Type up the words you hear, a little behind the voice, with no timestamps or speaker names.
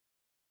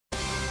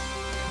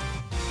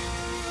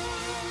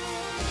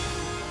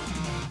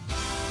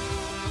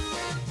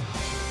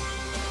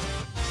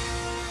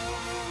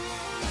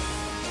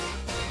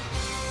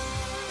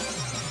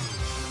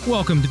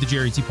Welcome to the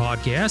Gerry T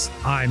Podcast.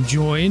 I'm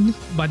joined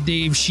by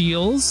Dave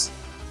Shields.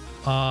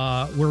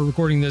 We're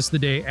recording this the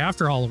day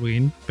after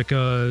Halloween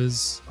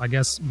because I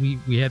guess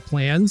we had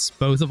plans,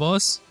 both of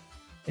us,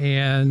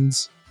 and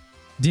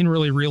didn't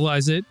really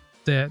realize it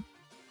that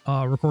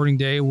recording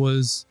day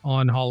was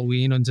on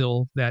Halloween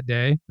until that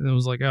day. And it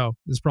was like, oh,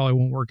 this probably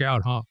won't work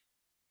out, huh?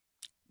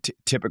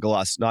 Typical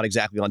us, not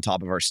exactly on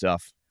top of our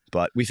stuff,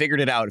 but we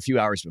figured it out a few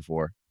hours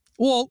before.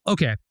 Well,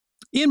 okay.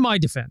 In my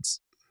defense,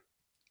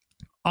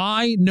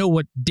 I know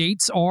what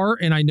dates are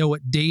and I know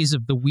what days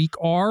of the week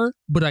are,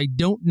 but I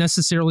don't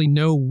necessarily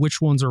know which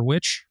ones are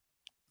which.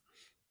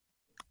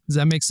 Does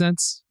that make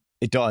sense?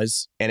 It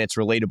does, and it's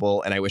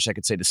relatable, and I wish I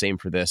could say the same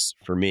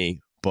for me,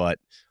 but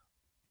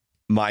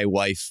my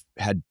wife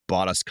had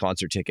bought us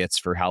concert tickets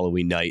for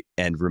Halloween night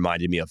and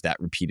reminded me of that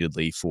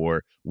repeatedly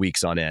for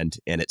weeks on end,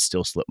 and it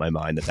still slipped my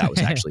mind that was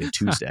actually a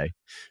Tuesday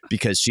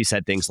because she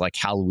said things like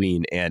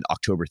Halloween and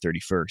October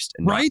 31st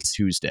and not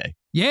Tuesday.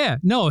 Yeah,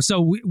 no,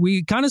 so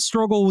we kind of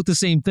struggle with the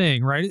same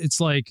thing, right? It's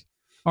like,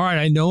 all right,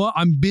 I know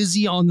I'm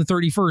busy on the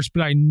 31st,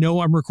 but I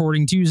know I'm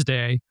recording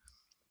Tuesday.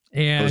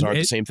 And those aren't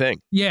the same thing.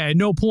 Yeah, at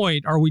no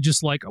point are we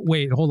just like,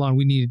 wait, hold on,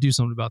 we need to do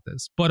something about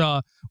this.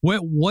 But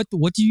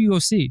what do you go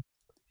see?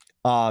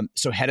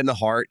 So Head in the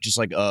Heart, just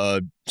like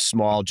a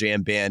small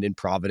jam band in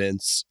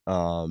Providence.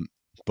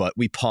 But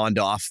we pawned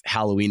off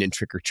Halloween and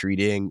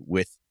trick-or-treating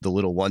with the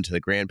little one to the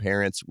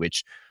grandparents,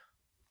 which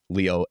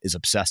Leo is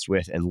obsessed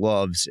with and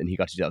loves. And he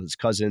got to do that with his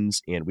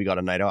cousins, and we got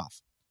a night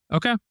off.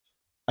 Okay.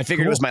 I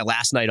figured it was my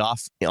last night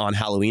off on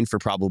Halloween for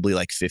probably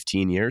like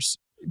 15 years.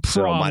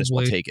 So I might as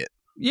well take it.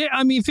 Yeah,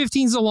 I mean,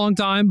 15 is a long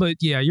time, but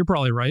yeah, you're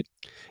probably right.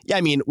 Yeah,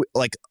 I mean,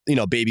 like,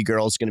 baby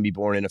girl's going to be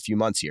born in a few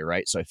months here,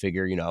 right? So I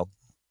figure,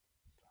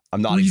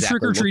 I'm not exactly... Were you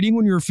trick-or-treating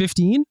when you were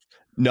 15?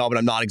 No, but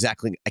I'm not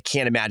exactly... I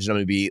can't imagine I'm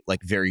going to be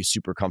like very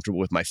super comfortable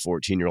with my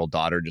 14-year-old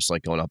daughter just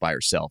like going out by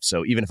herself.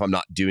 So even if I'm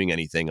not doing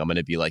anything, I'm going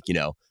to be like,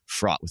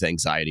 fraught with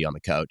anxiety on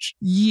the couch.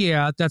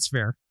 Yeah, that's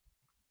fair.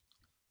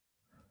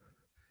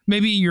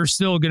 Maybe you're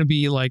still going to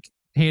be like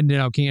handing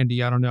out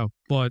candy. I don't know,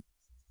 but...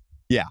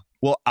 Yeah.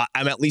 Well,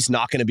 I'm at least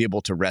not going to be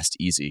able to rest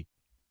easy.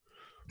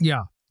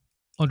 Yeah.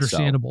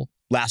 Understandable.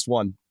 So, last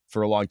one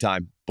for a long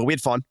time, but we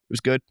had fun. It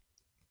was good.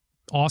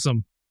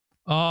 Awesome.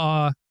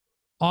 I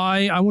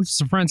went to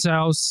some friend's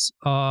house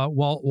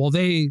while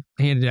they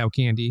handed out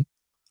candy,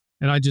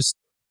 and I just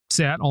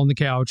sat on the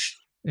couch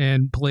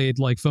and played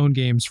like phone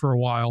games for a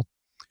while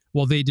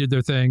they did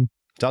their thing.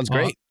 Sounds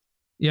great.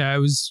 Yeah, it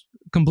was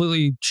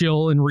completely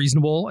chill and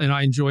reasonable, and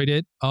I enjoyed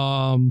it.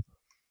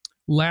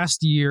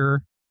 Last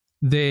year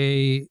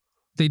they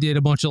did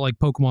a bunch of like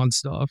Pokemon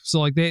stuff. So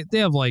like they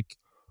have like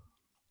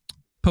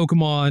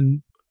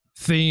Pokemon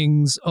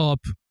things up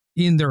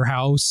in their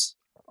house.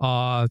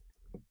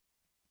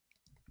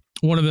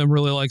 One of them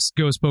really likes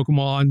Ghost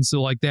Pokemon,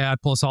 so like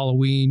that plus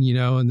Halloween,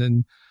 and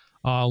then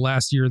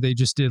last year they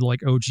just did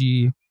like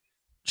OG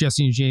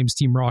Jesse and James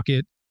Team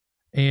Rocket,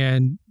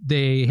 and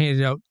they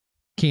handed out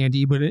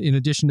candy, but in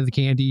addition to the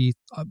candy,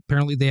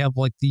 apparently they have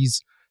like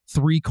these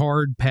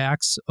 3-card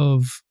packs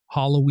of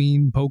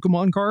Halloween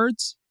Pokemon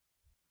cards.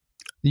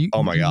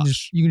 Oh my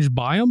gosh. You can just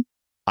buy them?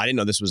 I didn't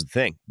know this was a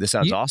thing. This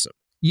sounds awesome.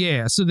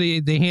 Yeah, so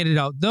they handed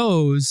out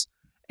those,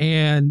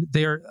 and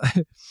they're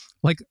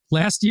like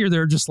last year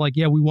they're just like,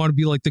 yeah, we want to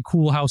be like the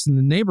cool house in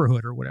the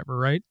neighborhood or whatever,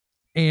 right?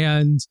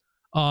 And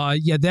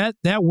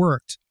that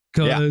worked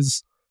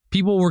because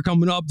people were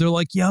coming up. They're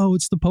like, yo,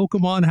 it's the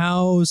Pokemon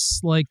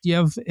house. Like, do you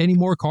have any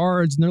more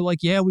cards? And they're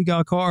like, yeah, we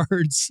got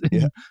cards.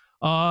 Yeah.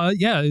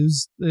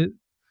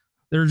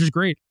 They're just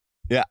great.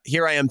 Yeah,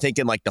 here I am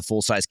thinking like the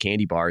full-size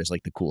candy bar is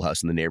like the cool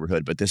house in the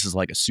neighborhood, but this is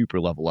like a super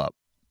level up.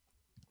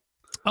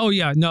 Oh,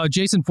 yeah. No,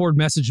 Jason Ford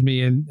messaged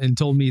me and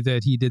told me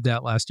that he did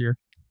that last year.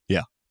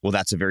 Yeah. Well,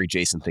 that's a very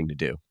Jason thing to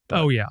do. But...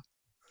 Oh, yeah.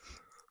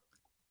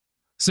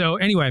 So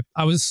anyway,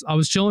 I was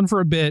chilling for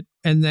a bit,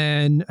 and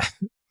then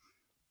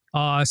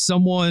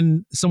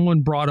someone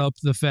brought up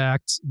the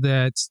fact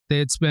that they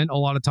had spent a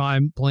lot of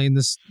time playing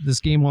this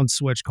game on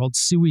Switch called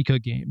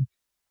Suika Game,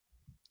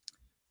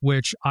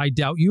 which I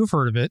doubt you've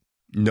heard of it.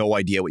 No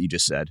idea what you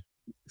just said.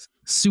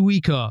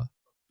 Suika.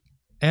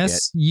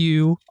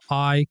 Suika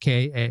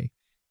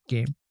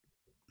game.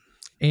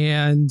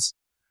 And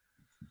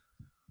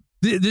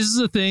this is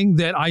a thing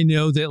that I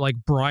know that like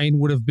Brian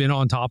would have been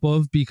on top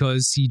of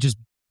because he just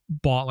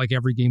bought like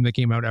every game that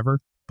came out ever.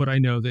 But I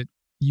know that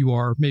you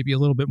are maybe a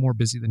little bit more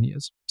busy than he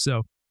is.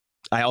 So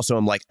I also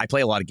am like, I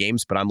play a lot of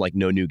games, but I'm like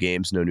no new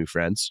games, no new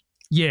friends.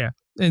 Yeah.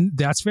 And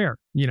that's fair.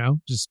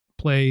 Just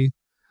play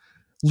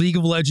League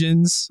of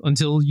Legends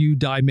until you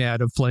die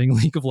mad of playing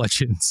League of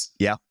Legends.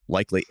 Yeah,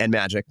 likely. And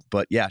Magic,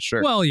 but yeah,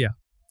 sure. Well, yeah.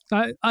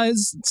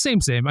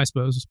 Same, I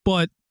suppose.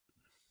 But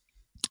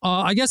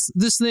I guess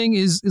this thing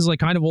is like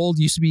kind of old.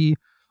 It used to be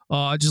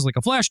just like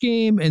a Flash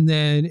game, and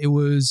then it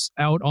was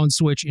out on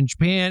Switch in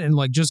Japan and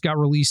like just got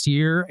released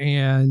here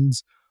and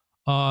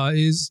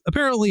is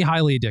apparently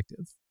highly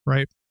addictive,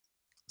 right?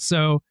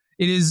 So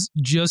it is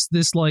just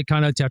this like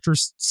kind of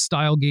Tetris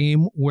style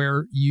game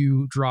where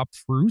you drop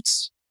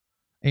fruits.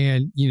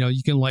 And,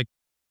 you can like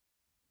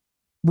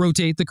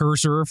rotate the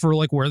cursor for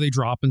like where they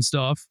drop and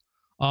stuff.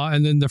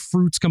 And then the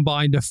fruits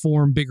combine to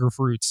form bigger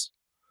fruits.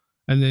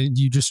 And then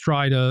you just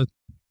try to,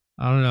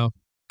 I don't know,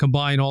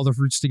 combine all the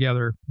fruits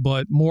together.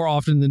 But more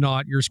often than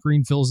not, your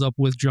screen fills up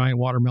with giant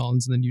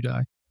watermelons and then you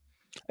die.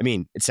 I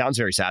mean, it sounds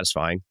very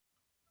satisfying.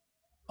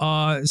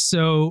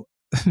 So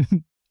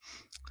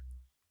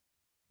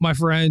my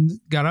friend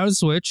got out a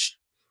Switch.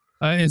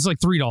 And it's like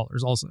 $3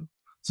 also.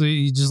 So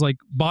he just like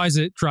buys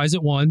it, tries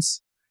it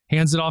once,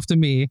 hands it off to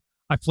me.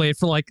 I play it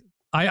for like,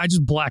 I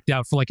just blacked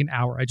out for like an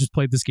hour. I just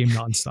played this game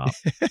nonstop.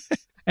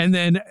 And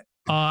then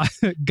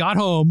got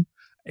home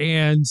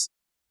and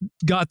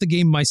got the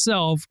game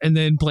myself and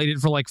then played it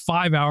for like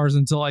 5 hours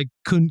until I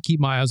couldn't keep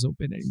my eyes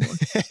open anymore.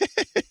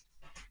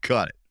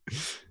 Got it.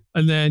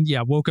 And then,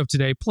 woke up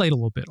today, played a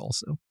little bit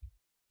also.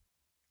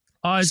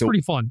 It's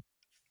pretty fun.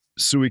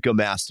 Suica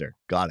Master.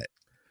 Got it.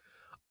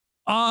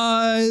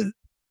 I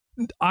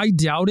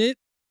doubt it.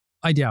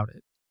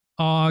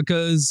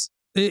 Because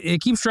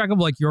it keeps track of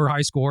like your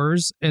high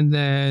scores and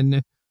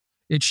then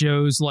it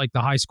shows like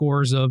the high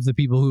scores of the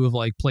people who have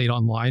like played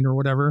online or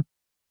whatever.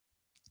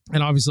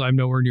 And obviously I'm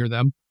nowhere near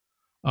them.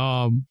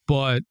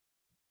 But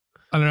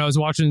I don't know, I was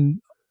watching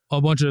a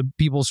bunch of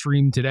people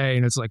stream today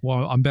and it's like,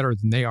 well, I'm better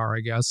than they are,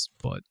 I guess.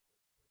 But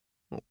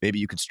maybe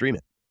you could stream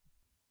it.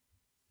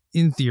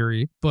 In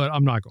theory, but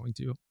I'm not going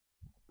to.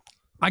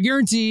 I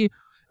guarantee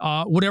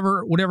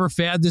whatever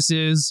fad this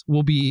is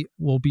will be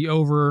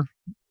over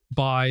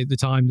by the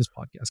time this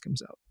podcast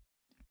comes out.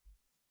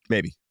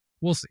 Maybe.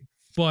 We'll see.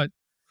 But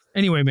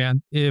anyway,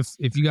 man, if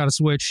you got a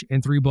Switch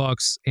and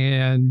 $3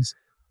 and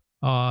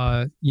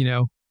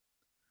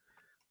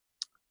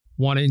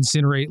want to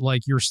incinerate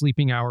like your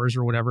sleeping hours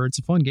or whatever, it's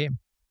a fun game.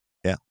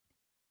 Yeah.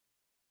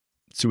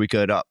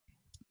 Suica it up.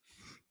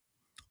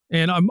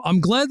 And I'm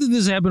glad that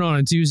this happened on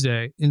a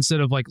Tuesday instead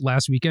of like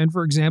last weekend,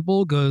 for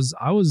example, because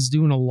I was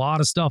doing a lot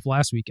of stuff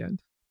last weekend.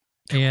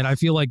 And I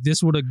feel like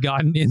this would have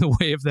gotten in the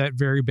way of that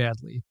very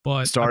badly.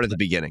 But Start at the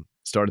beginning.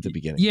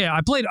 Yeah,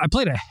 I played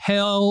a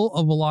hell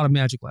of a lot of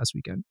Magic last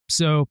weekend.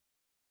 So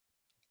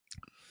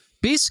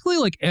basically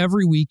like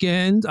every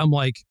weekend I'm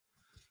like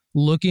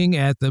looking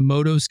at the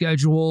moto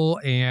schedule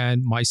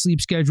and my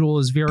sleep schedule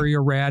is very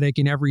erratic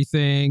and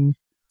everything.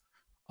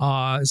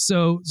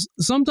 So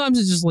sometimes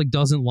it just like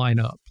doesn't line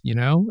up, you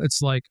know?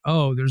 It's like,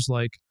 oh, there's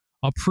like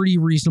a pretty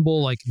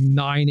reasonable like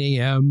 9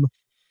 a.m.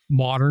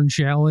 modern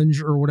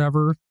challenge or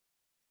whatever.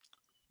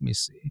 Let me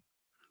see.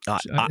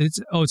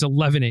 It's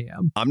 11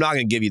 a.m. I'm not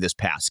going to give you this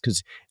pass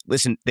because,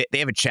 listen, they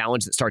have a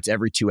challenge that starts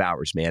every 2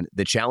 hours, man.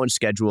 The challenge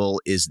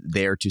schedule is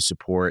there to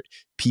support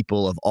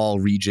people of all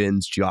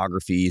regions,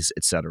 geographies,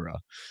 etc.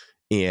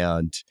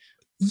 And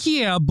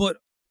yeah, but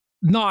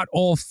not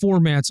all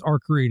formats are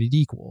created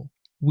equal.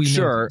 We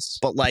sure,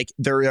 but like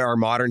there are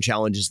modern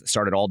challenges that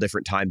start at all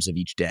different times of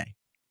each day.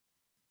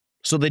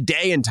 So the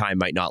day and time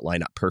might not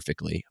line up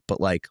perfectly, but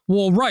like,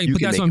 well, right.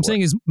 But that's what I'm saying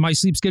is my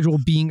sleep schedule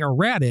being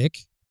erratic.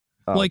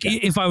 Oh, like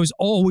if I was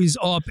always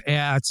up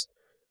at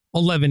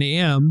 11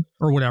 a.m.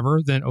 or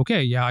whatever, then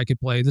okay, yeah, I could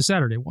play the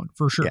Saturday one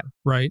for sure. Yeah.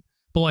 Right.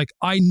 But like,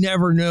 I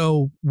never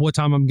know what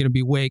time I'm going to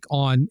be awake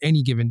on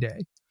any given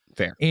day.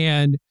 Fair.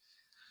 And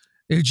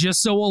it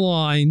just so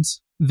aligned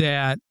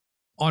that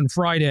on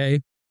Friday,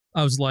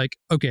 I was like,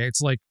 okay,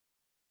 it's like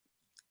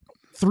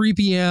 3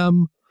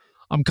 p.m.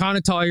 I'm kind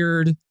of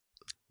tired.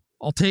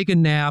 I'll take a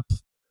nap,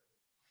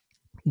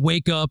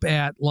 wake up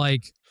at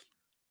like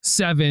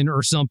 7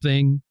 or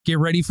something, get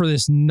ready for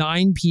this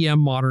 9 p.m.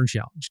 modern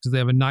challenge because they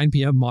have a 9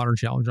 p.m. modern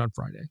challenge on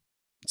Friday.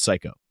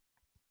 Psycho.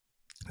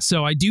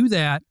 So I do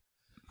that.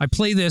 I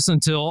play this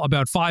until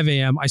about 5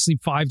 a.m. I sleep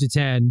 5 to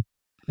 10.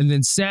 And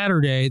then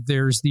Saturday,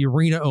 there's the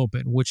Arena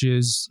Open, which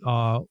is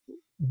WoW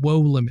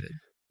limited.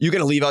 You're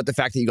going to leave out the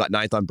fact that you got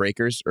 9th on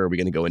Breakers, or are we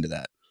going to go into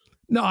that?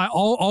 No,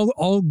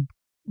 I'll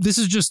this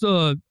is just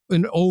an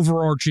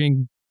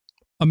overarching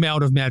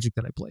amount of Magic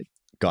that I played.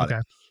 Got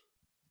it.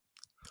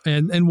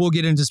 And we'll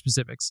get into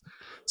specifics.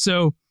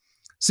 So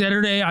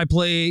Saturday, I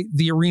play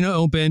the Arena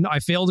Open. I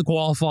fail to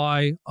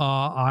qualify.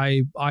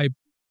 I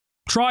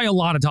try a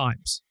lot of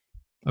times.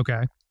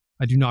 Okay.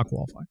 I do not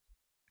qualify.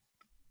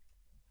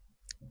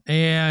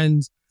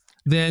 And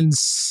then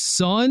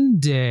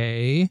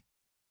Sunday...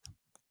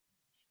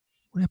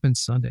 What happened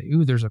Sunday?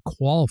 Ooh, there's a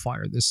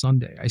qualifier this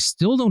Sunday. I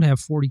still don't have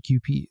 40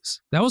 QPs.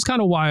 That was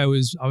kind of why I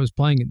was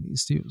playing in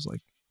these too. It was like,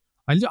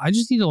 I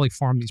just need to like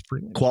farm these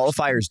pre-lanes.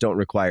 Qualifiers don't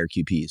require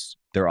QPs.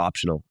 They're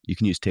optional. You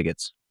can use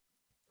tickets.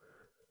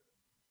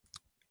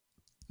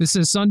 This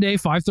is Sunday,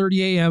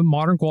 5:30 a.m.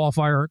 Modern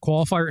qualifier.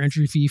 Qualifier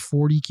entry fee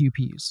 40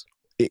 QPs.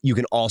 You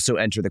can also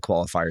enter the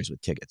qualifiers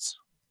with tickets.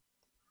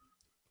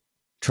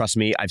 Trust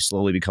me, I've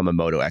slowly become a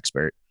moto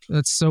expert.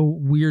 That's so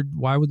weird.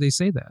 Why would they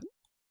say that?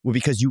 Well,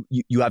 because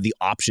you have the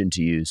option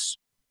to use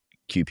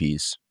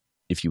QPs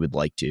if you would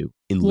like to.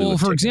 In lieu of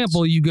for tickets.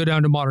 example, you go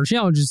down to Modern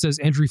Challenge, it says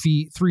entry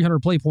fee 300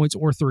 play points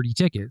or 30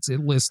 tickets. It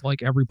lists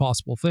like every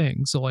possible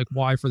thing. So like,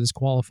 why for this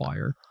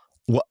qualifier?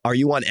 What are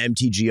you on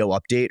MTGO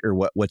Update or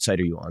what site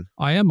are you on?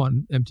 I am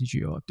on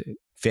MTGO Update.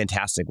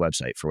 Fantastic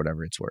website for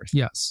whatever it's worth.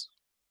 Yes.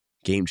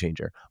 Game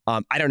changer.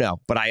 I don't know,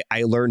 but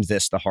I learned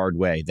this the hard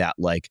way that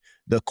like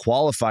the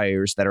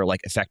qualifiers that are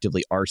like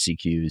effectively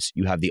RCQs,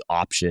 you have the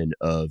option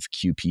of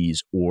QPs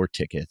or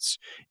tickets,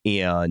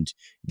 and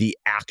the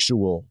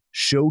actual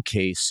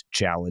showcase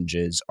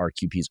challenges are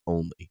QPs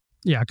only.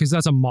 Yeah, because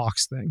that's a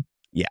Mox thing.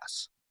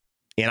 Yes.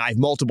 And I've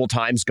multiple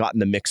times gotten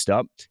them mixed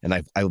up, and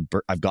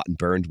I've gotten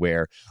burned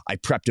where I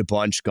prepped a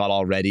bunch, got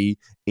all ready,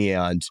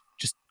 and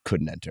just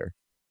couldn't enter.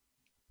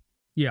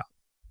 Yeah.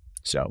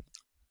 So,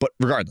 but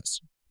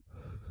regardless.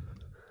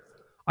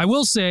 I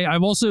will say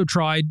I've also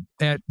tried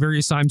at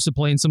various times to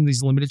play in some of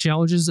these limited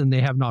challenges, and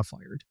they have not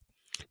fired.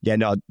 Yeah,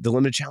 no, the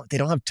limited challenge, they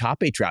don't have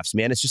top 8 drafts,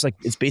 man. It's just like,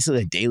 it's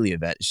basically a daily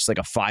event. It's just like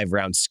a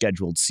 5-round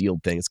scheduled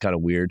sealed thing. It's kind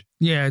of weird.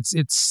 Yeah,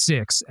 it's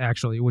 6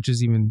 actually, which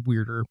is even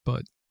weirder,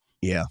 but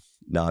yeah,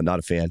 no, not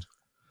a fan.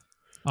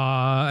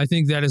 I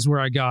think that is where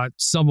I got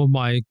some of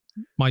my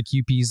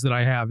QPs that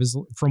I have is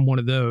from one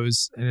of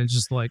those, and it's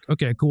just like,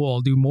 okay, cool,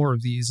 I'll do more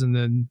of these, and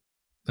then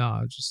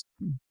it just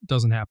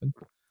doesn't happen.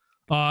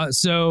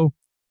 So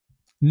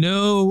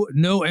no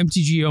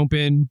MTG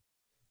Open,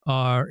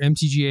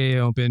 MTGA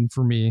Open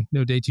for me,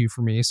 no day 2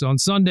 for me. So on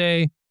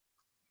Sunday,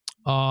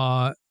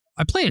 I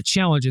play a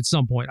challenge at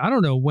some point. I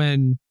don't know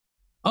when.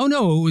 Oh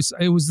no,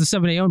 it was the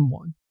 7 a.m.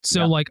 one.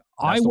 So like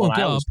I woke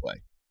up.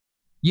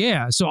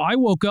 Yeah, so I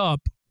woke up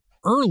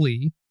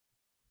early.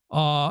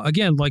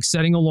 Again, like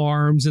setting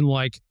alarms and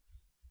like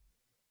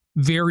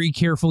very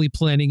carefully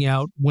planning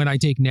out when I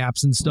take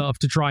naps and stuff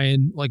to try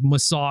and like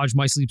massage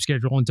my sleep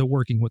schedule into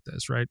working with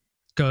this, right?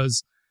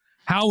 Because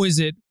how is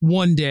it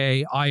one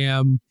day I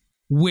am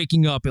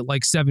waking up at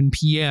like 7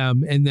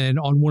 p.m. and then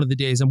on one of the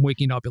days I'm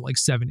waking up at like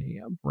 7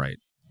 a.m., right?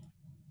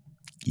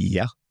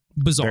 Yeah.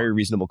 Bizarre. Very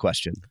reasonable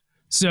question.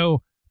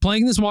 So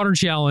playing this modern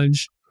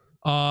challenge,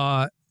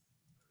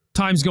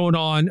 time's going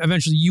on.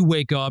 Eventually you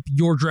wake up,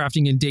 you're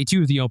drafting in day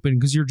 2 of the Open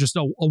because you're just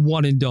a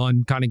one and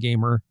done kind of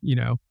gamer, you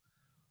know.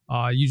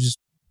 You just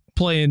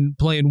playing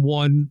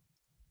one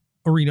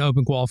Arena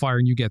Open qualifier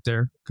and you get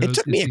there. It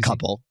took me a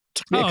couple.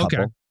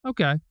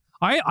 Okay.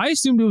 I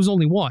assumed it was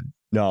only one.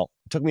 No,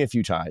 it took me a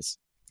few tries.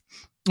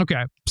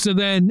 Okay. So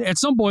then at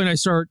some point I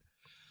start,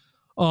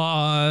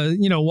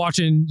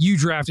 watching you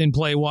draft and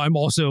play while I'm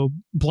also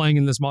playing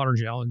in this modern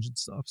challenge and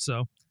stuff.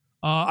 So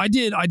I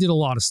did a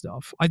lot of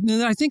stuff. I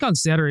think on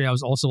Saturday I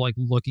was also like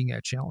looking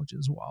at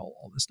challenges while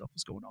all this stuff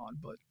was going on.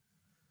 But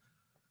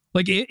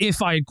like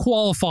if I had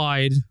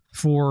qualified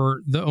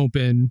for the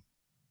Open,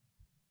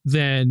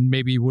 then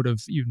maybe would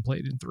have even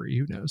played in 3.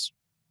 Who knows?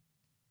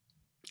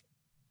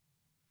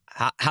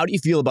 How do you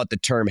feel about the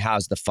term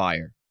 "how's the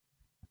fire"?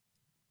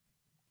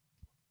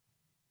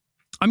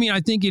 I mean,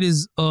 I think it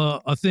is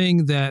a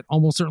thing that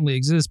almost certainly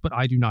exists, but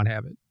I do not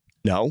have it.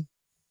 No?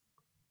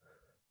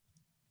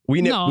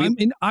 I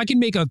mean, I can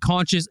make a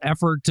conscious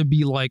effort to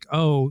be like,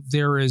 oh,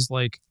 there is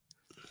like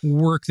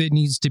work that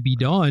needs to be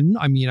done.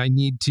 I mean, I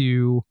need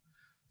to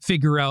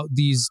figure out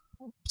these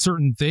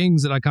certain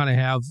things that I kind of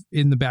have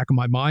in the back of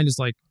my mind is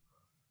like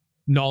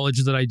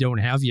knowledge that I don't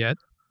have yet,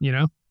 you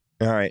know?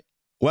 All right.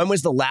 When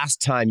was the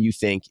last time you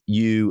think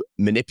you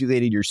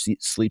manipulated your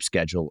sleep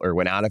schedule or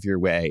went out of your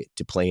way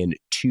to play in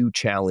 2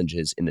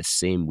 challenges in the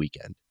same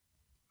weekend?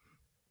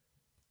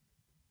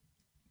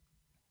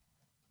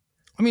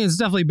 I mean, it's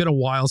definitely been a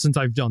while since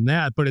I've done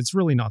that, but it's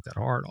really not that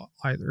hard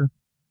either.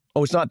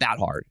 Oh, it's not that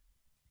hard.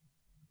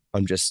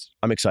 I'm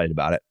excited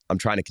about it. I'm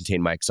trying to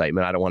contain my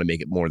excitement. I don't want to make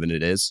it more than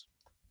it is.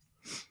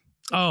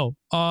 Oh,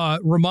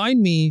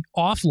 remind me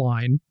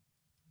offline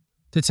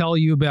to tell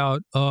you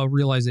about a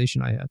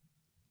realization I had.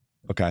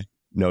 Okay.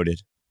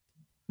 Noted.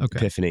 Okay.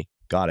 Epiphany.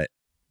 Got it.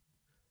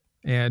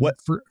 And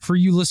for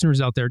you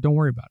listeners out there, don't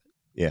worry about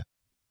it. Yeah.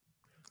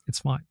 It's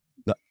fine.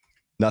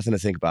 Nothing to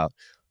think about.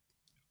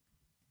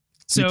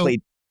 So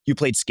you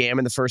played Scam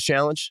in the first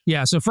challenge?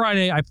 Yeah. So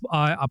Friday, I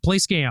play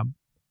Scam.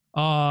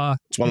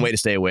 It's one way to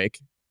stay awake.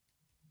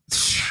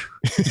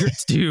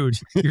 Dude,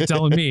 you're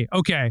telling me.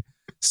 Okay.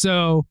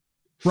 So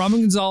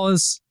Robin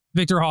Gonzalez,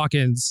 Victor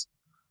Hawkins,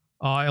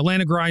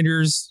 Atlanta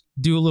Grinders,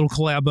 do a little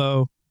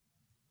collabo,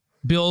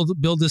 build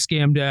the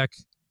Scam deck.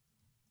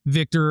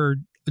 Victor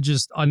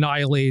just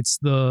annihilates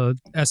the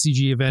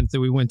SCG event that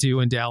we went to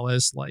in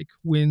Dallas, like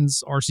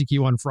wins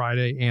RCQ on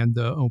Friday and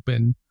the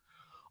Open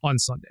on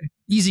Sunday.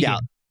 Easy game.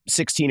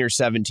 16 or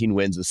 17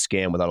 wins with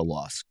Scam without a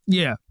loss.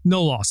 Yeah,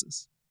 no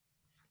losses.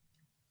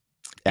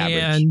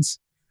 Average. And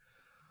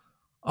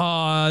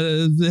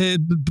they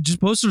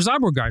just posted a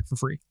Cyborg guide for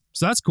free.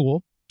 So that's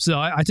cool. So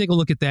I take a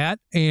look at that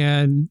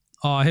and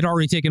had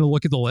already taken a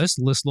look at the list.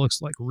 The list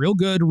looks like real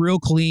good, real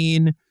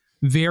clean,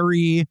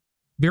 very,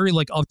 very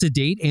like up to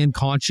date and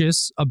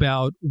conscious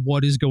about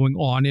what is going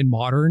on in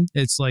Modern.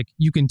 It's like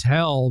you can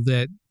tell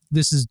that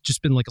this has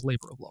just been like a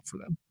labor of love for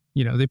them.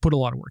 You know, they put a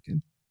lot of work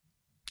in.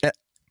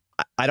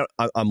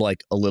 I'm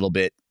like a little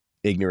bit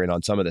ignorant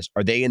on some of this.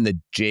 Are they in the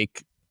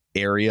Jake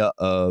area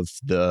of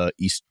the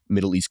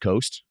Middle East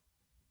Coast?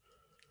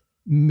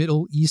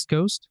 Middle East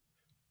Coast?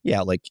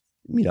 Yeah, like,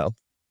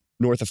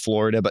 north of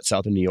Florida, but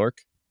south of New York.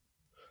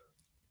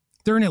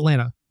 They're in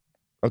Atlanta.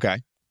 Okay.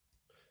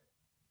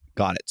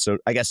 Got it. So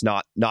I guess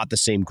not the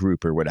same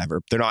group or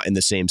whatever. They're not in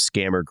the same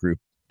scammer group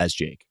as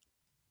Jake.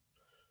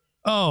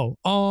 Oh,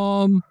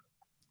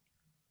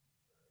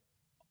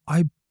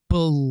 I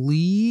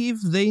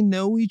believe they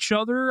know each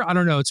other. I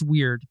don't know. It's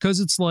weird because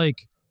it's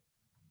like,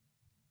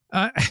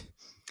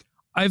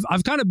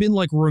 I've kind of been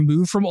like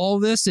removed from all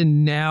of this,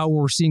 and now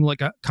we're seeing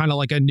like a kind of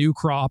like a new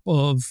crop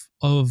of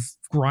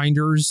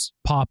grinders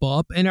pop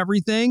up and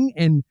everything.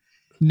 And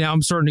now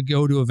I'm starting to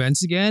go to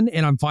events again,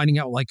 and I'm finding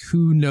out like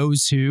who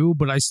knows who,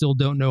 but I still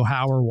don't know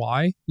how or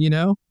why, you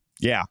know?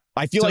 Yeah.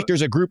 I feel like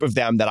there's a group of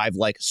them that I've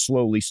like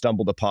slowly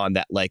stumbled upon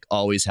that like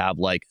always have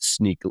like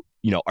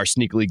are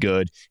sneakily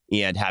good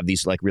and have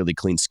these like really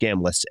clean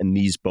scam lists. And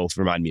these both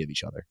remind me of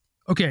each other.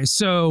 Okay.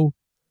 So,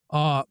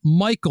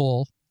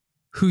 Michael,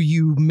 who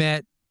you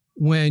met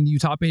when you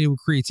top 8 with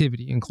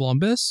creativity in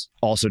Columbus.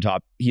 Also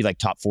top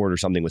forward or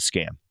something with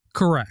scam.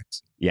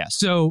 Correct. Yes.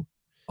 So,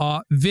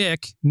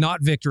 Vic,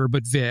 not Victor,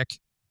 but Vic.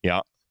 Yeah.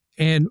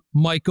 And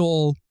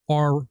Michael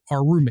are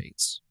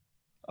roommates.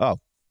 Oh.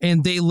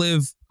 And they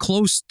live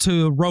close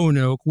to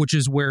Roanoke, which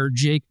is where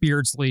Jake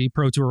Beardsley,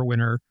 Pro Tour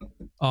winner,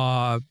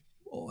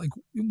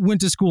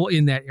 went to school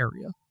in that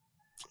area.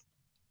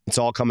 It's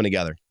all coming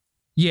together.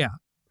 Yeah.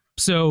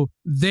 So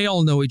they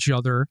all know each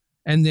other.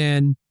 And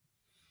then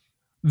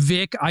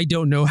Vic, I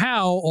don't know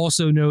how,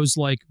 also knows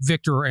like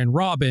Victor and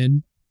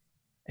Robin.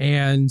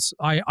 And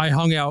I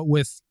hung out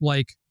with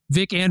like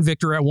Vic and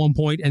Victor at one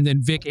point, and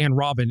then Vic and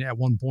Robin at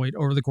one point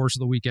over the course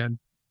of the weekend.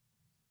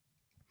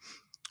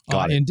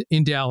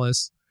 In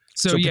Dallas.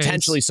 So yeah,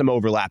 potentially some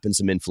overlap and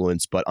some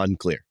influence, but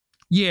unclear.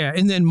 Yeah.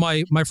 And then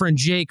my friend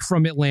Jake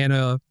from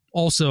Atlanta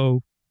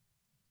also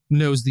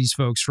knows these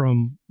folks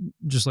from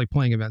just like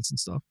playing events and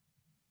stuff.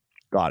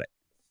 Got it.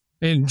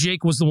 And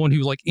Jake was the one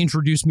who like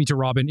introduced me to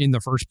Robin in the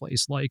first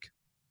place, like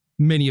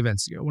many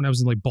events ago when I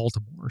was in like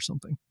Baltimore or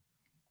something.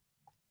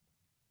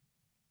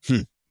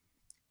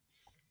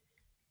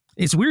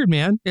 It's weird,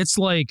 man. It's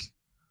like,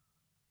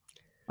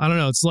 I don't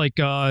know. It's like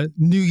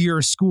New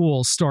Year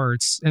school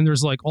starts and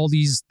there's like all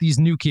these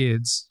new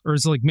kids, or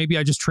it's like maybe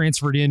I just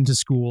transferred into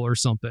school or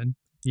something,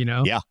 you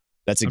know? Yeah,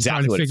 that's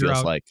exactly what it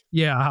feels like.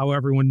 Yeah, how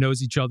everyone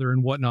knows each other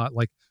and whatnot.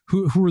 Like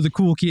who are the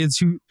cool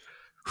kids?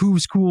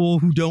 Who's cool?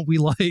 Who don't we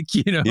like?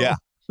 You know? Yeah.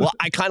 Well,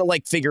 I kind of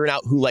like figuring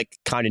out who like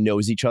kind of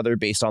knows each other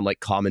based on like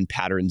common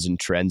patterns and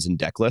trends and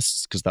deck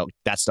lists, because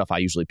that stuff I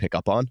usually pick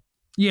up on.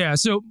 Yeah.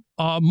 So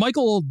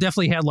Michael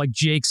definitely had like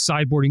Jake's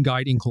sideboarding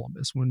guide in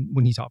Columbus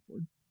when he top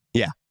board.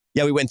 Yeah.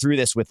 Yeah, we went through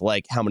this with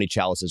like how many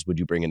chalices would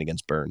you bring in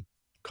against burn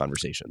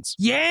conversations.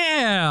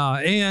 Yeah.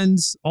 And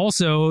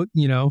also,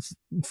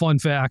 fun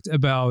fact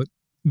about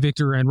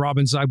Victor and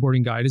Robin's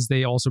sideboarding guide is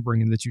they also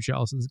bring in the 2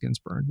 chalices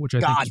against burn, which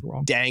I think is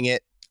wrong. Dang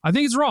it. I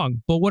think it's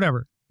wrong, but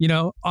whatever.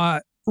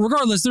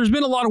 Regardless, there's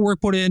been a lot of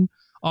work put in.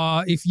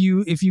 If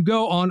you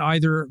go on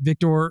either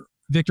Victor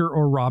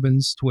or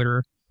Robin's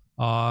Twitter,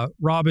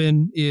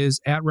 Robin is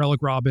at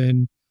Relic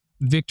Robin.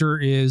 Victor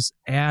is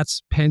at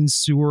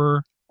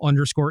Penseur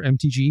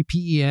 _MTG,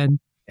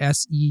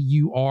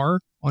 PENSEUR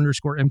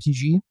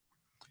 _MTG.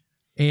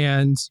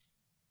 And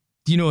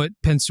do you know what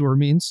Penseur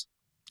means?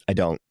 I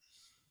don't.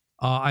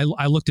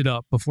 I looked it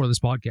up before this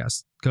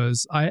podcast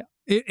because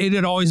it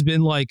had always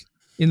been like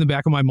in the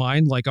back of my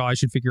mind, like, oh, I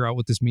should figure out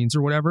what this means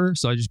or whatever.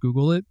 So I just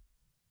Googled it.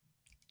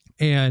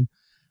 And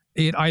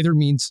it either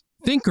means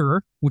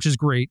thinker, which is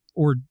great,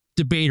 or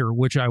debater,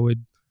 which I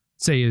would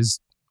say is,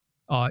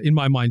 in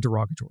my mind,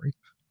 derogatory.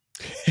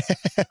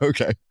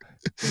 Okay.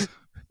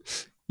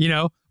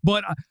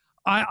 But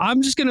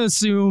I'm just going to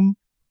assume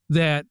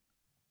that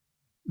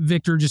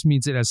Victor just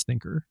means it as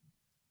thinker.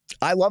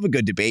 I love a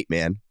good debate,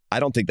 man. I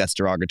don't think that's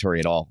derogatory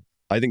at all.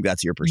 I think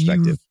that's your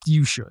perspective.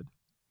 You should.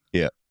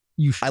 Yeah.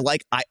 You should.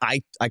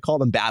 I call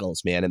them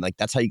battles, man. And like,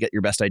 that's how you get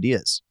your best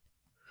ideas.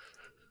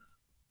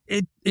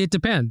 It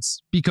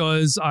depends,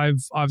 because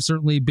I've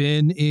certainly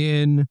been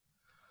in,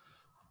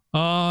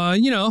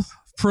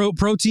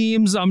 pro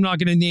teams. I'm not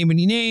going to name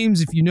any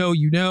names. If you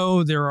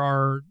know, there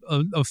are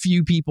a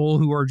few people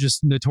who are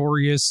just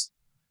notorious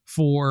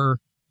for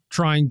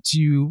trying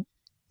to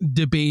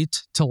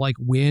debate to like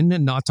win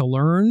and not to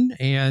learn.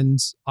 And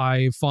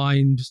I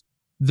find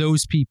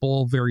those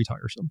people very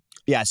tiresome.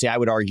 Yeah. See, I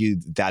would argue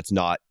that's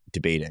not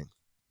debating.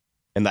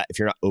 And that if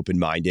you're not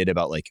open-minded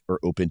about like, or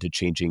open to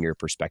changing your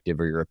perspective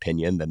or your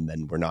opinion,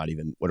 then we're not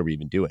even, what are we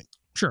even doing?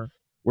 Sure.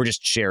 We're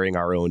just sharing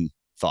our own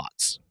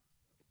thoughts.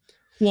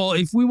 Well,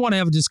 if we want to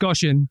have a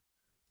discussion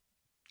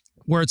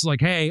where it's like,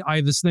 hey, I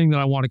have this thing that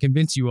I want to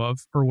convince you of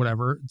or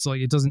whatever, it's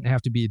like, it doesn't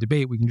have to be a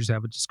debate. We can just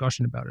have a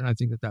discussion about it. And I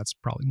think that that's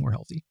probably more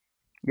healthy.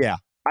 Yeah.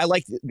 I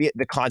like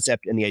the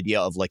concept and the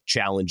idea of like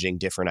challenging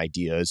different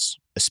ideas,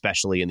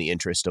 especially in the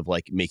interest of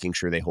like making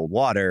sure they hold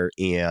water.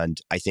 And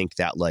I think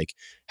that like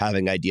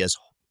having ideas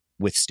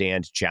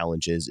withstand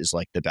challenges is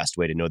like the best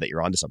way to know that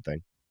you're onto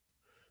something.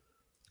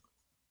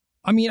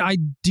 I mean, I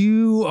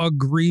do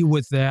agree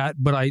with that,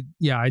 but I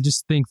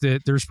just think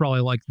that there's probably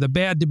like the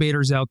bad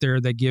debaters out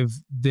there that give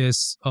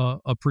this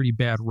a pretty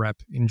bad rep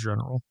in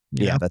general.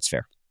 Yeah, that's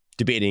fair.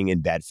 Debating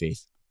in bad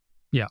faith.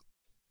 Yeah.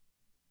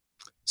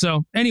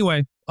 So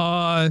anyway,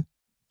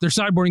 Their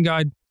sideboarding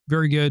guide,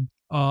 very good.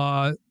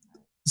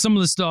 Some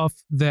of the stuff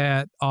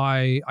that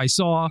I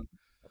saw,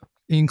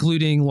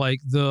 including like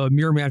the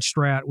mirror match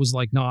strat, was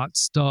like not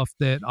stuff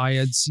that I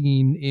had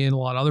seen in a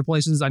lot of other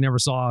places. I never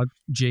saw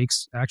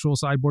Jake's actual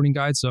sideboarding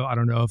guide, so I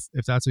don't know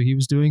if that's what he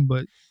was doing.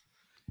 But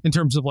in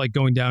terms of like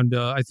going down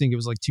to, I think it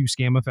was like 2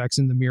 scam effects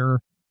in the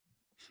mirror,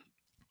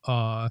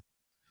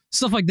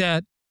 stuff like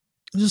that,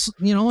 just,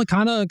 you know, like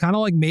kind of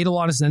like made a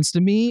lot of sense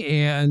to me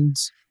and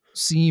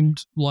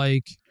seemed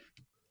like,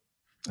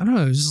 I don't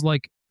know, just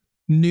like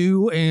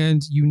new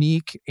and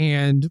unique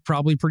and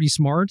probably pretty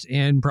smart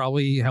and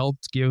probably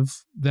helped give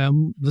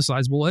them the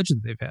sizable edge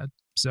that they've had.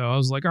 So I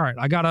was like, all right,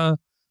 I gotta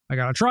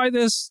try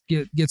this,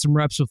 get some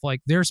reps with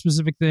like their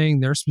specific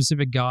thing, their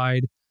specific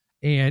guide.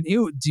 And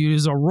it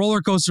is a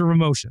roller coaster of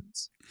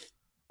emotions.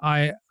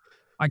 I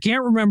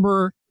can't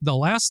remember the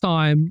last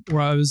time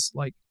where I was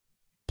like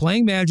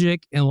playing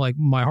Magic and like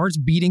my heart's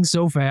beating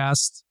so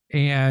fast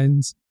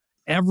and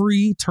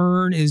every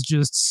turn is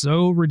just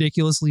so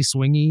ridiculously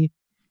swingy.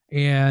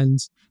 And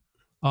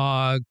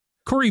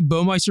Corey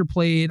Baumeister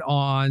played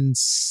on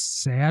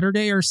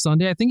Saturday or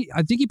Sunday. I think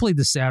he played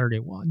the Saturday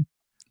one.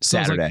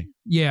 So Saturday.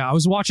 I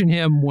was watching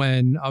him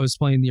when I was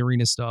playing the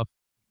arena stuff.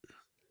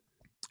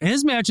 And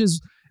his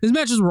matches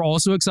were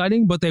also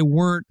exciting, but they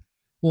weren't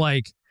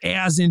like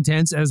as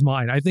intense as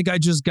mine. I think I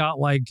just got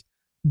like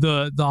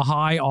the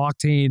high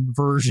octane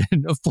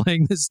version of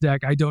playing this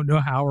deck. I don't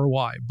know how or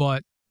why,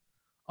 but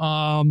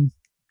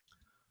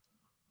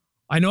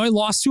I know I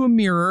lost to a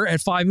mirror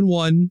at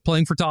 5-1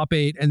 playing for top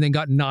 8 and then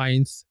got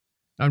 9th.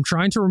 I'm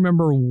trying to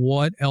remember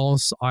what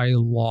else I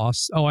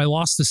lost. Oh, I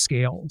lost to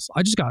Scales.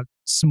 I just got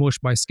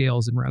smushed by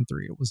Scales in round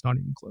 3. It was not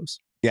even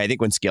close. Yeah, I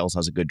think when Scales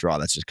has a good draw,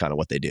 that's just kind of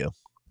what they do.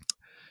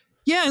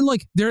 Yeah, and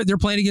like they're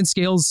playing against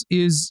Scales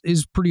is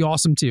pretty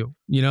awesome too.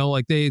 You know,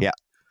 like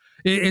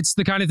it's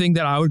the kind of thing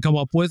that I would come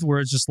up with where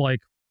it's just like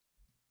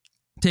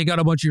take out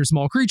a bunch of your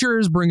small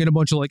creatures, bring in a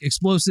bunch of like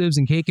explosives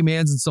and K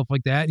commands and stuff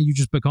like that, and you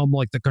just become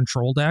like the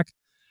control deck.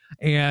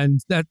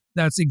 And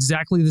that's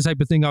exactly the type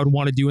of thing I would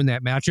want to do in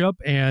that matchup.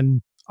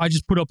 And I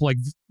just put up like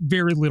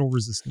very little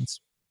resistance.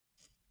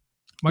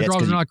 My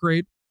draws are not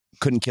great.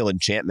 Couldn't kill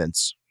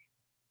enchantments.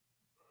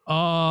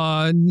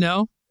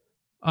 No.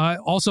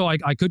 Also,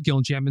 I could kill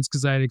enchantments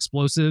because I had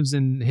explosives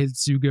and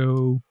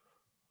Hitsugo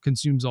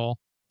consumes all.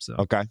 So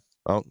okay.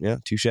 Oh yeah,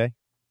 touche.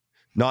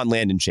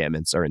 Non-land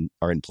enchantments are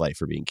in play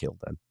for being killed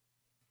then.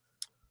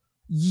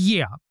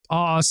 Yeah.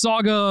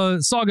 Saga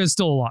is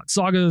still a lot.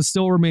 Saga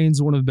still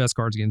remains one of the best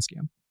cards against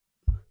Scam.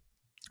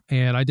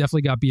 And I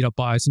definitely got beat up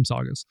by some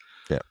Sagas.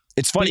 Yeah.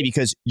 It's funny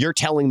because you're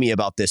telling me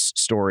about this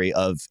story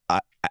of,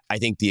 I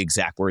think the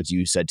exact words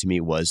you said to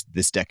me was,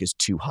 this deck is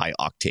too high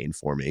octane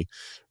for me.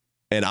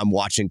 And I'm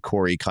watching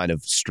Corey kind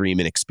of stream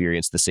and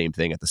experience the same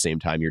thing at the same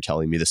time you're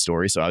telling me the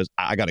story. So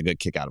I got a good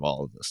kick out of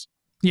all of this.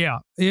 Yeah.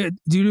 Dude,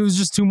 it was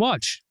just too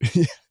much.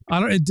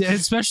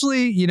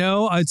 Especially, you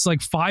know, it's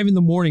like 5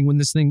 a.m. when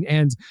this thing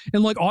ends.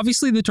 And like,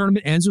 obviously the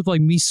tournament ends with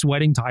like me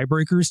sweating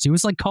tiebreakers too.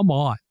 It's like, come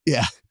on.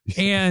 Yeah.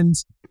 And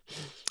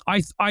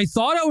I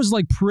thought I was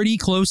like pretty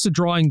close to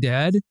drawing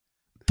dead,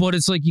 but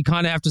it's like, you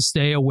kind of have to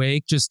stay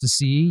awake just to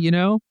see, you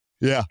know?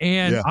 Yeah.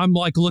 And I'm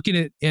like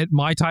looking at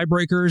my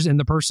tiebreakers and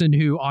the person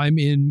who I'm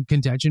in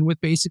contention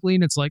with basically.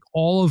 And it's like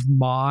all of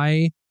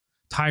my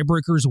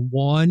tiebreakers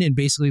won and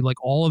basically like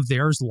all of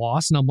theirs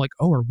lost. And I'm like,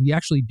 oh, are we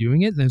actually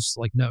doing it? And it's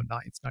like, no,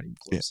 it's not even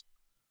close.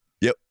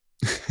 Yeah.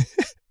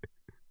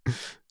 Yep.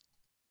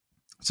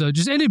 So it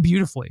just ended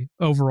beautifully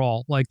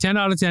overall. Like 10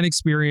 out of 10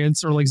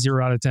 experience or like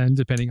 0 out of 10,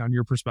 depending on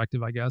your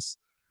perspective, I guess.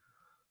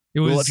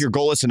 Well, if your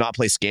goal is to not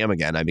play Scam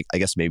again, I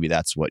guess maybe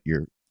that's what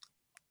you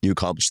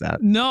accomplished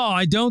that. No,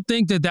 I don't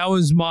think that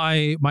was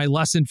my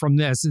lesson from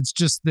this. It's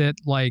just that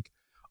like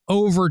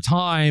over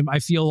time, I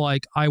feel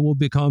like I will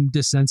become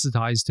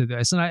desensitized to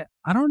this. And I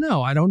don't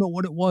know. I don't know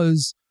what it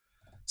was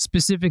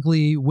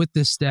specifically with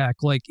this deck.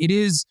 Like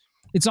it's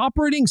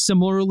operating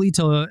similarly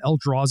to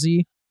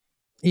Eldrazi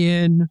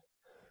in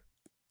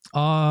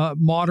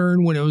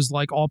Modern when it was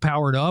like all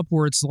powered up,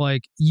 where it's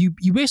like you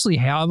basically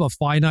have a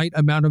finite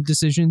amount of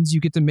decisions you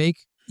get to make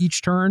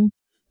each turn.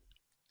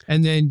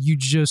 And then you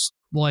just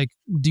like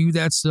do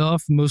that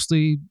stuff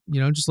mostly, you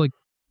know, just like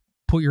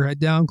put your head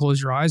down,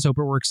 close your eyes, hope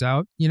it works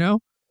out, you know?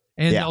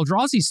 And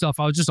Eldrazi stuff,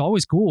 I was just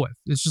always cool with.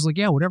 It's just like,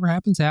 yeah, whatever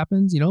happens,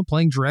 happens. You know,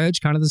 playing Dredge,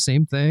 kind of the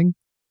same thing.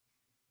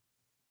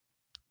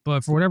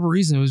 But for whatever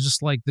reason, it was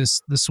just like the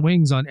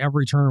swings on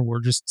every turn were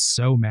just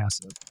so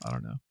massive. I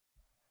don't know.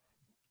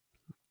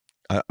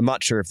 I'm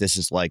not sure if this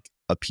is like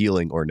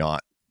appealing or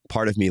not.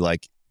 Part of me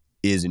like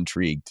is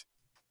intrigued.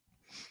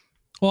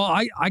 Well,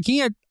 I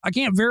can't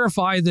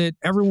verify that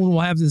everyone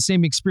will have the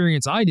same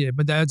experience I did,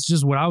 but that's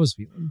just what I was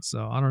feeling.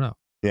 So I don't know.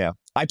 Yeah.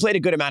 I played a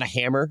good amount of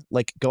Hammer,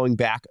 like going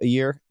back a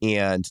year.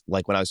 And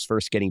like when I was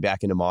first getting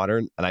back into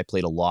Modern, and I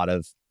played a lot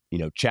of, you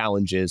know,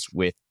 challenges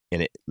with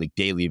like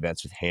daily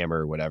events with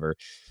Hammer or whatever,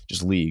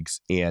 just leagues.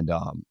 And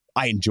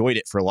I enjoyed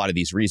it for a lot of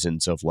these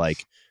reasons of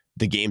like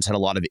the games had a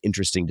lot of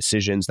interesting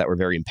decisions that were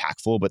very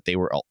impactful, but they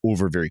were all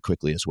over very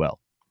quickly as well.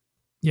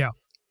 Yeah.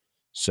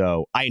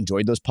 So I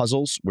enjoyed those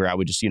puzzles where I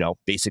would just,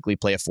 basically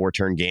play a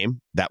 4-turn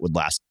game that would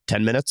last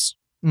 10 minutes.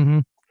 Mm-hmm.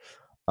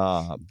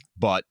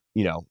 But,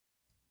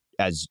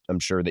 as I'm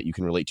sure that you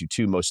can relate to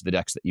too, most of the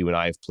decks that you and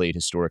I have played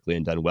historically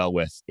and done well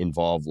with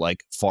involve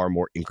like far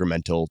more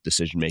incremental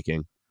decision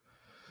making.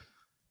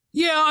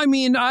 Yeah, I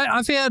mean,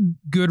 I've had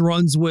good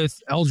runs with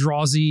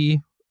Eldrazi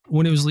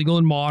when it was legal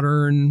in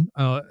Modern.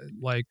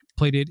 Like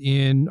played it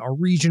in our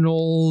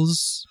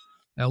regionals,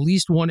 at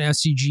least one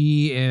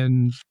SCG,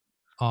 and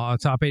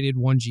top 8 did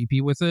one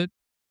GP with it.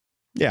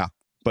 Yeah,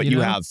 but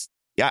you have.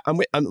 Yeah,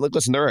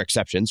 listen, there are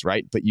exceptions,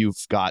 right? But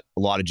you've got a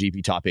lot of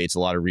GP top 8s, a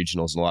lot of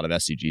regionals, and a lot of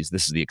SCGs.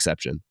 This is the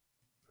exception.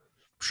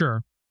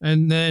 Sure.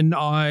 And then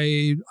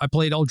I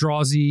played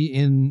Eldrazi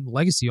in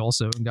Legacy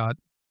also and got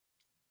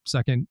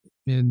second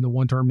in the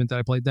one tournament that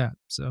I played that.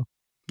 So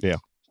yeah,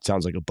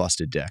 sounds like a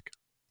busted deck.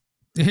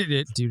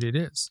 Dude, it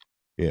is.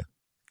 Yeah.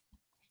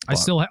 I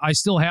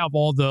still have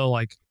all the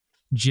like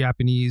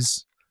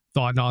Japanese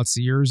Thought-Knot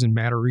Seers and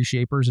Matter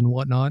Reshapers and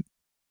whatnot.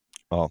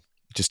 Oh,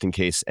 just in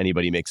case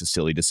anybody makes a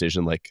silly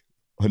decision like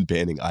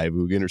unbanning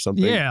Ivugan or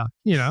something. Yeah,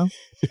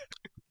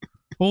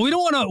 Well, we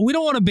don't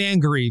want to ban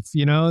Grief.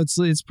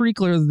 It's pretty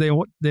clear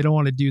that they don't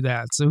want to do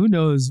that. So who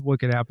knows what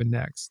could happen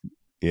next?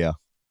 Yeah.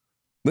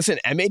 Listen,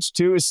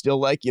 MH2 is still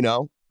like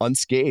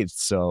unscathed.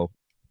 So.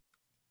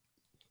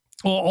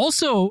 Well,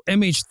 also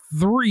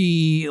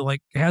MH3 like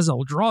has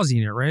Eldrazi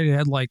in it, right? It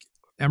had like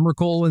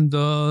Emrakul in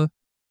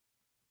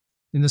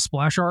the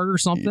splash art or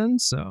something.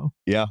 So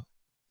yeah.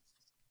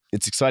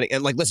 It's exciting.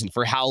 And like, listen,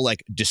 for how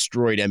like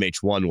destroyed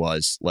MH1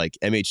 was, like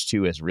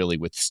MH2 has really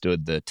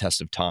withstood the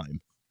test of time.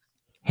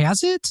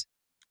 Has it?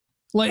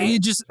 Like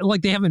it just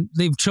like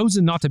they've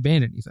chosen not to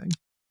ban anything.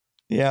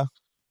 Yeah.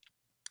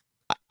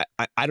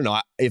 I don't know.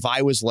 If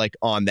I was like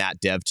on that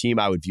dev team,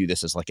 I would view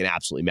this as like an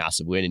absolutely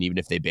massive win. And even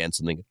if they banned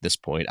something at this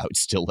point, I would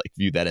still like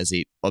view that as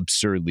a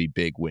absurdly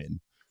big win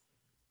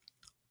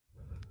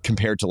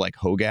compared to like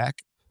Hogak.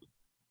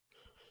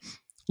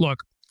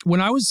 Look,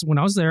 when I was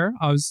there,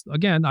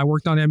 I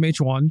worked on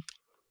MH1,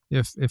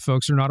 if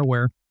folks are not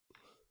aware.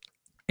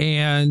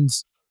 And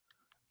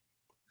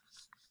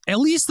at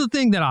least the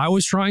thing that I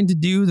was trying to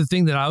do, the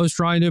thing that I was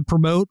trying to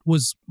promote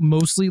was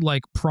mostly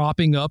like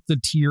propping up the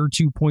tier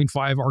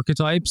 2.5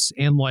 archetypes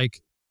and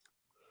like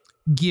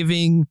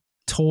giving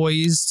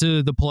toys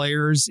to the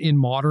players in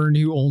Modern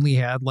who only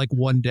had like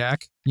one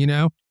deck,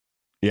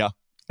 Yeah.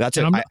 I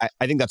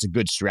think that's a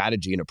good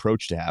strategy and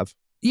approach to have.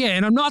 Yeah,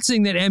 and I'm not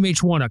saying that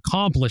MH1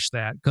 accomplished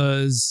that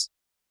because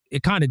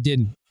it kind of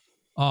didn't.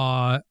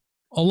 A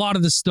lot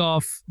of the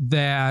stuff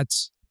that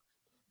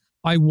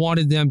I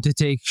wanted them to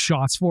take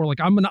shots for, like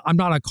I'm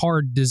not a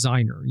card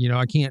designer,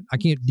 I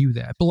can't do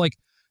that. But like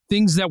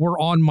things that were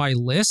on my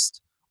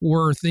list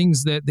were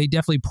things that they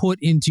definitely put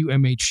into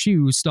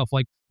MH2, stuff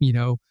like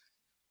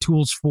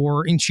tools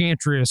for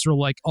Enchantress or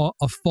like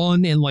a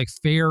fun and like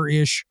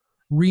fair-ish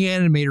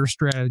reanimator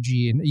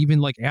strategy, and even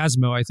like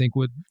Asmo I think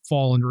would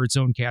fall under its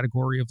own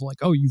category of like,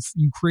 oh, you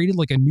created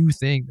like a new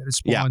thing that has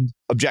spawned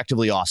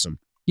objectively awesome.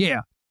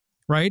 Yeah,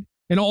 right.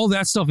 And all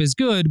that stuff is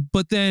good,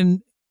 but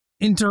then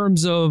in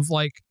terms of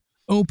like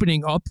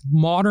opening up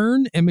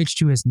Modern,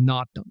 MH2 has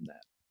not done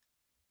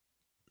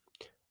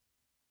that.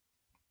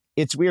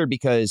 It's weird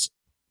because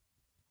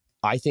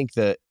I think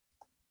the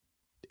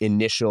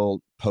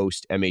initial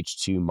post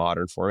MH2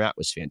 Modern format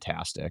was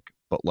fantastic,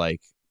 but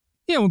like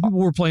when people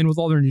were playing with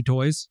all their new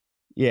toys.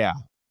 Yeah.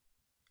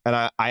 And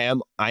I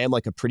am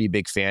like a pretty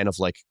big fan of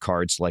like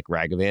cards like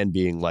Ragavan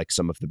being like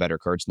some of the better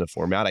cards in the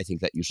format. I think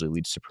that usually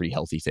leads to pretty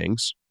healthy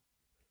things.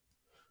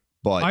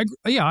 But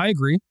I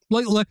agree.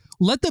 Like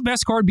let the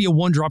best card be a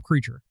 1-drop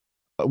creature.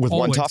 With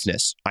always. 1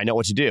 toughness. I know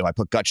what to do. I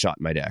put Gutshot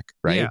in my deck,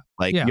 right?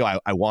 Yeah.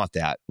 I want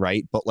that,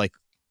 right? But like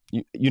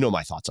you know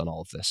my thoughts on all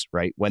of this,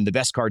 right? When the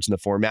best cards in the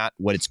format,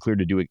 what it's clear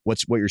to do,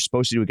 what you're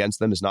supposed to do against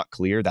them is not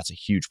clear, that's a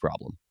huge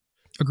problem.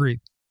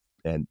 Agreed.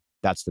 And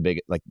that's the big,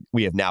 like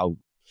we have now,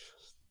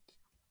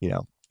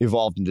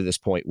 evolved into this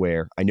point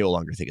where I no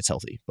longer think it's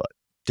healthy, but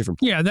different.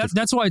 Yeah,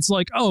 that's why it's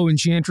like, oh,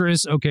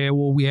 Enchantress. Okay,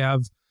 well, we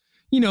have,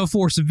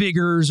 Force of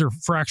Vigors or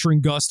Fracturing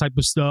Gust type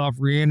of stuff.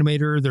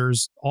 Reanimator,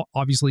 there's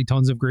obviously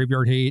tons of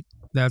graveyard hate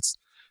that's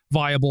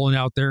viable and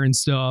out there and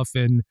stuff.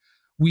 And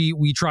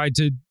we tried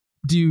to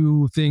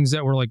do things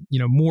that were like,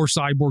 more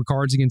sideboard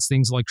cards against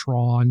things like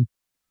Tron.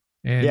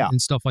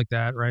 And stuff like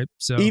that, right?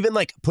 So even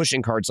like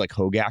pushing cards like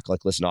Hogak,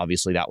 like listen,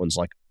 obviously that one's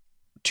like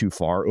too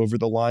far over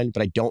the line,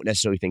 but I don't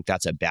necessarily think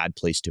that's a bad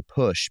place to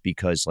push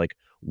because like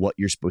what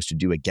you're supposed to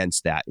do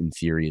against that in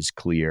theory is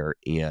clear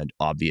and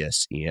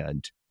obvious,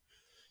 and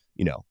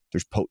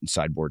there's potent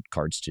sideboard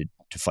cards to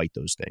fight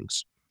those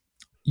things.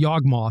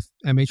 Yawgmoth,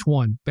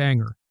 MH1,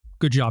 banger.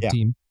 Good job,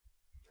 team.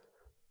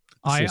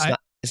 So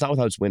it's not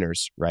without its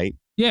winners, right?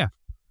 Yeah.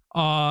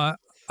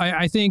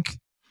 I think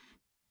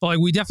like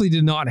we definitely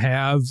did not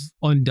have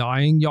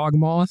Undying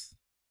Yawgmoth.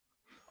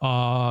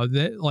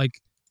 That like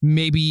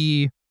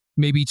maybe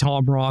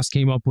Tom Ross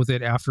came up with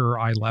it after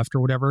I left or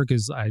whatever,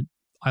 because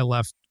I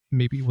left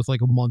maybe with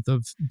like a month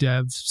of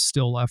devs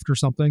still left or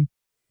something.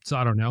 So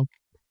I don't know.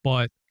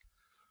 But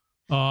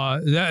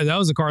That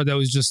was a card that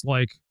was just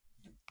like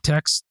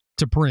text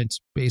to print,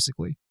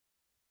 basically.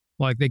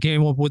 Like they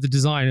came up with the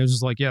design. It was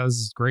just like, yeah, this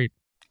is great.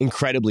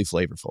 Incredibly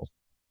flavorful.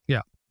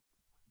 Yeah.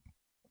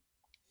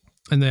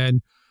 And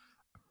then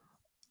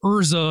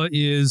Urza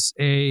is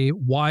a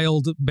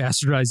wild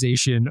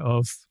bastardization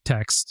of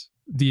text,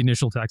 the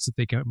initial text that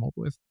they came up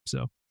with.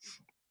 So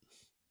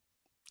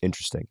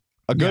interesting.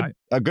 A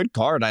good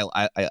card.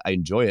 I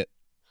enjoy it.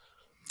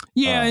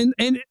 Yeah,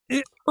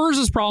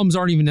 Urza's problems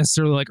aren't even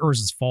necessarily like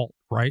Urza's fault,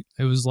 right?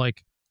 It was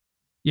like,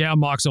 yeah,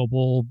 Mox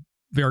Opal,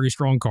 very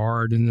strong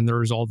card, and then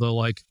there's all the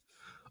like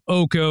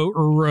Oko,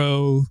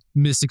 Uro,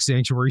 Mystic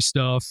Sanctuary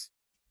stuff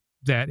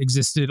that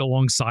existed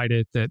alongside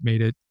it that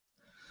made it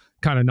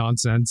kind of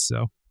nonsense.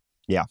 So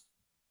yeah.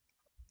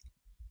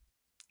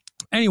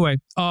 Anyway,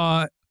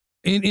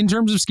 in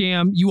terms of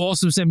scam, you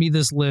also sent me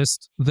this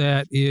list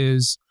that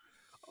is,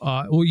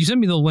 you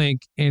sent me the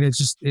link, and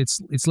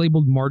it's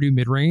labeled Mardu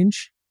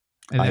midrange.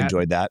 And I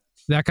enjoyed that.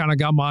 That kind of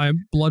got my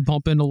blood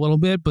pumping a little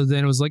bit, but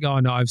then it was like, oh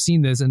no, I've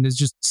seen this, and it's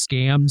just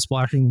scam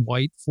splashing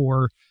white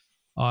for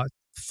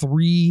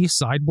 3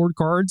 sideboard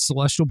cards: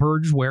 Celestial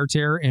Purge, Wear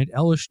Tear, and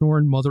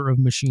Elishnorn, Mother of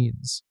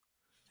Machines.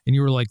 And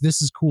you were like,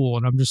 this is cool,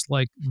 and I'm just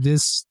like,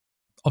 this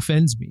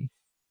offends me.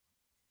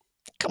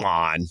 Come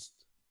on.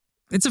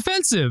 It's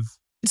offensive.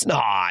 It's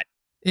not.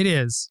 It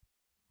is.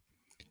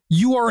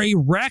 You are a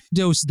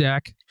Rakdos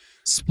deck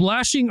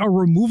splashing a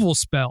removal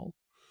spell.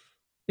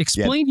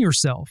 Explain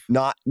yourself.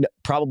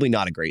 Probably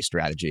not a great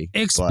strategy.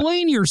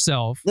 Explain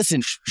yourself.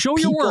 Listen, show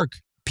your work.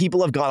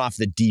 People have gone off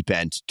the deep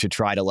end to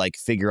try to like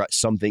figure out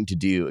something to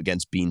do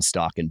against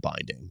Beanstalk and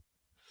Binding.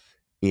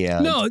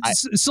 Yeah. No,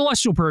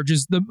 Celestial Purge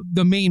is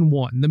the main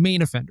one, the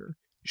main offender.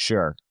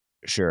 Sure.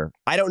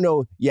 I don't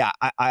know. Yeah,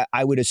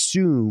 I would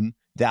assume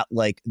that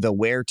like the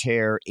Wear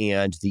Tear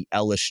and the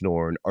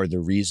Elishnorn are the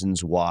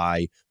reasons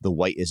why the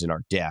white is in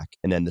our deck,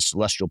 and then the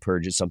Celestial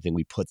Purge is something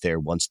we put there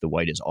once the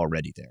white is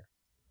already there.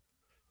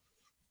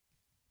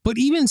 But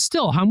even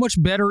still, how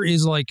much better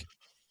is like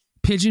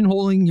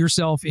pigeonholing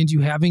yourself into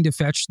having to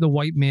fetch the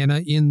white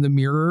mana in the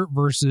mirror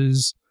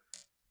versus,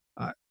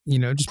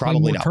 just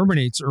playing more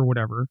Terminates or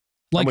whatever?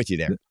 Like, I'm with you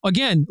there.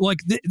 Again, like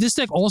this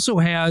deck also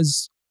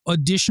has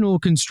additional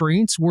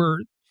constraints where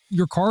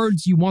your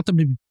cards, you want them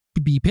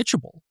to be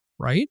pitchable,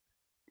 right?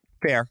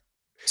 Fair.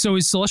 So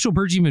is Celestial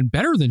Purge even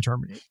better than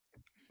Terminate?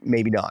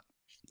 Maybe not.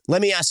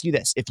 Let me ask you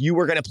this. If you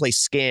were going to play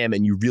Scam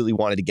and you really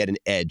wanted to get an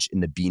edge in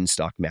the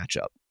Beanstalk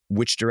matchup,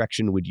 which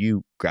direction would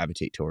you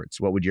gravitate towards?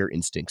 What would your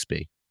instincts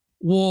be?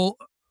 Well,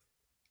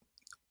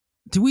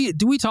 do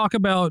we talk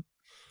about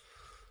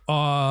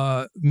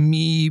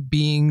me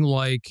being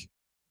like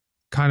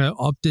kind of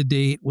up to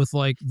date with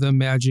like the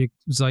Magic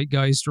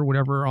zeitgeist or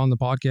whatever on the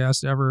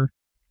podcast ever?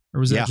 Or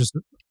was that just...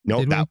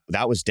 No,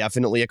 that was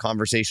definitely a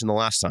conversation the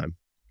last time.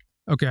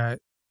 Okay.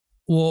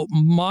 Well,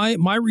 my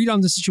read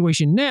on the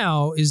situation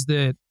now is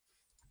that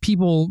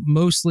people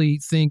mostly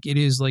think it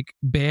is like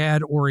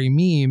bad or a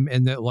meme,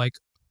 and that like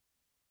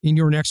in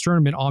your next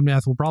tournament,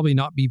 Omnath will probably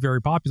not be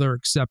very popular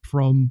except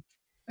from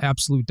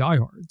absolute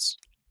diehards.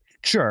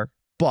 Sure,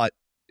 but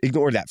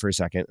ignore that for a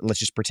second, and let's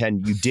just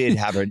pretend you did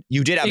have a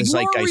ignore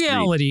zeitgeist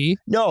reality. Read.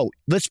 No,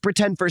 let's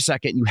pretend for a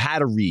second you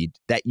had a read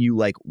that you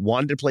like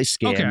wanted to play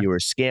Scam. Okay. You were a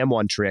Scam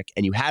one trick,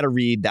 and you had a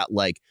read that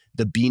like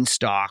the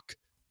Beanstalk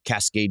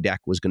Cascade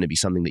deck was going to be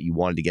something that you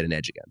wanted to get an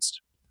edge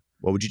against.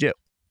 What would you do?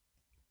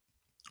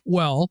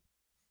 Well,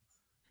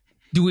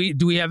 do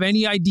we have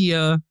any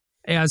idea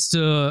as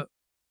to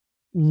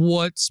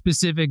what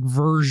specific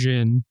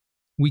version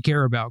we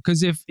care about?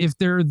 Because if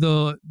they're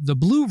the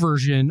blue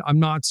version, I'm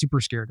not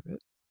super scared of it.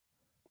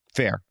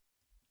 Fair.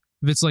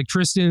 If it's like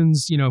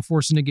Tristan's,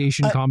 force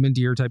negation,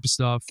 commandeer type of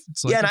stuff.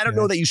 It's like, and I don't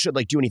know that you should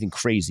like do anything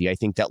crazy. I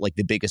think that like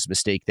the biggest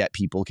mistake that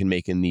people can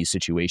make in these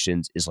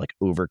situations is like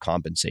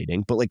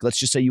overcompensating. But like, let's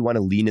just say you want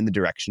to lean in the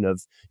direction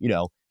of,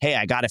 hey,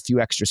 I got a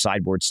few extra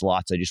sideboard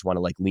slots. I just want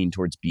to like lean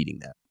towards beating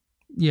that.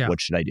 Yeah. What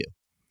should I do?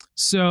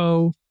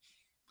 So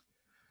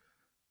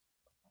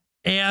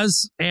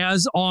as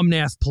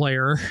Omnath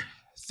player,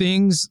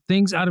 things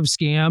out of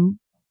Scam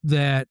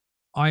that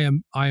I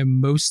am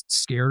most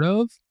scared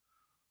of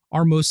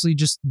are mostly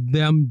just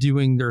them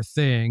doing their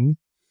thing.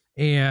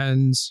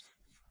 And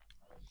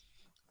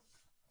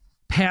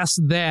past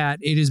that,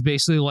 it is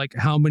basically like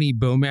how many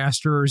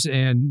Bowmasters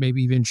and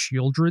maybe even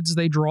Shieldreds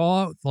they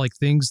draw, like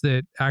things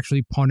that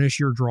actually punish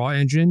your draw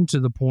engine to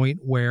the point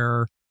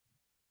where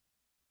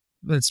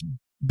that's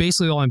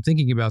basically all I'm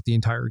thinking about the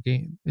entire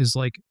game is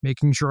like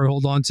making sure I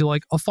hold on to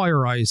like a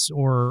Fire Ice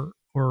or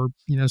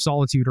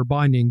Solitude or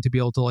Binding to be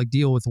able to like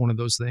deal with one of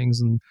those things,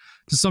 and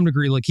to some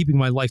degree like keeping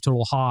my life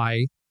total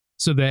high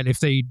so that if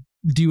they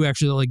do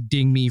actually like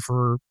ding me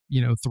for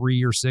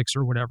 3 or 6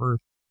 or whatever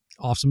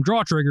off some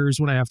draw triggers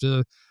when I have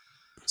to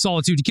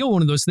Solitude to kill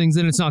one of those things,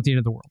 then it's not the end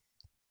of the world.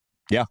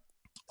 Yeah.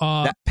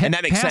 And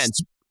that makes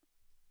sense.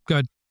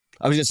 Good.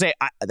 I was going to say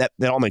that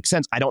all makes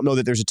sense. I don't know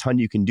that there's a ton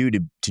you can do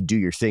to do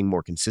your thing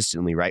more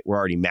consistently, right? We're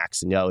already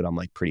maxing out on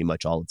like pretty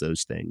much all of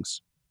those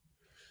things.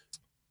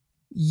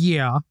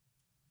 Yeah.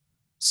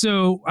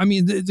 So, I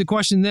mean, the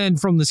question then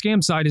from the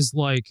scam side is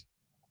like,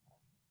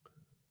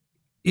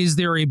 is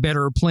there a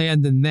better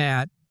plan than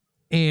that?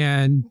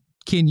 And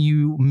can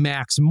you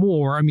max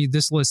more? I mean,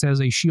 this list has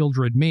a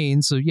Shieldred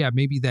main, so yeah,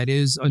 maybe that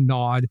is a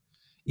nod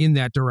in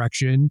that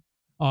direction.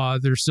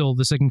 There's still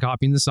the second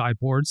copy in the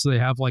sideboard, so they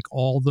have like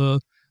all the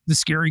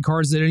scary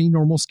cards that any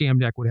normal scam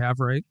deck would have,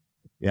 right?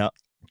 Yeah.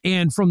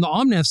 And from the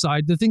Omnath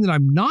side, the thing that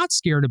I'm not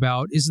scared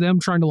about is them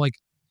trying to like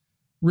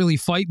really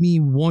fight me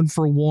one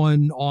for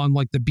one on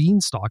like the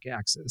beanstalk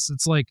axis.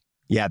 It's like,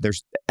 yeah,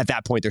 there's at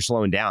that point they're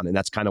slowing down, and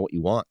that's kind of what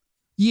you want.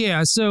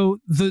 Yeah, so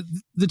the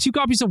 2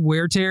 copies of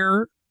Wear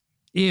Tear,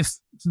 if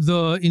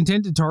the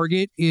intended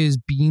target is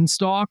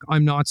beanstalk,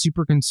 I'm not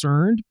super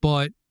concerned,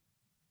 but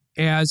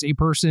as a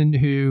person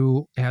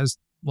who has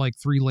like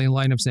 3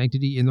 Leyline of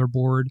Sanctity in their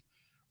board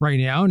right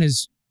now and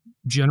has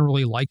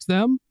generally liked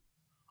them,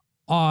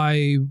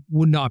 I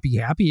would not be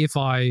happy if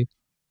I,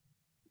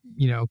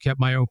 kept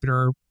my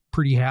opener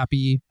pretty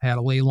happy, had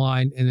a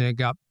Leyline, and then it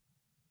got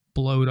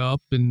blowed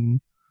up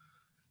and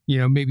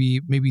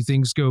maybe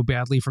things go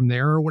badly from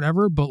there or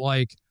whatever. But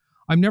like,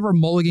 I'm never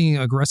mulliganing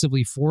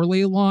aggressively for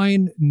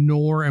Leyline,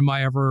 nor am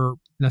I ever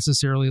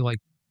necessarily like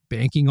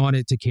banking on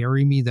it to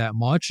carry me that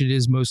much. It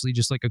is mostly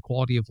just like a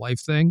quality of life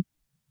thing.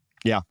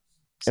 Yeah,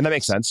 and that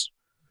makes sense.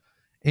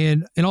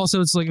 And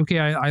also it's like, okay,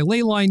 I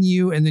Leyline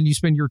you, and then you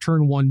spend your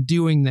turn 1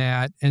 doing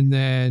that, and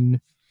then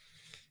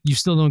you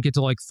still don't get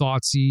to like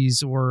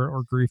Thoughtseize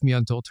or Grief Me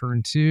until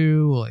turn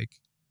 2. Like,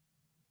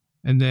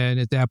 and then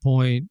at that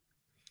point,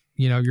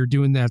 you're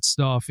doing that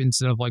stuff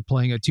instead of like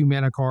playing a 2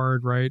 mana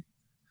card, right?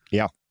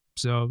 Yeah.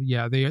 So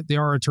yeah, they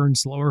are a turn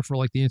slower for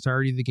like the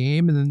entirety of the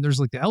game. And then there's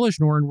like the Elish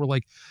Norn where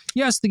like,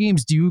 yes, the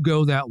games do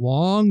go that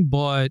long,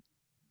 but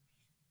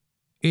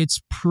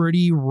it's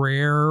pretty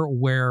rare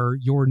where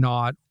you're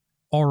not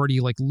already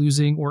like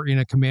losing or in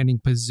a commanding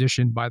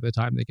position by the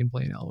time they can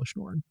play an Elish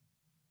Norn.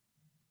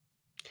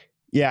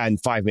 Yeah, and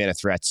 5 mana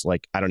threats,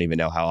 like I don't even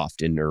know how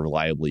often or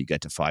reliably you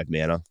get to 5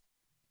 mana.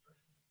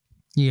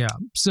 Yeah.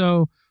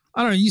 So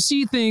I don't know. You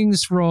see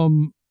things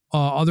from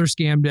other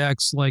scam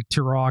decks like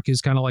Turok is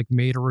kind of like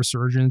made a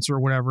resurgence or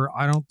whatever.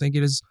 I don't think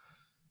it is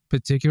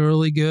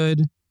particularly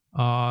good.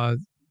 The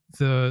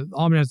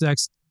Omnath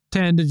decks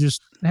tend to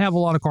just have a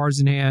lot of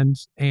cards in hand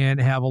and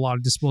have a lot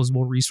of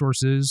disposable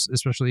resources,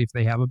 especially if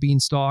they have a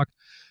beanstalk.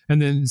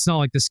 And then it's not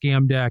like the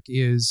scam deck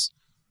is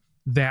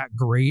that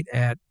great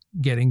at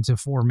getting to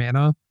 4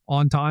 mana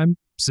on time.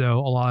 So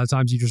a lot of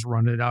times you just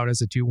run it out as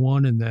a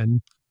 2/1 and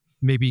then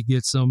maybe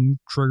get some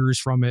triggers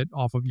from it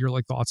off of your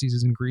like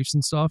Thoughtseizes and Griefs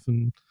and stuff.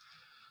 And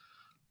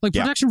like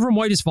protection from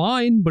white is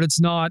fine, but it's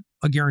not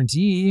a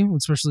guarantee,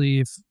 especially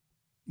if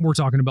we're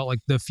talking about like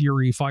the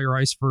Fury Fire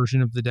Ice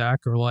version of the deck,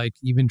 or like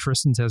even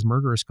Tristan's has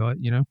Murderous Cut,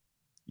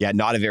 Yeah,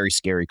 not a very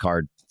scary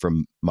card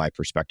from my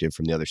perspective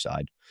from the other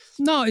side.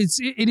 No, it's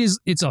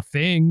a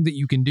thing that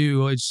you can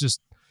do. It's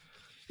just,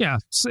 yeah,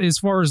 as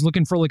far as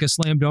looking for like a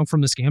slam dunk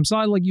from the scam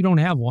side, like you don't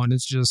have one.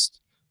 It's just,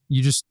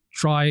 you just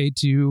try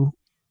to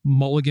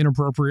mulligan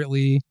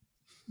appropriately,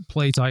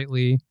 play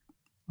tightly.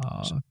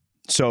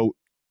 So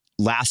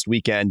last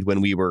weekend when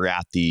we were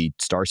at the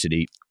Star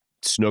City,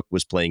 Snook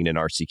was playing in an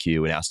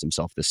RCQ and asked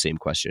himself the same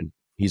question.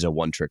 He's a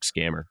one-trick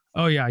scammer.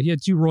 Oh, yeah. He had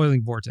 2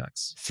 Roiling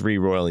Vortex. 3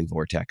 Roiling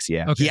Vortex,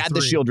 yeah. Okay, he had 3.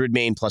 the Shieldred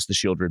main plus the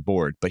Shieldred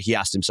board, but he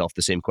asked himself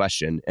the same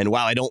question. And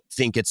while I don't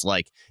think it's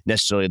like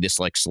necessarily this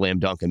like slam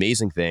dunk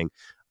amazing thing,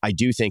 I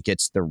do think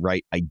it's the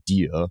right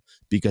idea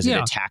because it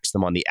attacks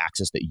them on the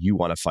axis that you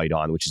want to fight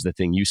on, which is the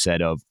thing you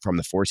said of from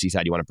the 4C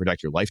side, you want to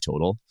protect your life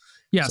total.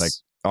 Yes. It's like,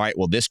 all right,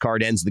 well, this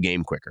card ends the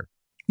game quicker.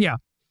 Yeah.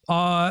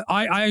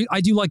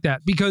 I do like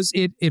that because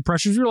it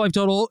pressures your life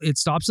total, it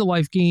stops the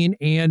life gain,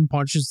 and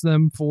punches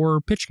them for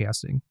pitch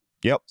casting.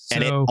 Yep. So,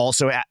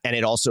 and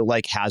it also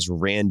like has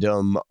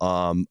random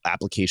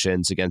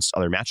applications against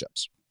other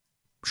matchups.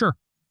 Sure.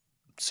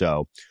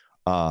 So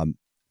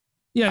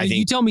yeah,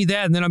 you tell me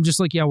that, and then I'm just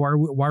like, yeah,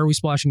 why are we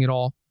splashing it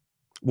all?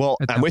 Well,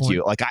 I'm with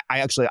you. Like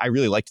I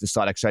really liked this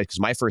thought exercise because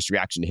my first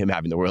reaction to him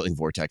having the Whirling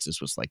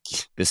Vortexes was like,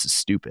 this is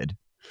stupid.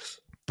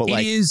 But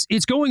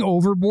it's going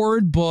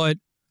overboard, but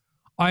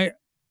I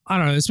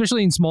don't know,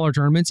 especially in smaller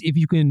tournaments, if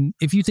you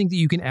think that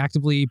you can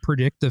actively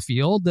predict the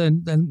field,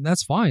 then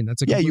that's fine.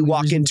 That's you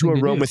walk into a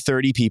room with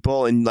 30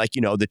 people and like,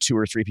 the 2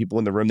 or 3 people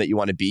in the room that you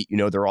want to beat,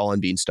 they're all on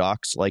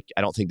beanstalks. Like,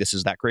 I don't think this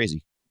is that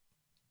crazy.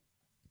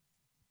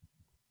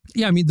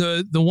 Yeah, I mean,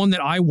 the one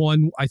that I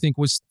won, I think,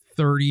 was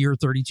 30 or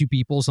 32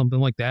 people, something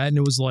like that. And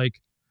it was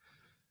like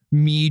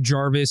me,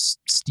 Jarvis,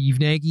 Steve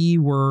Nagy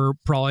were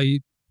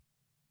probably,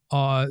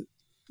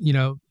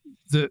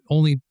 the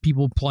only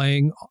people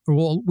playing.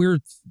 Well,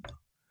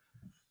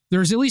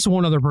 there's at least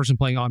one other person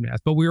playing Omnath,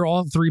 but we were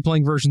all 3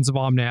 playing versions of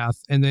Omnath.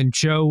 And then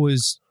Cho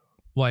was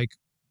like,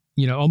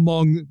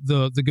 among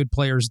the good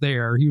players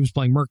there. He was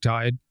playing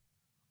Murktide.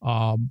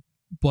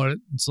 But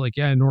it's like,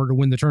 yeah, in order to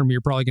win the tournament,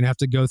 you're probably going to have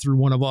to go through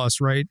one of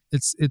us, right?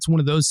 It's one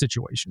of those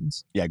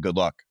situations. Yeah, good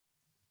luck.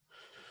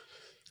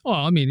 Well,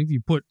 I mean, if you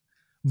put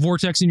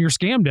Vortex in your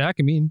scam deck,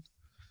 I mean,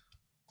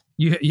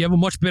 you have a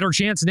much better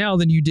chance now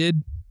than you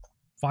did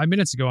 5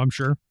 minutes ago, I'm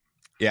sure.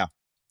 Yeah.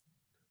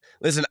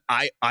 Listen,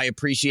 I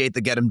appreciate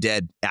the get 'em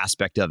dead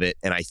aspect of it.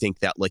 And I think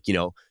that, like,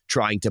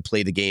 trying to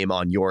play the game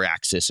on your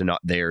axis and not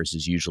theirs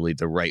is usually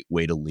the right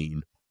way to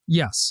lean.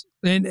 Yes.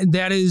 And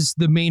that is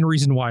the main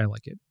reason why I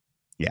like it.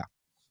 Yeah.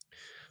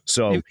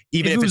 So if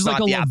even it if was it's like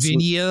not a the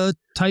Lavinia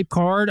type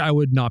card, I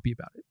would not be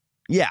about it.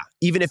 Yeah,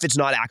 even if it's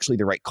not actually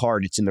the right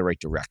card, it's in the right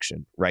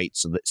direction, right?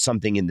 So that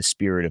something in the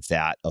spirit of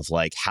that, of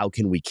like, how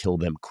can we kill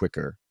them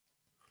quicker,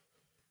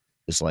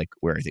 is like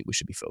where I think we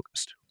should be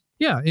focused.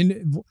 Yeah,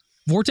 and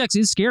Vortex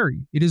is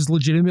scary. It is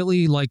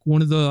legitimately like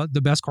one of the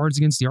best cards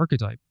against the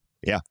archetype.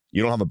 Yeah,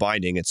 you don't have a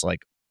binding. It's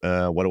like,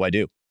 what do I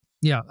do?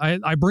 Yeah,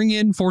 I bring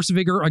in Force of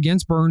Vigor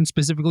against Burn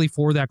specifically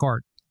for that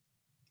card.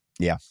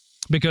 Yeah,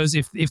 because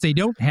if they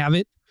don't have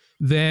it,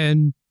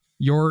 then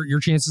your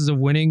chances of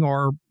winning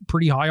are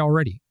pretty high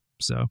already.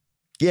 So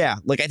yeah,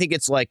 like I think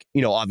it's like,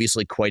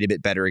 obviously quite a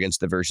bit better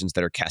against the versions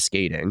that are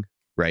cascading,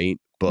 right?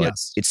 But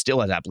yes. It still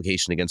has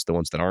application against the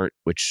ones that aren't,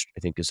 which I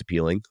think is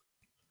appealing.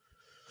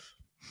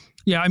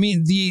 Yeah, I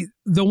mean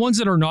the ones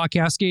that are not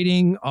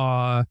cascading,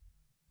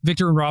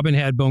 Victor and Robin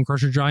had Bone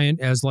Crusher Giant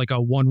as like a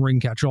one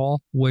ring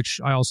catch-all, which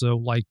I also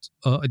liked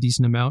a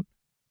decent amount.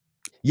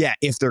 Yeah,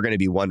 if they're going to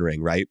be one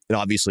ring, right? And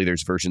obviously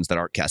there's versions that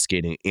aren't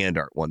cascading and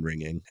aren't one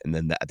ringing. And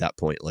then at that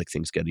point, like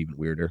things get even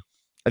weirder.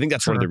 I think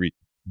that's one of the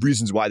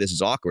reasons why this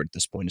is awkward at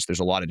this point is there's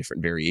a lot of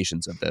different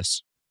variations of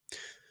this.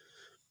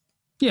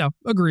 Yeah,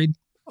 agreed.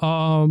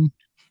 Cool.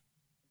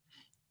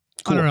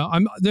 I don't know.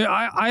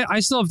 I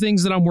still have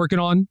things that I'm working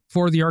on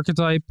for the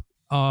archetype.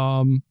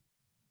 I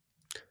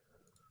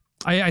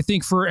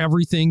think for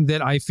everything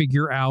that I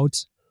figure out,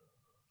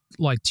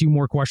 like 2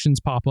 more questions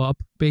pop up,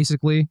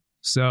 basically.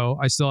 So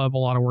I still have a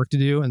lot of work to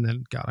do. And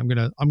then, God, I'm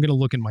gonna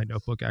look in my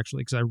notebook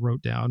actually because I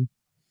wrote down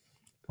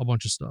a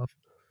bunch of stuff.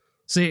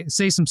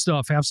 Say some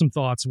stuff. Have some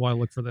thoughts while I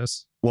look for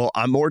this. Well,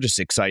 I'm more just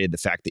excited the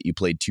fact that you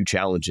played 2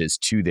 challenges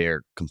to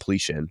their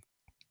completion.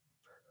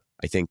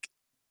 I think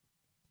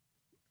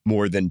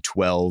more than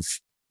 12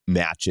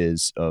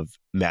 matches of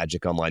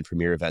Magic Online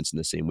Premier events in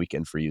the same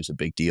weekend for you is a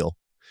big deal.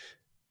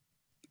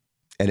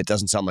 And it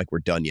doesn't sound like we're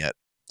done yet.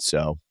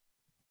 So,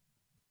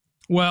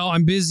 well,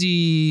 I'm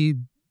busy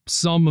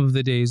some of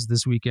the days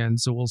this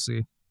weekend, so we'll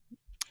see.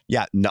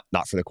 Yeah,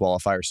 not for the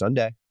qualifier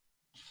Sunday.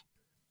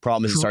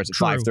 Problem is it starts at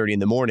 5:30 in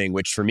the morning,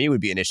 which for me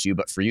would be an issue,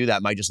 but for you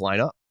that might just line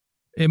up.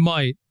 It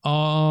might.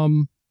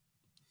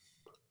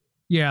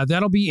 Yeah,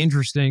 that'll be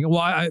interesting.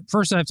 Well,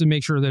 first I have to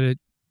make sure that it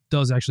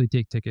does actually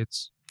take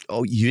tickets.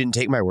 Oh, you didn't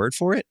take my word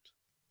for it?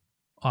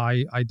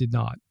 I did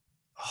not.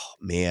 Oh,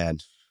 man.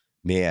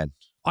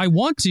 I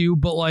want to,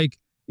 but like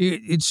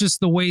it's just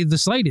the way the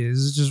site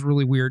is. It's just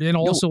really weird. And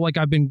also, like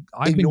I've been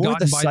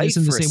gotten by this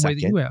in the same way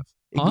that you have.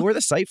 Ignore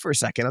the site for a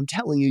second. I'm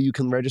telling you, you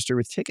can register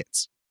with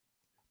tickets.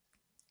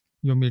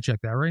 You want me to check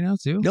that right now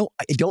too? No,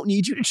 I don't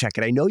need you to check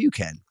it. I know you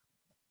can.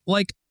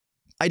 Like,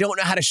 I don't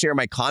know how to share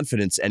my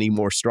confidence any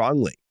more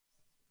strongly.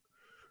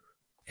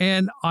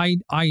 And I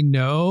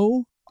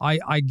know,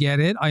 I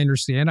get it. I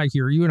understand. I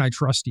hear you and I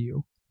trust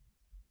you.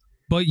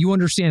 But you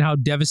understand how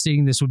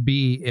devastating this would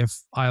be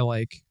if I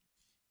like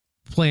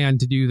plan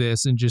to do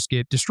this and just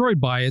get destroyed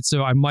by it.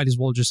 So I might as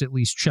well just at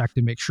least check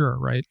to make sure,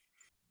 right?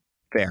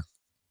 Fair.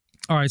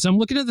 All right. So I'm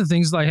looking at the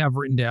things that I have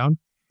written down.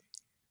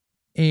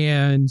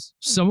 And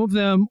some of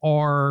them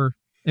are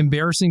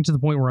embarrassing to the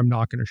point where I'm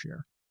not going to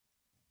share.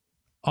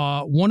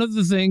 One of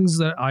the things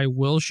that I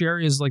will share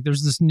is like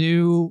there's this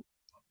new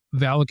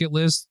Valakut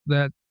list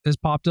that has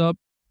popped up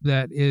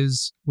that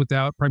is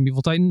without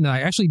Primeval Titan. And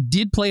I actually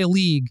did play a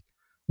league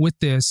with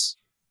this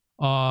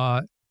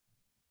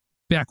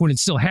back when it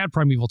still had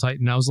Primeval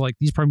Titan. I was like,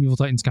 these Primeval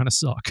Titans kind of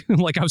suck.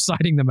 Like I was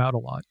siding them out a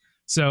lot.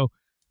 So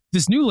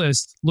this new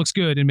list looks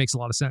good and makes a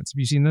lot of sense. Have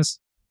you seen this?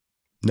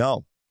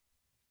 No.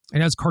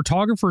 It has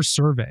Cartographer's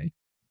Survey.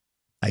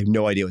 I have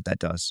no idea what that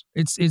does.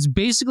 It's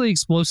basically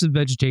explosive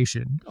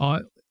vegetation.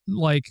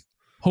 Like,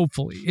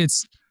 hopefully.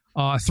 It's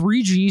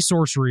 3G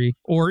sorcery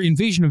or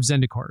Invasion of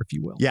Zendikar, if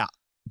you will. Yeah,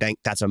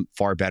 that's a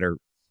far better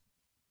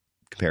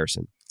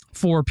comparison.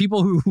 For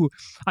people who...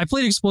 I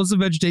played explosive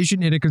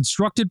vegetation in a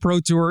constructed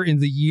Pro Tour in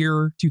the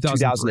year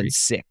 2003.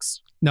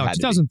 2006. No,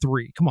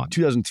 2003. Come on.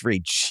 2003.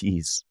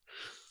 Jeez.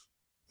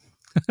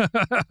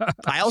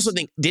 I also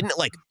think, didn't it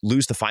like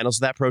lose the finals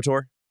of that Pro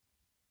Tour?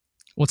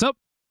 What's up?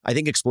 I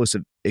think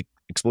explosive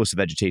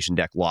vegetation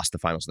deck lost the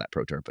finals of that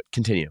Pro Tour, but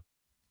continue.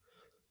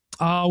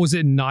 Was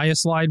it Naya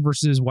Slide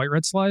versus White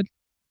Red Slide?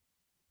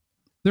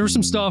 There was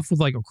some stuff with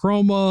like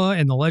Achroma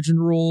and the Legend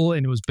Rule,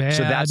 and it was bad.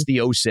 So that's the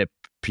OSIP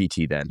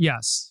PT then?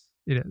 Yes,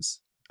 it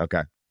is.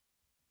 Okay.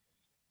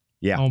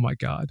 Yeah. Oh my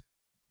God.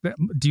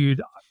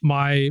 Dude,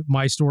 my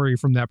story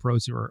from that Pro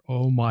Tour.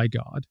 Oh my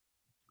God.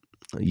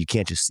 You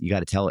can't just, you got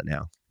to tell it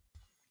now.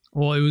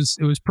 Well, it was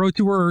Pro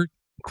Tour,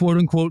 quote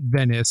unquote,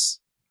 Venice.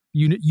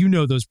 You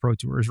know those Pro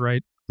Tours,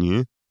 right?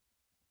 Mm-hmm.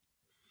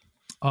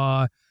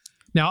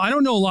 Now I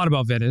don't know a lot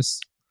about Venice,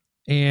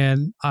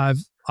 and I've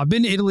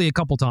been to Italy a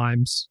couple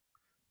times,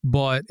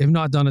 but have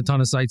not done a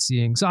ton of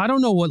sightseeing. So I don't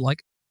know what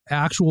like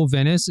actual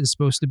Venice is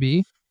supposed to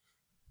be,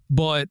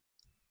 but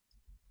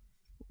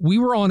We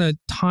were on a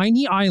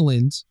tiny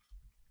island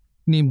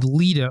named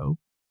Lido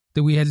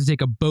that we had to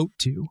take a boat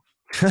to.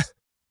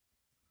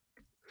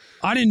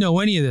 I didn't know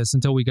any of this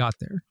until we got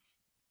there.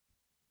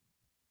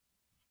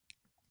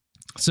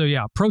 So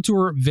yeah, Pro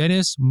Tour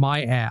Venice,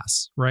 my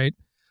ass, right?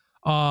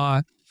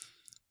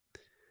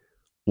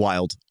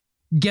 Wild.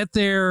 Get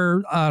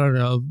there, I don't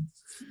know,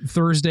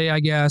 Thursday, I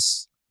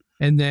guess.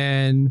 And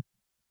then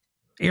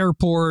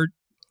airport,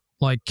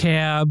 like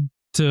cab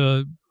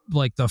to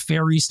like the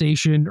ferry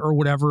station or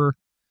whatever.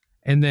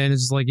 And then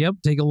it's like, yep,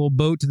 take a little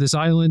boat to this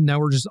island. Now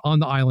we're just on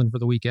the island for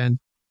the weekend.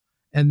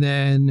 And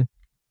then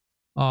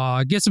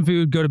get some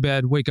food, go to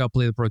bed, wake up,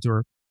 play the Pro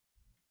Tour.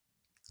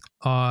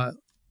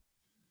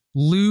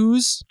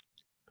 Lose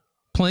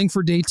playing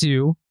for day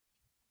 2.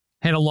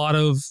 Had a lot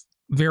of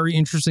very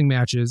interesting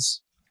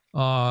matches.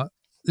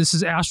 This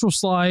is Astral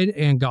Slide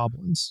and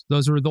Goblins.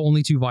 Those were the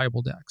only 2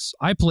 viable decks.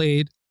 I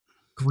played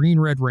Green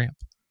Red Ramp.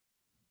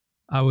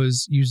 I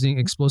was using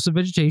Explosive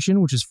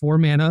Vegetation, which is 4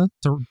 mana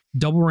to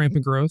double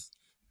rampant growth,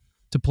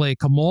 to play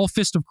Kamal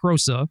Fist of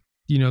Krosa.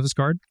 Do you know this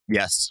card?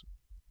 Yes.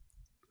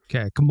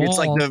 Okay, Kamal. It's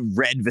like the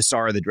red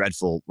Visara the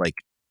Dreadful like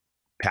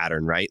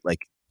pattern, right?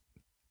 Like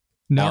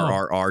no.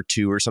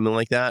 RRR2 or something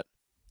like that?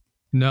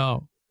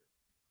 No.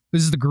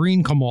 This is the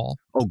green Kamal.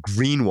 Oh,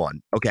 green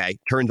one. Okay.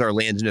 Turns our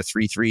lands into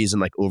 3/3s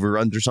and like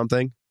overruns or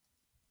something.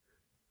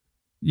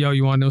 Yo,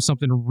 you want to know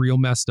something real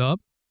messed up?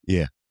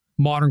 Yeah.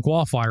 Modern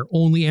Qualifier,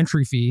 only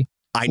entry fee.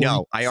 I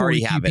know. I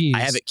already have it.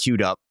 I have it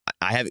queued up.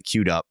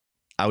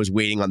 I was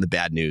waiting on the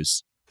bad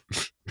news.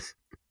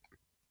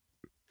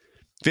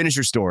 Finish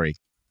your story.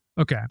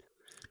 Okay.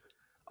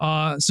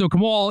 So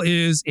Kamal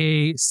is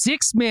a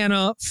 6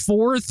 mana,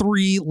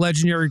 4/3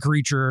 legendary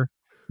creature.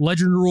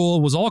 Legend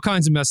rule was all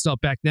kinds of messed up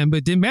back then, but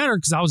it didn't matter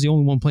because I was the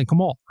only one playing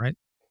Kamal, right?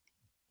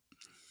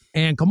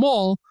 And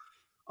Kamal,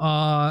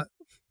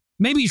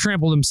 maybe he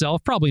trampled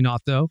himself, probably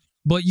not though,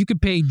 but you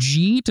could pay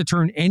G to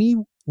turn any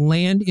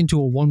land into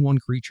a 1/1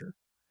 creature.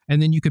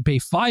 And then you could pay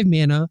 5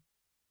 mana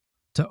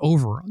to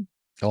overrun.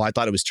 Oh, I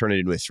thought it was turning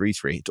into a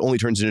 3/3. It only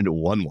turns it into a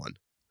 1/1.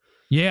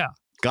 Yeah.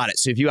 Got it.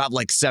 So if you have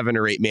like 7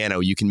 or 8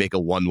 mana, you can make a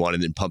 1/1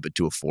 and then pump it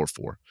to a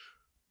 4/4.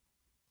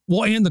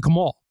 Well, and the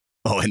Kamal.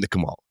 Oh, and the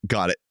Kamal.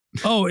 Got it.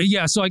 Oh,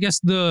 yeah. So I guess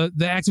the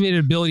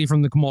activated ability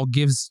from the Kamal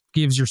gives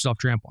yourself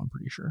trample, I'm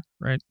pretty sure,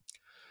 right?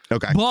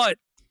 Okay. But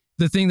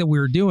the thing that we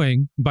were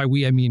doing, by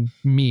we, I mean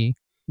me,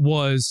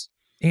 was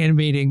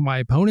animating my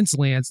opponent's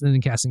lands and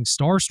then casting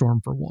Starstorm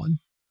for 1,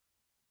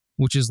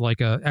 which is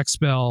like a X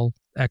spell,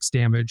 X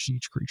damage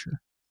each creature.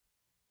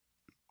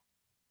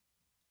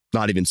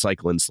 Not even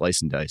cycling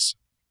slice and dice.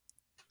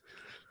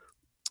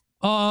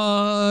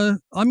 I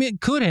mean,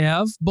 it could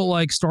have, but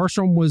like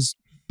Starstorm was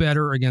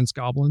better against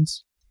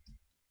goblins.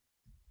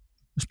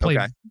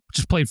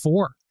 Just played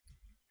 4.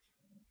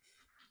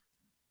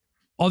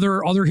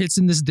 Other hits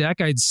in this deck,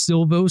 I had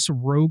Sylvos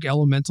Rogue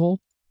Elemental.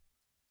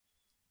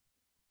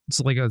 It's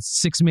like a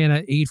 6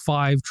 mana,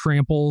 8/5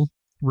 trample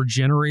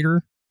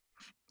regenerator.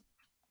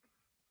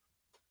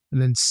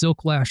 And then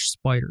Silklash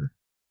Spider.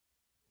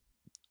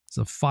 It's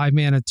a 5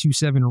 mana,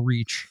 2/7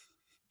 reach.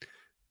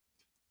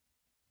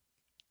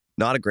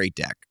 Not a great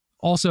deck.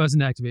 Also has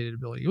an activated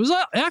ability. It was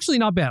actually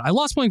not bad. I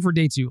lost playing for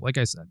day 2, like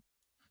I said.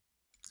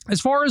 As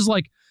far as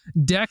like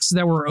decks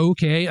that were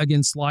okay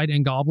against Slide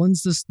and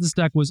Goblins, this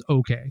deck was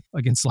okay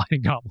against Slide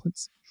and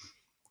Goblins.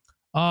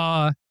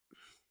 And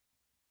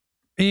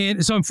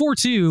so I'm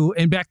 4-2,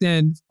 and back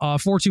then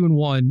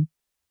 4-2-1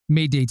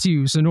 made day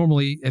 2. So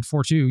normally at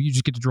 4-2, you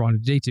just get to draw into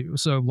day 2.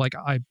 So like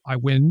I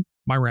win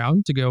my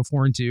round to go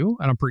 4-2,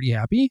 and I'm pretty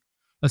happy.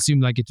 Assume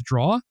that I get to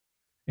draw,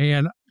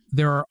 and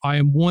I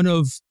am one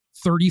of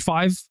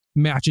 35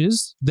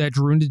 matches that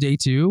drew into day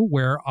 2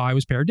 where I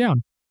was paired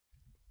down.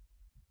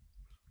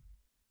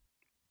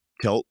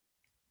 Tilt.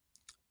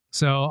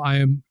 So I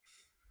am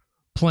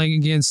playing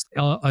against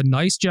a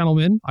nice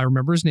gentleman. I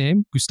remember his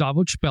name,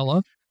 Gustavo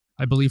Chapella,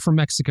 I believe from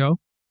Mexico,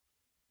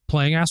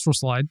 playing Astral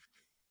Slide.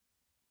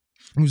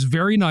 He was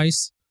very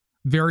nice,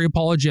 very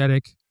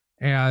apologetic,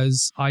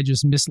 as I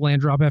just missed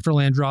land drop after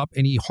land drop,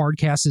 and he hard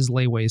cast his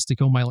Layways to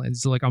kill my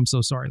lands. He's like, I'm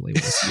so sorry,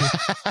 Layways to you.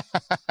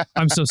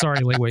 I'm so sorry,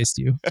 Layways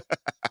to you.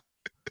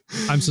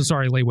 I'm so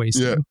sorry, Layways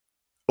to you.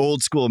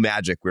 Old school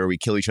Magic where we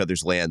kill each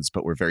other's lands,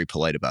 but we're very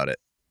polite about it.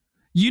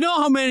 You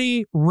know how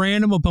many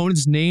random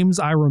opponents' names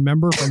I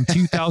remember from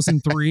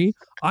 2003?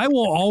 I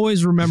will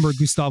always remember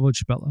Gustavo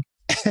Chapella.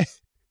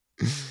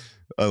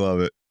 I love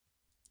it.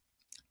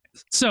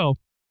 So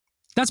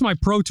that's my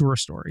Pro Tour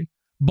story.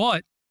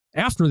 But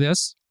after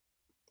this,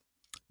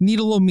 need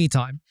a little me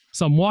time.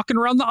 So I'm walking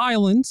around the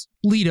island,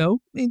 Lido.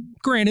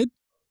 Granted,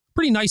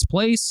 pretty nice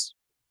place.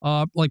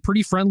 Like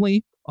pretty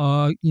friendly.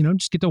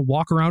 Just get to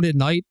walk around at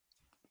night.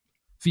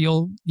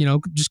 Feel,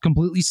 just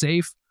completely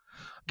safe.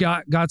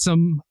 Got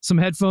some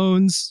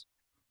headphones,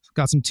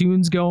 got some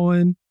tunes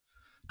going,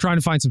 trying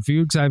to find some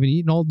food because I haven't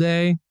eaten all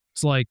day.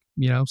 It's like,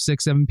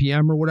 6, 7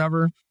 p.m. or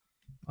whatever.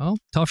 Well,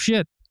 tough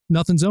shit.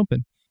 Nothing's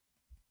open.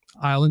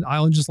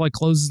 Island just like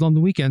closes on the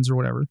weekends or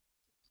whatever.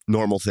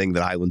 Normal thing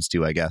that islands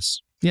do, I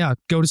guess. Yeah.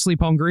 Go to sleep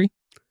hungry.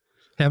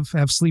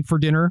 have sleep for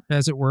dinner,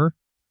 as it were.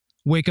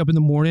 Wake up in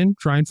the morning,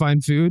 try and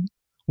find food.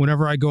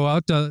 Whenever I go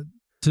out to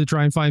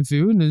try and find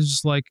food, and it's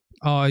just like,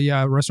 oh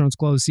yeah, restaurants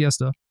closed,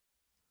 siesta.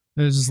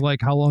 And it's just like,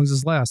 how long does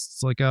this last?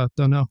 It's like,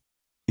 don't know.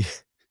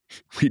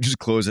 We just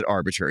close at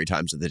arbitrary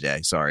times of the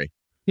day. Sorry.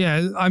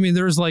 Yeah, I mean,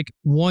 there's like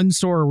one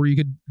store where you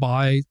could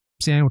buy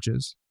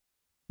sandwiches,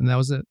 and that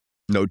was it.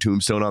 No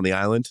Tombstone on the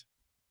island?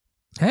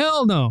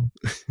 Hell no.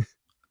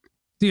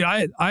 Dude,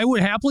 I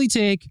would happily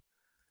take,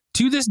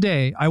 to this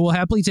day, I will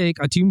happily take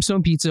a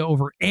Tombstone pizza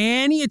over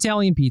any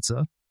Italian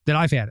pizza that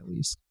I've had, at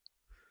least.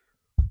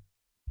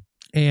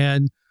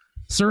 And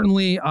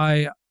certainly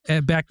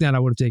back then I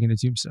would have taken a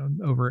Tombstone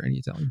over any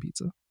Italian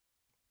pizza.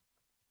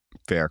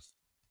 Fair.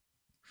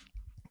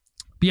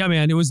 But yeah,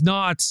 man, it was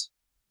not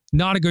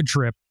a good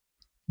trip.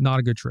 Not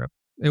a good trip.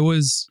 It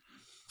was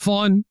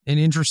fun and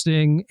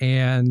interesting,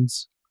 and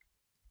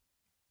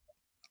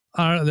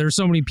I don't know, there's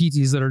so many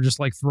PTs that are just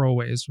like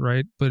throwaways,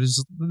 right? But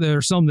there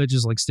are some that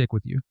just like stick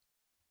with you.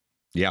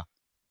 Yeah,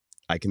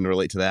 I can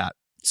relate to that.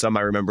 Some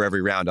I remember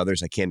every round.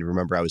 Others I can't even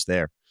remember I was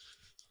there.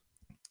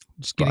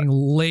 Just getting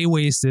lay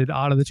wasted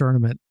out of the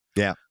tournament.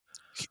 Yeah.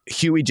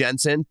 Huey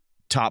Jensen,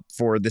 top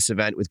for this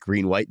event with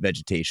green-white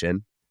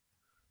vegetation.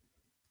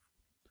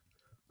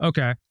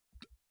 Okay.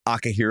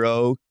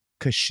 Akihiro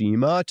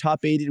Kashima,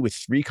 top 8 with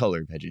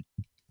 3-color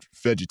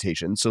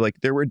vegetation. So like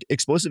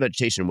explosive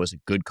vegetation was a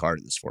good card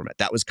in this format.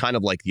 That was kind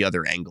of like the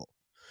other angle.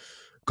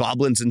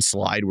 Goblins and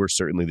Slide were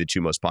certainly the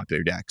 2 most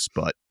popular decks,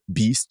 but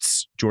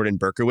Beasts, Jordan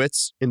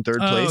Berkowitz in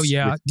 3rd place. Oh,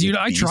 yeah. Dude,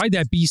 I tried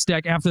that Beast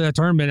deck after that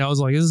tournament. I was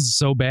like, this is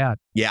so bad.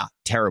 Yeah,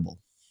 terrible.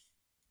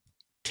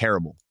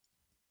 Terrible.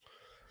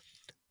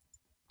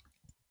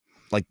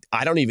 Like,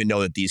 I don't even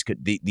know that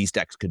these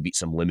decks could beat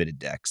some limited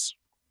decks.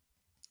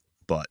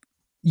 But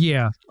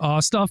yeah,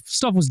 stuff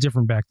was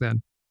different back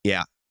then.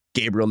 Yeah.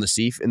 Gabriel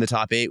Nassif in the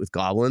top 8 with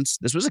Goblins.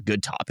 This was a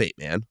good top 8,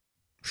 man.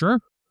 Sure.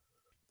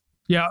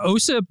 Yeah,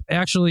 Osip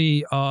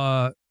actually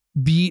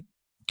beat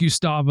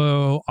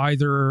Gustavo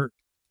either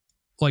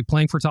like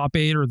playing for top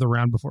 8 or the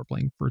round before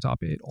playing for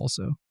top 8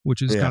 also,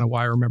 which is kind of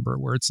why I remember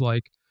it, where it's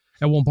like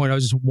at one point I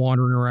was just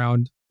wandering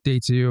around day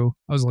 2.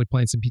 I was like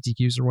playing some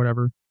PTQs or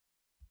whatever.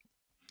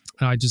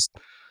 And I just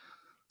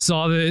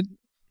saw that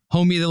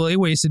homie that lay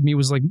wasted me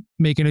was like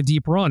making a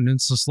deep run. And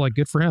it's just like,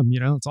 good for him. You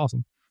know, it's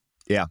awesome.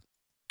 Yeah.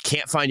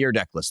 Can't find your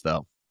deck list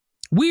though.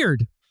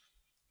 Weird.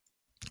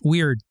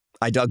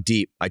 I dug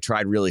deep. I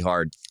tried really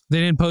hard. They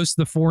didn't post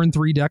the 4 and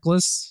 3 deck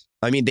lists.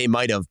 I mean, they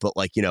might have, but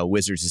like, you know,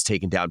 Wizards has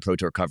taken down Pro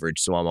Tour coverage.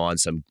 So I'm on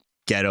some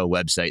ghetto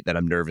website that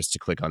I'm nervous to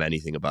click on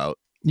anything about.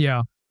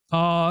 Yeah.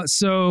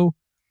 So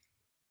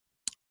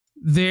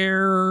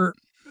this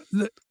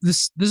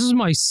is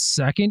my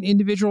second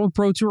individual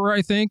Pro Tour,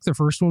 I think. The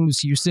first one was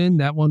Houston.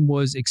 That one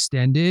was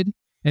extended,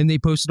 and they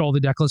posted all the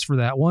deck lists for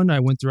that one.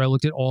 I went through, I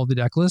looked at all the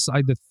deck lists. I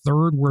had the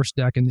 3rd worst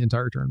deck in the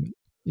entire tournament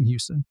in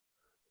Houston.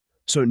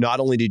 So not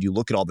only did you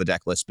look at all the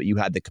deck lists, but you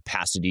had the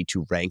capacity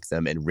to rank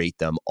them and rate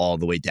them all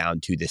the way down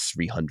to the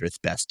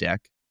 300th best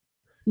deck.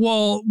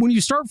 Well, when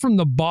you start from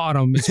the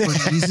bottom, it's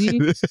pretty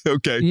easy.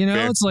 Okay. You know,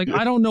 fair. It's like,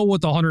 I don't know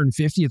what the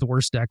 150th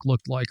worst deck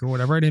looked like or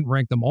whatever. I didn't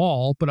rank them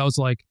all, but I was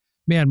like,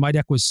 man, my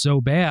deck was so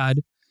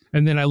bad.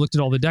 And then I looked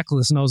at all the deck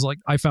lists and I was like,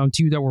 I found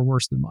 2 that were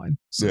worse than mine.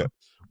 So. Yeah.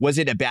 Was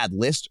it a bad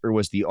list or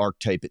was the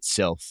archetype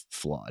itself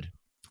flawed?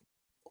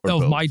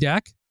 Of my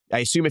deck? I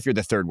assume if you're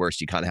the 3rd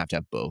worst, you kind of have to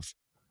have both.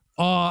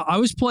 I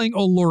was playing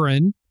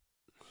Olurin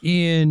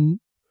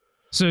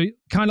so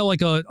kind of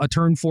like a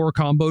turn 4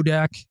 combo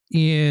deck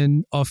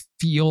in a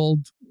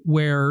field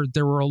where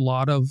there were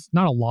not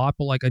a lot,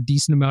 but like a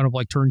decent amount of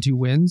like turn 2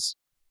 wins.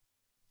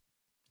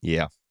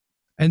 Yeah.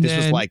 And this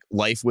was like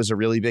Life was a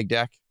really big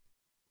deck?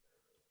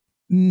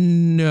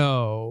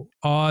 No.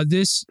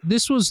 This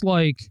was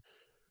like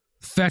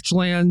Fetch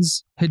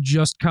Lands had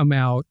just come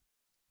out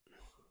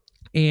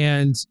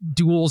and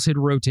Duels had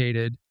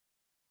rotated.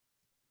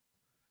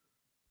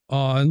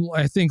 And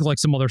I think like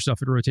some other stuff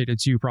had rotated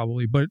too,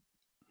 probably, but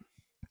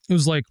it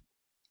was like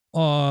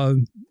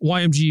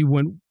YMG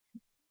went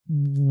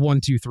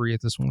 1, 2, 3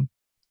 at this one.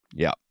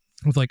 Yeah.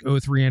 With like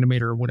 03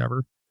 animator or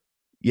whatever.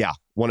 Yeah.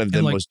 One of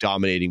the most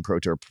dominating Pro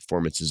Tour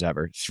performances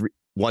ever.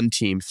 One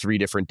team, 3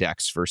 different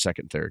decks for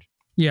 2nd, 3rd.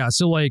 Yeah.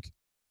 So like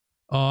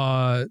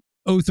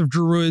Oath of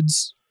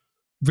Druids,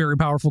 very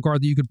powerful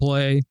card that you could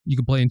play. You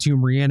could play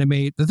Entomb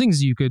Reanimate. The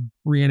things you could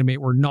reanimate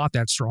were not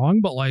that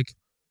strong, but like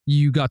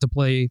you got to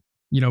play,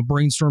 you know,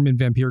 Brainstorm and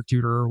Vampiric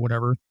Tutor or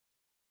whatever.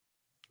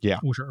 Yeah.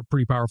 Which are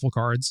pretty powerful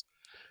cards.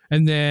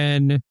 And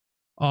then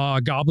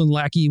Goblin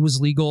Lackey was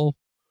legal.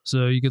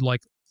 So you could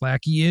like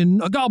Lackey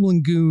in a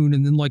Goblin Goon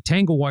and then like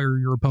Tangle Wire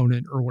your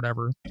opponent or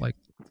whatever. Like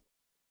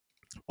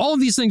all of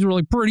these things were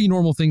like pretty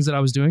normal things that I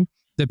was doing,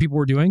 that people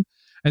were doing.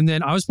 And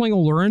then I was playing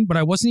Olurin, but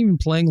I wasn't even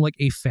playing like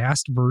a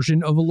fast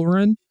version of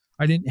Olurin.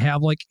 I didn't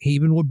have like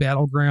Havenwood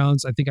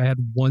Battlegrounds. I think I had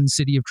 1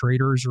 City of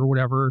Traders or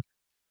whatever.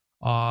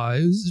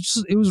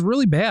 It was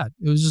really bad.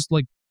 It was just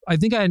like, I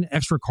think I had an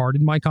extra card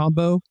in my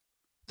combo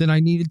than I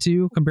needed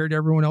to compared to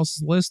everyone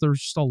else's list. There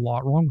was just a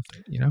lot wrong with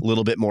it, you know? A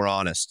little bit more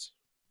honest.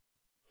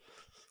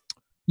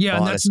 Yeah,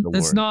 and Honest to the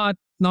that's Lord.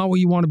 not what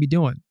you want to be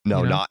doing. No,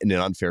 you know? not in an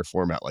unfair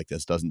format like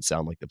this. Doesn't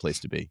sound like the place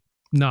to be.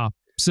 No.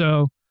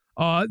 So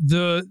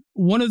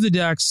one of the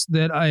decks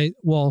that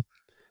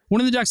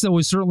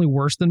was certainly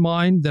worse than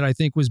mine that I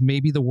think was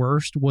maybe the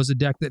worst was a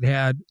deck that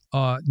had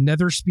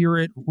Nether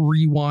Spirit,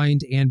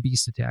 Rewind, and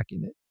Beast Attack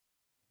in it.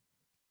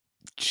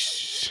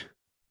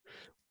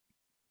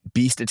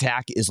 Beast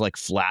Attack is like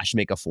flash,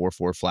 make a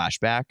 4/4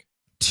 flashback.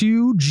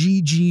 2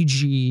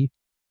 GGG.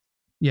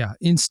 Yeah,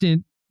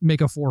 instant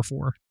make a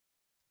 4/4.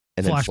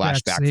 And then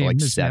flashback for like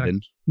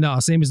 7. No,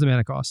 same as the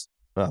mana cost.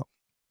 Oh.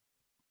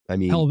 I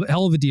mean,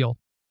 hell of a deal.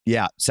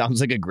 Yeah, sounds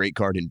like a great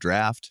card in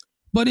draft.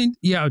 But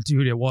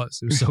dude, it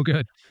was so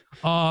good.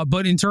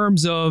 But in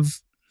terms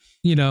of,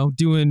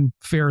 doing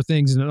fair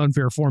things in an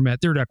unfair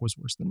format, their deck was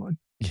worse than mine.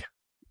 Yeah.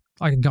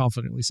 I can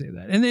confidently say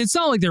that. And it's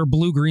not like they were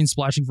blue-green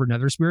splashing for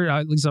Nether Spirit.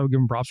 At least I would give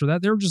them props for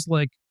that. They were just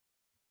like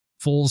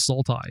full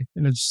Sultai.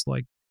 And it's just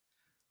like,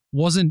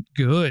 wasn't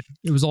good.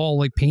 It was all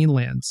like pain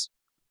lands.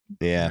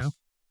 Yeah.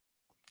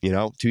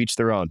 To each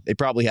their own. They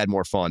probably had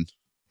more fun.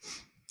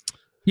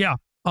 Yeah.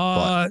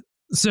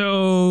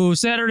 So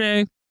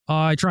Saturday,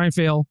 I try and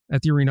fail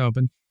at the Arena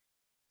Open.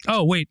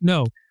 Oh, wait,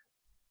 no.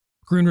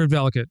 Green Red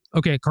Valakut.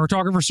 Okay,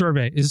 Cartographer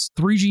Survey is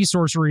 3G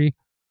sorcery.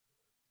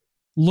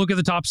 Look at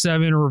the top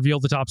 7 or reveal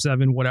the top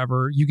 7,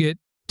 whatever. You get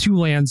 2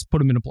 lands, put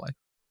them into play.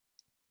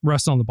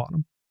 Rest on the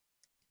bottom.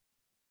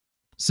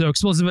 So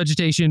explosive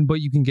vegetation, but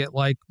you can get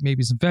like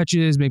maybe some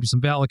fetches, maybe some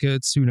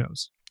Valakuts, who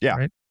knows? Yeah.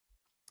 Right?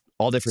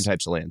 All different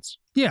types of lands.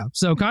 Yeah,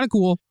 so kind of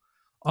cool.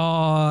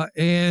 And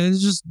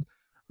it's just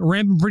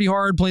ramping pretty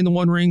hard, playing the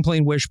One Ring,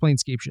 playing Wish, playing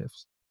Scape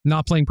Shifts,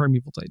 not playing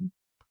Primeval Titan.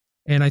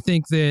 And I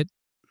think that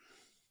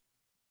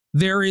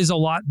there is a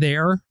lot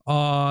there.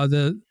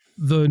 The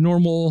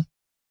normal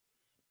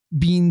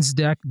Beans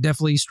deck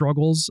definitely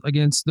struggles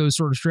against those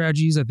sort of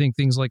strategies. I think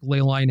things like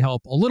Leyline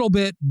help a little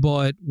bit,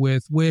 but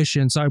with Wish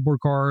and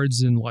sideboard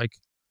cards and like,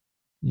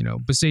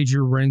 Besage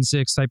Ren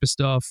 6 type of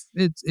stuff,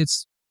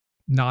 it's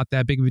not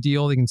that big of a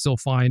deal. They can still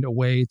find a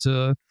way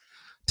to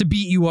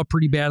beat you up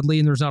pretty badly,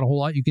 and there's not a whole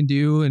lot you can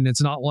do. And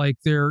it's not like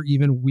they're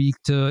even weak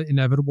to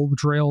Inevitable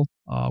Betrayal,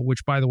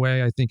 which, by the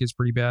way, I think is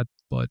pretty bad.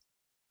 But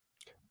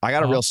I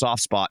got a real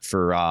soft spot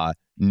for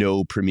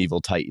no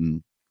Primeval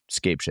Titan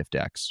Scape Shift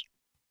decks.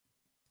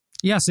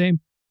 Yeah, same.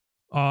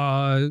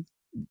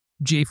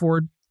 J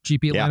Ford,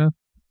 GP Atlanta.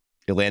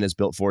 Yeah. Atlanta's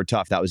built Ford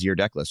tough. That was your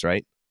deck list,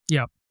 right?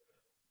 Yeah.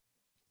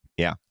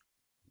 Yeah.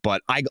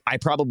 But I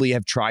probably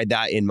have tried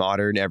that in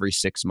Modern every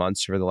 6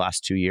 months for the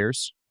last 2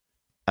 years.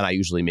 And I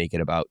usually make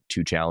it about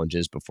 2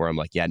 challenges before I'm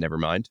like, yeah, never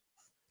mind.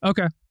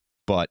 Okay.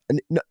 But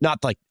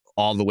not like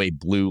all the way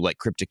blue, like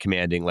Cryptic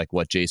Commanding, like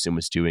what Jason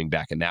was doing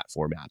back in that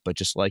format. But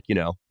just like,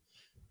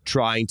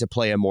 trying to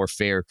play a more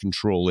fair,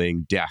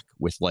 controlling deck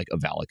with like a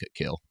Valakut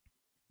kill.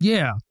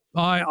 Yeah.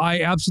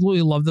 I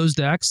absolutely love those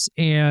decks.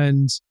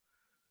 And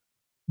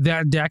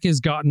that deck has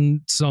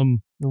gotten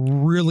some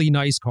really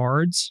nice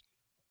cards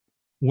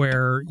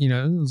where,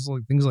 it's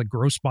like things like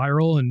Growth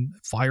Spiral and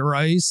Fire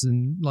Ice.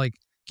 And like,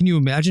 can you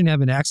imagine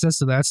having access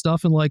to that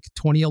stuff in like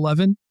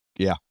 2011?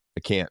 Yeah, I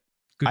can't.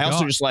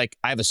 Also just like,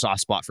 I have a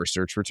soft spot for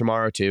Search for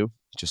tomorrow too.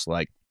 Just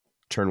like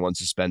turn 1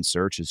 suspend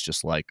Search is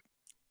just like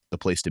the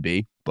place to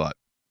be, but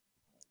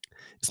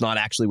it's not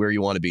actually where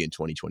you want to be in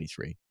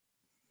 2023.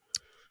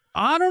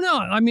 I don't know.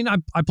 I mean, I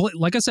played,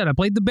 like I said, I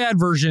played the bad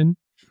version,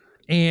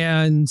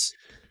 and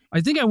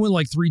I think I went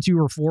like 3-2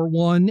 or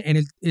 4-1,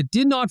 and it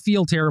did not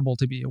feel terrible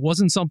to me. It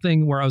wasn't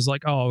something where I was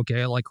like, oh,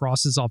 okay, like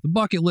cross this off the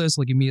bucket list,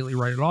 like immediately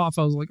write it off.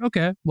 I was like,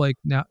 okay, like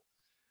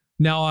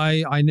now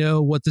I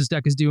know what this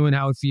deck is doing,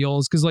 how it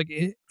feels, because like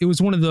it was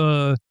one of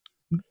the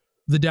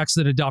decks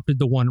that adopted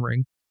the One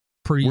Ring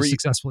pretty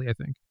successfully, I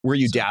think. Were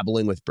you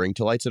dabbling with Bring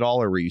to Lights at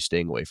all, or were you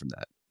staying away from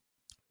that?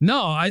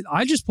 No,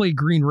 I just played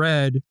green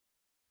red,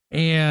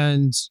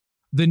 and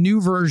the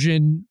new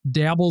version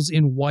dabbles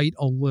in white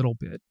a little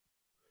bit.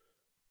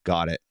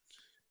 Got it.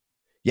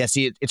 Yeah,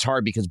 see, it's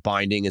hard because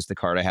Binding is the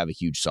card I have a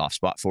huge soft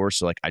spot for,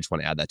 so like I just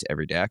want to add that to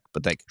every deck.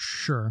 But like,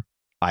 sure,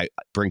 I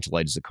Bring to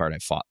Light is the card I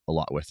fought a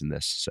lot with in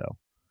this. So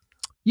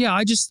yeah,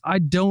 I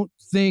don't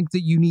think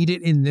that you need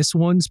it in this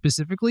one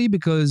specifically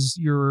because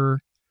your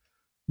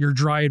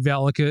Dryad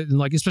Valakut and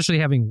like especially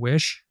having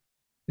Wish,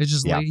 it's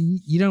just like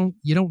you don't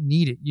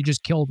need it. You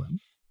just kill them.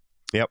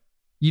 Yep.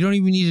 You don't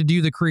even need to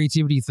do the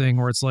creativity thing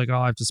where it's like, oh,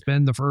 I have to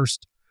spend the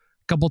first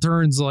couple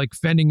turns like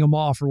fending them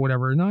off or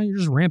whatever. No, you're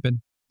just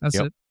ramping. That's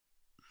it.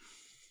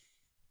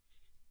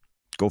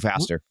 Go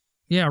faster.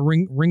 Yeah,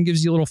 ring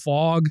gives you a little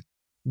fog.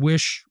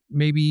 Wish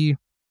maybe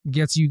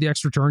gets you the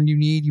extra turn you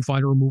need. You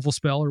find a removal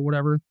spell or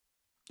whatever.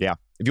 Yeah.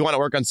 If you want to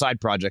work on side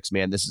projects,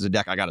 man, this is a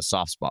deck I got a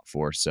soft spot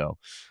for. So,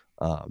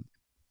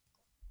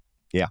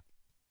 yeah.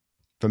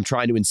 If I'm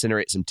trying to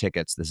incinerate some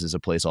tickets, this is a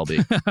place I'll be.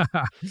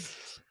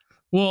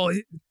 Well,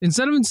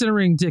 instead of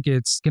incinerating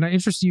tickets, can I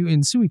interest you in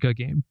Suica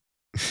game?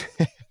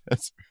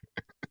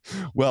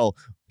 Well,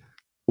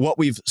 what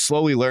we've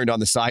slowly learned on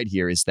the side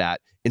here is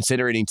that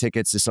incinerating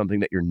tickets is something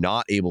that you're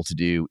not able to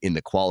do in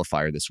the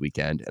qualifier this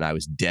weekend, and I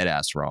was dead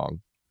ass wrong.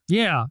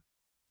 Yeah.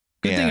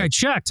 Good thing I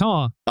checked,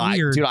 huh?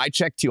 Weird. Dude, I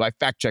checked too. I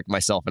fact checked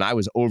myself, and I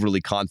was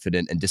overly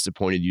confident and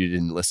disappointed you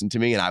didn't listen to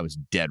me, and I was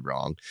dead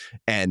wrong.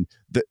 And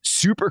the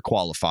super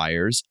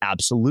qualifiers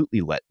absolutely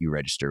let you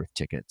register with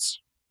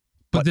tickets.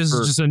 But this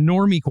is just a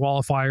normie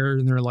qualifier,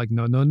 and they're like,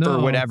 no. For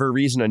whatever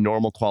reason, a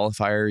normal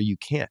qualifier, you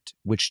can't,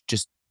 which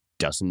just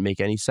doesn't make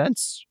any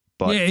sense.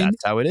 But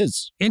that's how it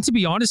is. And to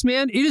be honest,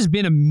 man, it has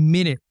been a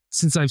minute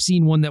since I've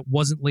seen one that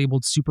wasn't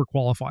labeled super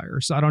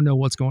qualifier. So I don't know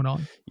what's going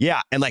on.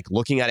 Yeah. And like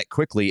looking at it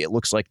quickly, it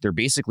looks like they're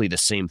basically the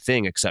same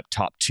thing, except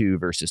top 2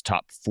 versus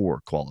top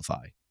 4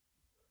 qualify.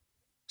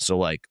 So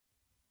like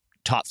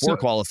top 4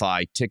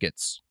 qualify,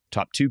 tickets.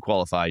 Top 2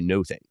 qualify,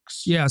 no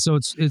thanks. Yeah. So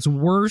it's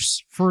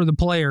worse for the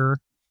player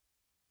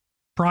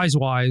prize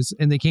wise,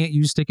 and they can't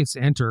use tickets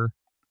to enter.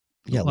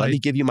 Yeah. Let me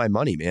give you my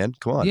money, man.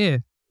 Come on. Yeah.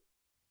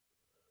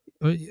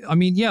 I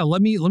mean, yeah,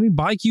 let me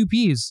buy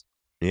QPs.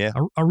 Yeah.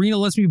 Arena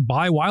lets me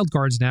buy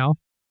wildcards now.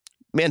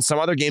 Man, some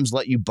other games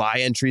let you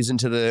buy entries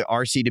into the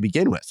RC to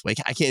begin with. Like,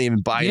 I can't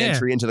even buy an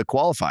entry into the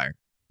qualifier.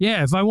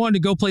 Yeah, if I wanted to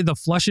go play the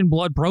Flesh and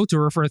Blood Pro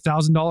Tour for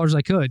 $1,000,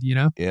 I could, you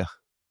know? Yeah.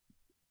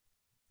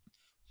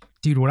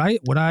 Dude, would I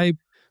pay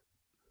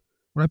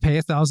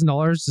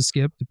 $1,000 to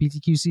skip the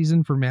PTQ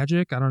season for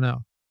Magic? I don't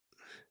know.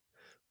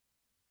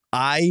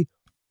 I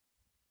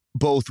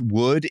both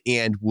would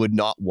and would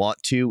not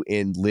want to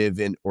and live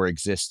in or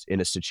exist in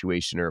a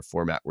situation or a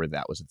format where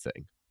that was a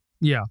thing.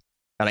 Yeah.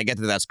 And I get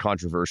that that's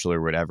controversial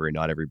or whatever, and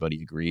not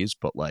everybody agrees,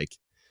 but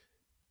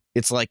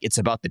it's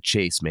about the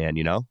chase, man,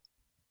 you know?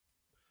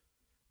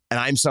 And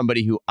I'm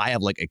somebody who I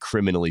have like a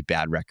criminally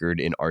bad record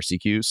in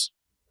RCQs.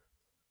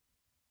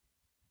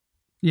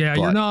 Yeah,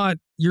 but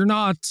you're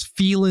not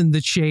feeling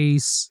the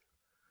chase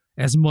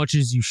as much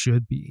as you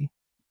should be.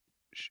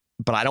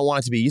 But I don't want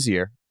it to be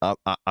easier.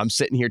 I'm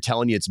sitting here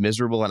telling you it's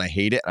miserable and I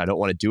hate it. And I don't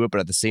want to do it. But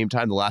at the same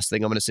time, the last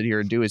thing I'm going to sit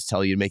here and do is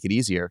tell you to make it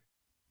easier.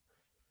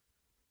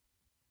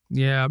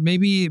 Yeah,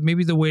 maybe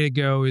the way to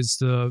go is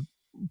to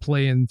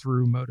play in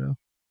through Moto.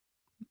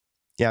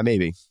 Yeah,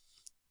 maybe.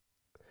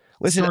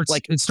 Listen,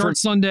 it starts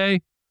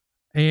Sunday,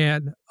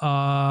 and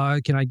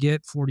can I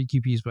get 40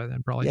 QPs by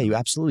then? Probably. Yeah, you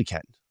absolutely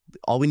can.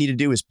 All we need to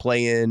do is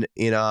play in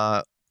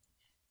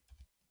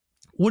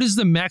What is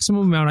the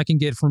maximum amount I can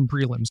get from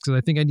prelims? Because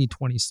I think I need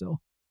 20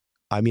 still.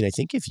 I mean, I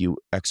think if you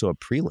exo a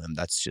prelim,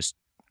 that's just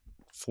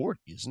 40,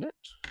 isn't it?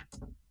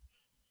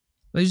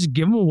 They just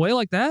give them away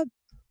like that?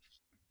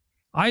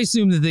 I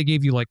assume that they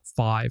gave you like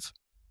 5.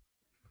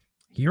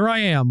 Here I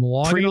am.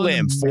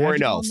 Prelim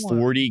 4-0,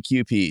 40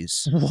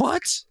 QPs.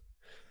 What?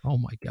 Oh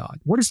my God.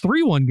 What does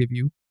 3-1 give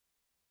you?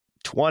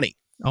 20.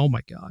 Oh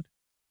my God.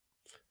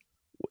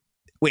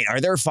 Wait,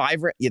 are there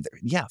 5?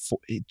 Yeah,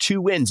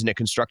 2 wins in a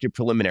constructed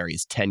preliminary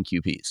is 10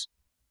 QPs.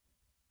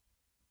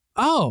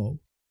 Oh.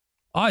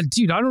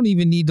 Dude, I don't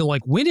even need to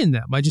like win in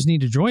them. I just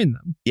need to join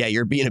them. Yeah,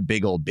 you're being a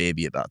big old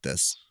baby about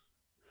this.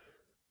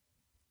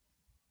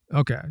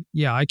 Okay.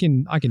 Yeah, I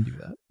can do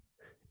that.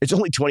 It's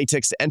only 20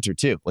 ticks to enter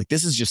too. Like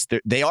this is just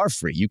they are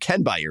free. You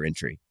can buy your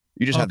entry.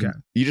 You just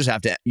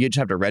have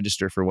to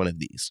register for one of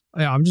these.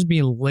 Yeah, I'm just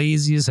being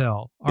lazy as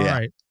hell. All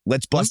right.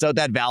 Let's bust out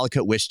that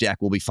Valakut Wish deck.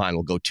 We'll be fine.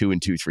 We'll go 2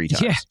 and 2 3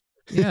 times.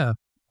 Yeah.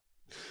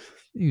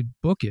 Dude,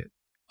 book it.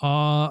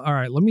 All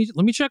right. Let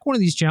me check one of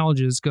these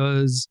challenges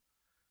because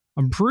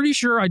I'm pretty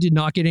sure I did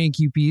not get any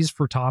QPs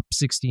for top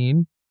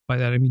 16. By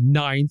that I mean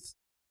 9th.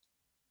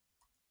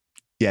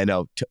 Yeah,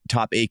 no.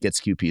 Top 8 gets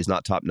QPs,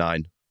 not top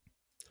 9.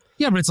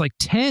 Yeah, but it's like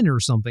 10 or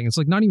something. It's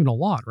like not even a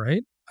lot,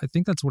 right? I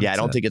think that's what. Yeah, I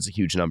don't think it's a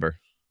huge number.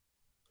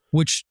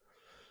 Which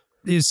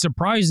is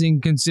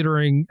surprising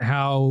considering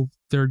how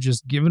they're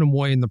just giving them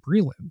away in the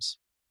prelims.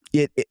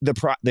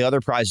 The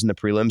other prize in the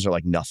prelims are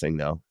like nothing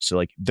though. So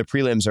like the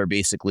prelims are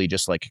basically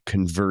just like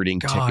converting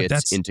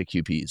tickets into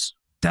QPs.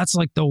 That's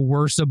like the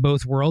worst of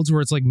both worlds,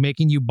 where it's like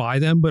making you buy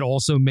them, but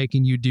also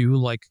making you do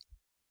like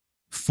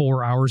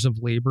 4 hours of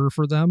labor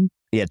for them.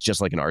 Yeah, it's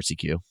just like an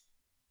RCQ.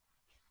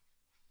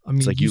 I mean,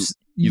 it's like you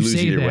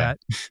say that,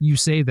 you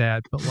say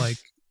that, but like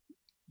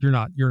you're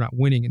not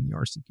winning in the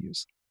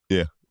RCQs.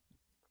 Yeah.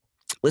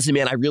 Listen,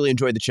 man, I really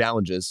enjoyed the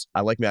challenges.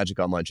 I like Magic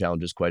Online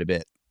challenges quite a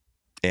bit.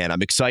 And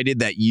I'm excited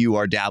that you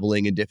are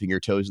dabbling and dipping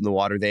your toes in the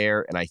water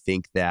there. And I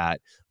think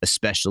that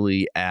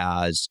especially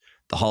as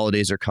the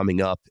holidays are coming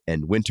up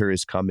and winter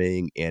is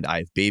coming and I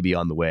have baby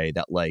on the way,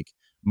 that like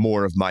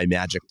more of my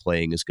Magic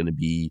playing is going to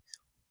be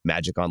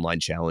Magic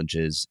Online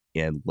challenges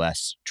and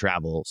less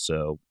travel.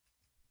 So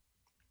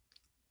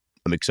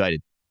I'm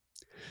excited.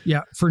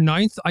 Yeah. For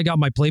 9th, I got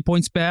my play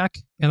points back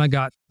and I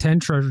got 10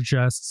 treasure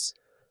chests.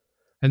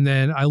 And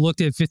then I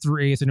looked at 5th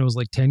through 8th and it was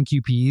like 10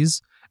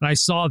 QPs. And I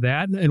saw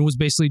that and it was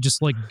basically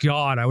just like,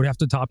 God, I would have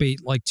to top 8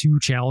 like 2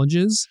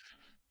 challenges.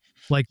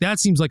 Like that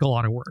seems like a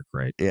lot of work,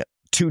 right? Yeah.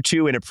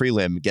 2-2 in a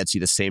prelim gets you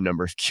the same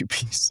number of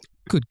QPs.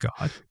 Good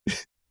God.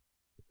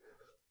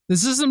 The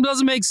system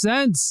doesn't make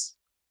sense.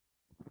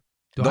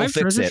 Do I have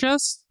treasure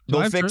chests?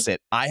 They'll fix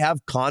it. I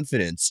have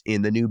confidence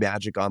in the new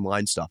Magic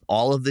Online stuff.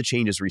 All of the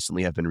changes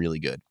recently have been really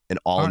good and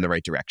all in the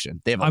right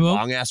direction. They have a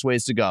long ass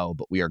ways to go,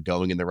 but we are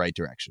going in the right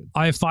direction.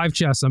 I have 5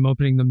 chests. I'm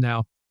opening them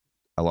now.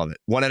 I love it.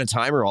 One at a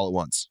time or all at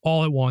once?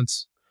 All at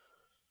once.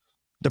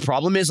 The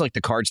problem is like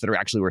the cards that are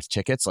actually worth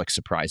tickets like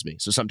surprise me.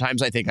 So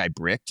sometimes I think I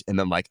bricked and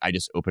then like I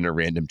just open a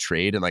random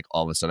trade and like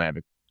all of a sudden I have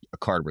a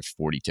card worth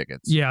 40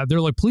 tickets. Yeah,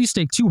 they're like, please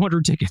take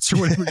 200 tickets or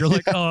whatever. You're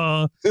like,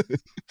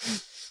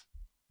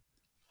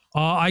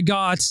 I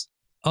got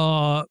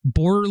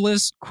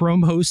borderless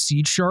Chrome Host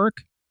Seed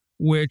Shark,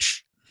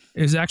 which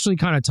is actually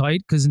kind of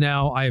tight because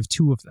now I have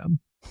 2 of them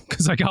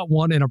because I got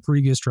one in a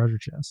previous treasure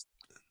chest.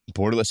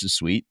 Borderless is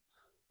sweet.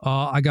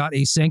 I got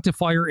a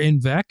Sanctifier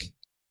Invec,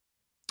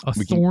 a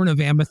Thorn of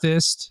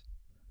Amethyst,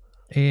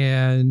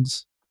 and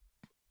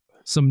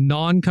some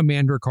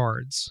non-commander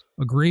cards.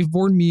 A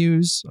Graveborn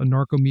Muse, a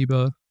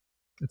Narcomoeba,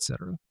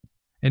 etc.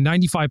 And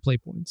 95 play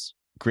points.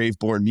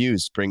 Graveborn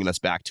Muse, bringing us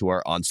back to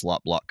our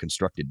Onslaught block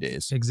constructed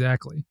days.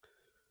 Exactly.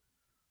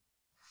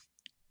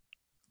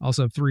 I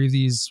also have 3 of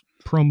these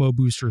promo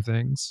booster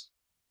things.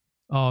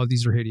 Oh,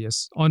 these are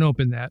hideous.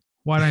 Unopen that.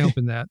 Why'd I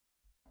open that?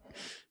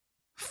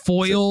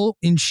 Foil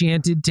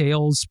Enchanted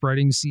Tales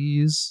Spreading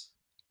Seas.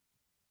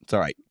 It's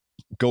all right.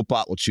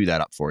 GoatBot will chew that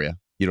up for you.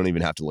 You don't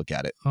even have to look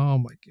at it. Oh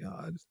my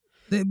God.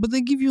 But they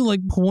give you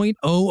like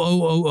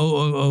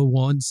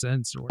 0.00001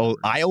 cents or whatever. Oh,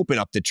 I open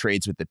up the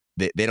trades with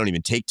they don't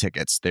even take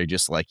tickets. They're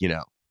just like,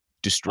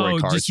 destroy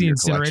cards just from the your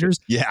incinerators? collection.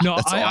 Yeah, no,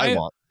 that's all I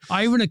want.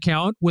 I have an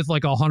account with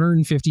like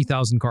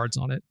 150,000 cards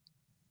on it.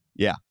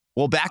 Yeah.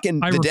 Well, back in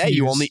the day,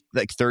 you only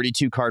like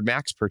 32 card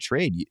max per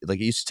trade. Like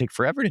it used to take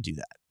forever to do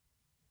that.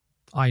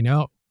 I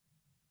know.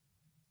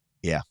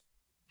 Yeah.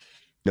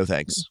 No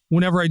thanks.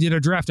 Whenever I did a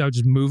draft, I would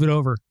just move it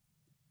over.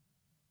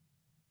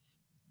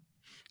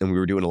 And we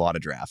were doing a lot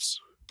of drafts.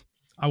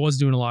 I was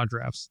doing a lot of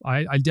drafts.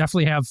 I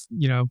definitely have,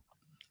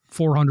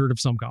 400 of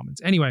some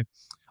comments. Anyway,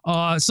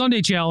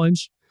 Sunday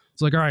challenge.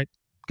 It's like, all right,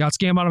 got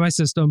Scam out of my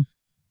system.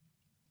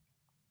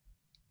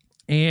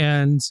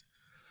 And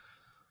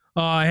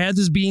I had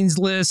this beans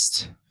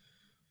list.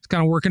 It's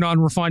kind of working on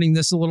refining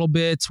this a little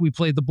bit. We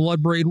played the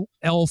Bloodbraid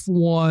Elf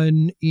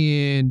one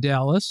in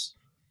Dallas.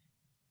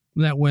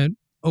 That went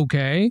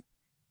okay.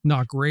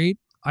 Not great.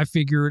 I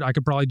figured I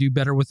could probably do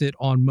better with it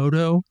on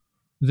Moto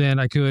than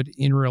I could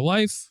in real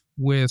life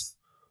with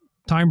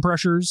time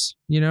pressures,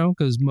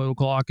 because Moto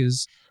Clock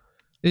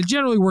it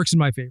generally works in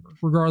my favor,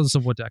 regardless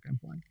of what deck I'm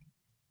playing.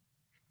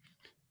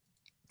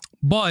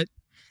 But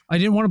I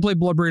didn't want to play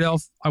Bloodbraid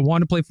Elf. I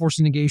wanted to play Force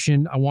of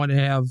Negation. I want to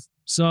have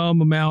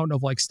some amount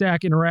of like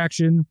stack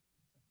interaction.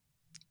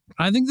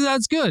 I think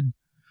that's good.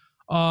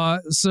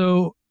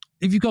 So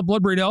if you got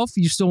Bloodbraid Elf,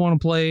 you still want to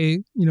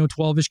play,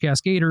 12-ish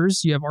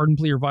Cascaders. You have Ardent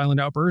Plea or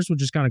Violent Outburst,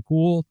 which is kind of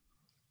cool.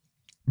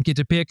 You get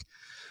to pick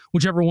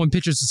whichever one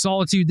pitches the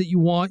Solitude that you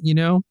want,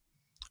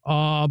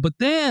 But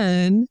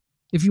then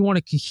if you want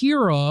a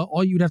Kahira,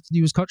 all you'd have to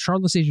do is cut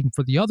Shardless Agent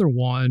for the other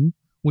one,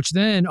 which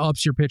then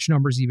ups your pitch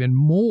numbers even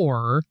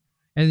more.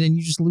 And then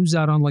you just lose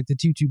out on like the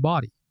 2/2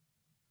 body.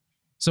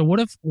 So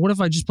what if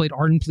I just played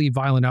Ardent Plea,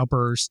 Violent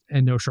Outburst,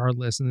 and no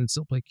Shardless, and then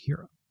still play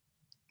Kahira?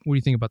 What do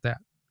you think about that?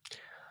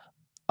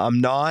 I'm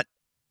not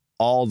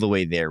all the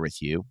way there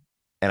with you.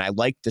 And I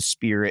like the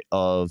spirit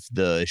of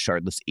the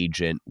Shardless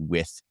Agent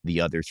with the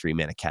other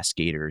 3-mana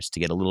Cascaders to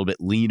get a little bit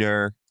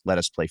leaner, let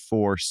us play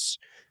Force.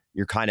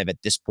 You're kind of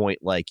at this point,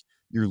 like,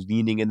 you're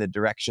leaning in the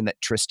direction that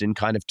Tristan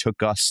kind of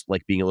took us,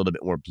 like being a little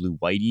bit more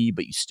blue-whitey,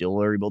 but you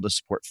still are able to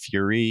support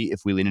Fury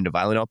if we lean into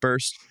Violent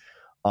Outburst.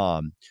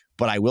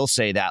 But I will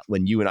say that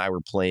when you and I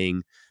were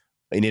playing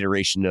an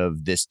iteration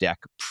of this deck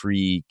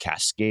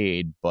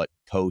pre-Cascade, but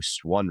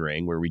post-One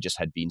Ring, where we just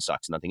had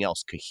Beanstalks and nothing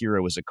else,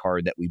 Kahira was a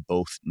card that we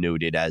both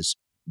noted as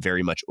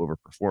very much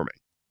overperforming.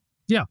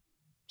 Yeah.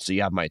 So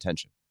you have my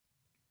attention.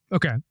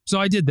 Okay. So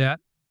I did that.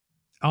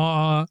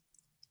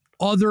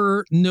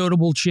 Other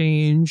notable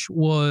change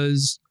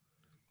was,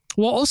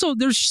 also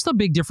there's just a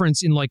big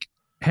difference in like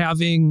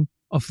having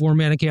a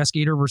 4-mana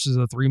Cascader versus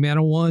a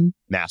 3-mana one.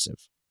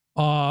 Massive.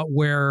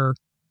 Where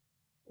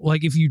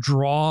like if you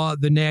draw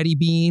the Natty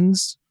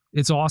Beans,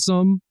 it's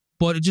awesome,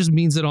 but it just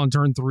means that on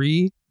turn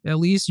 3, at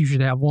least you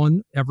should have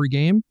one every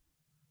game.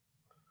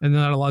 And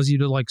then that allows you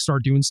to like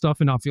start doing stuff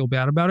and not feel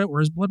bad about it.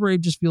 Whereas Bloodbraid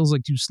just feels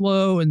like too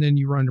slow. And then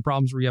you run into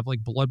problems where you have like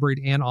Bloodbraid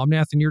and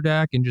Omnath in your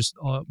deck and just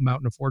a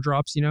mountain of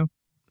 4-drops,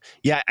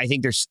 Yeah, I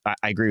think I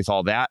agree with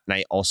all that. And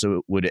I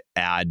also would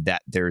add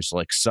that there's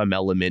like some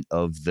element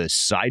of the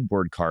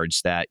sideboard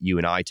cards that you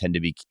and I tend to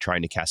be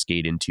trying to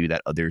cascade into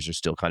that others are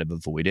still kind of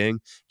avoiding,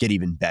 get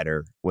even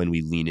better when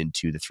we lean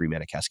into the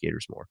 3-mana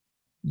Cascaders more.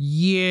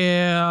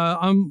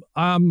 Yeah,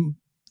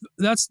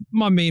 that's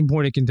my main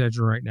point of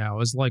contention right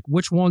now is like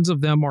which ones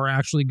of them are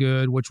actually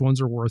good, which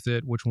ones are worth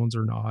it, which ones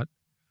are not.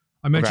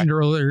 I mentioned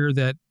earlier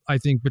that I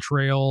think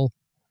Betrayal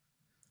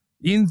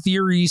in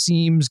theory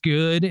seems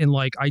good, and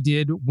like I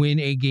did win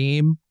a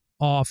game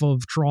off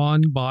of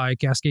Tron by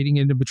cascading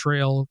into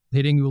Betrayal,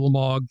 hitting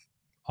Ulamog,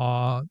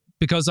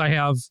 because I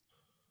have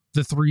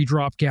the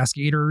 3-drop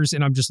Cascaders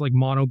and I'm just like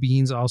mono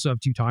beans. I also have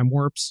 2 Time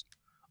Warps,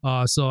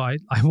 so I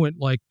went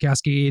like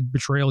Cascade,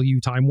 Betrayal,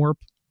 Time Warp,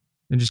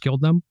 and just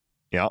killed them.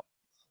 Yeah.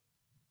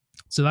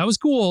 So that was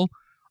cool.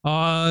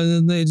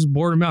 And they just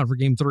bored him out for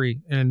game 3,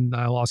 and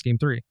I lost game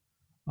 3.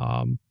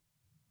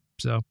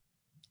 So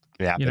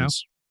It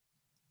happens.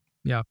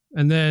 Yeah.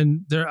 And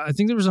then I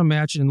think there was a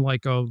match in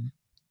like a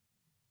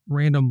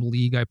random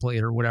league I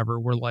played or whatever,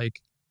 where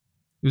like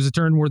it was a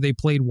turn where they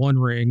played One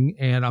Ring,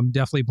 and I'm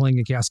definitely playing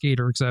a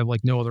Cascader because I have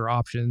like no other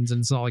options, and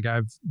it's not like I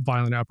have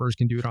Violent Outburst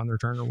can do it on their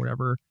turn or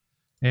whatever.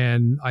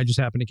 And I just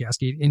happened to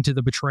cascade into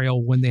the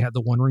Betrayal when they had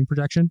the One Ring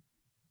protection.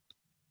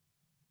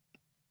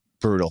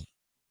 Brutal.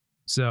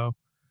 So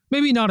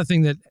maybe not a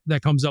thing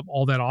that comes up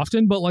all that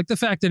often, but like the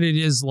fact that it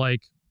is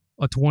like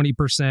a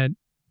 20%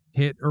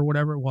 hit or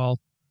whatever. Well,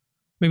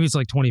 maybe it's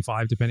like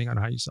 25 depending on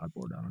how you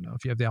sideboard. I don't know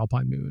if you have the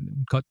Alpine Moon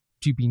and cut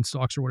 2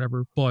 beanstalks or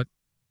whatever, but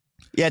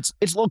yeah,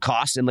 it's low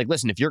cost. And like,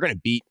 listen, if you're going to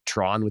beat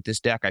Tron with this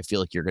deck, I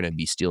feel like you're going to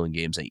be stealing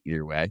games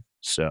either way.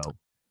 So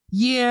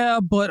yeah,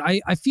 but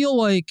I feel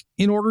like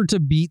in order to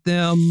beat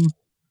them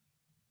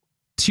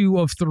 2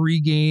 of 3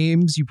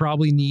 games, you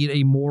probably need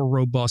a more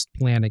robust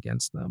plan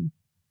against them.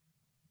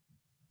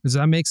 Does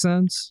that make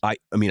sense? I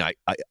mean, I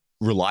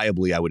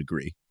reliably, I would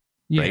agree.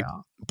 Yeah. Right?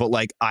 But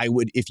like I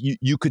would, if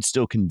you could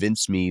still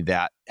convince me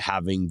that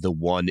having the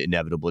one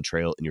inevitable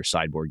betrayal in your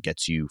sideboard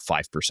gets you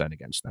 5%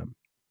 against them.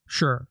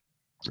 Sure.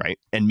 Right.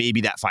 And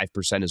maybe that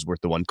 5% is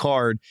worth the 1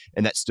 card,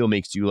 and that still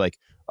makes you like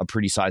a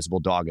pretty sizable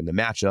dog in the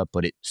matchup,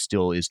 but it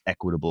still is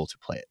equitable to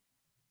play it.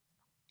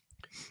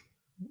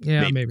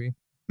 Yeah, maybe.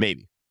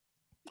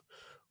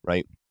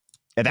 Right.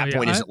 At that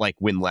point, is it like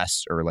win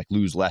less or like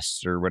lose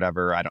less or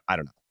whatever? I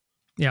don't know.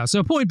 Yeah.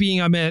 So point being,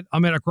 I'm at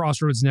a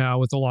crossroads now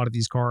with a lot of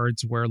these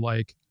cards where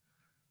like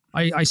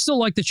I still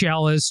like the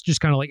Chalice, just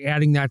kind of like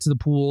adding that to the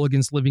pool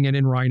against Living End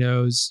and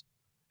Rhinos.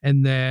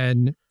 And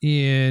then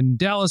in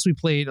Dallas, we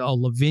played a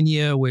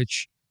Lavinia,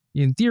 which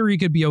in theory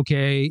could be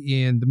okay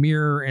in the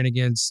mirror and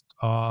against,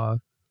 I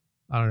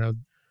don't know,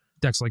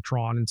 decks like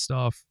Tron and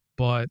stuff.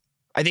 But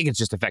I think it's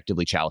just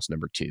effectively Chalice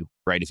number 2,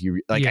 right? If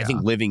you like, I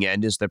think Living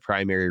End is the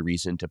primary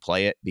reason to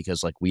play it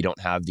because like we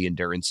don't have the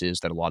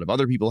endurances that a lot of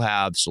other people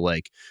have. So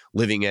like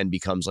Living End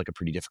becomes like a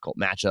pretty difficult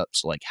matchup.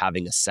 So like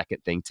having a second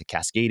thing to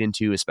cascade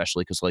into,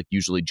 especially because like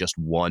usually just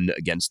one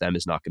against them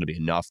is not going to be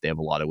enough. They have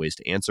a lot of ways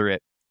to answer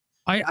it.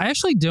 I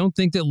actually don't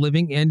think that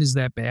Living End is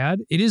that bad.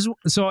 It is.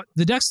 So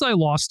the decks that I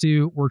lost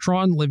to were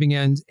Tron, Living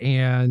End,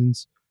 and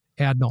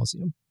Ad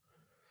Nauseam.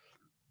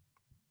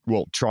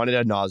 Well, Tron and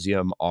Ad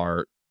Nauseam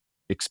are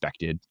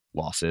expected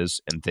losses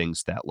and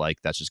things that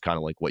like that's just kind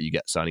of like what you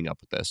get signing up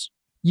with this.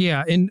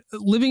 Yeah, and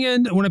Living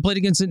End, when I played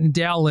against it in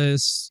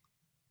Dallas,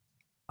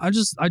 I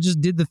just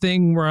did the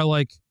thing where I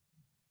like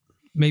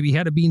maybe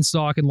had a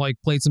beanstalk and like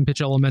played some pitch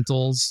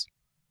elementals.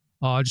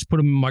 Just put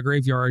them in my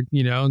graveyard,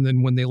 you know, and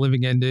then when they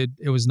Living Ended,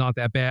 it was not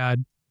that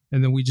bad.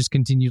 And then we just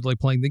continued like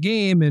playing the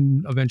game,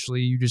 and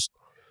eventually you just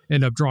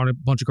end up drawing a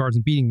bunch of cards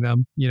and beating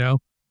them, you know?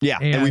 Yeah,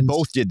 and we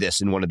both did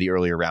this in one of the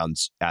earlier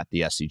rounds at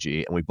the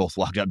SCG, and we both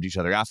locked up to each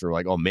other after. We're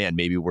like, oh man,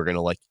 maybe we're going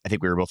to like, I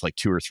think we were both like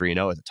 2 or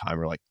 3-0 at the time.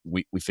 We're like,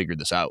 we figured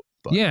this out.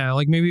 But yeah,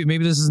 like maybe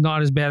this is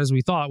not as bad as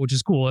we thought, which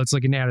is cool. It's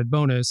like an added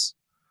bonus.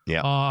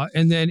 Yeah.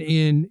 And then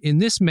in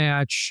this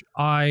match,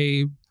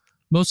 I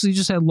mostly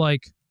just had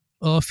like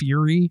a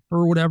Fury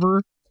or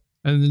whatever,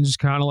 and then just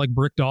kind of like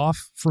bricked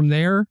off from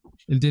there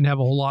and didn't have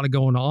a whole lot of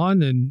going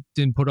on and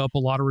didn't put up a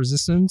lot of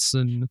resistance.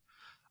 And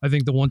I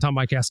think the one time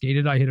I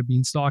cascaded, I hit a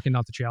beanstalk and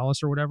not the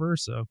Chalice or whatever.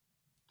 So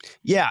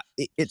yeah,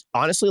 it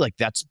honestly, like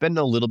that's been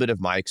a little bit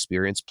of my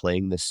experience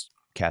playing this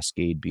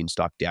Cascade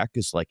beanstalk deck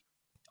is like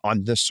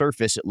on the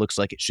surface, it looks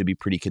like it should be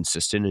pretty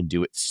consistent and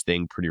do its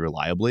thing pretty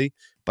reliably.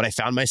 But I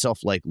found myself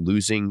like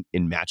losing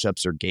in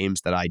matchups or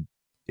games that I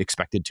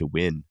expected to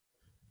win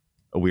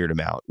a weird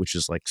amount, which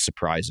is like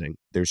surprising.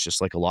 There's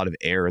just like a lot of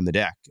air in the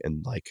deck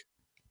and like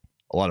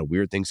a lot of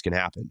weird things can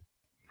happen.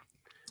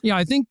 Yeah,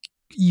 I think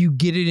you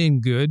get it in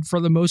good for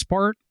the most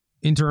part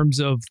in terms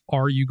of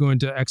are you going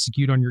to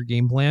execute on your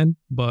game plan?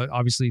 But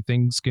obviously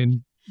things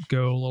can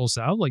go a little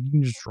south. Like you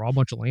can just draw a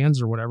bunch of lands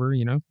or whatever,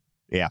 you know?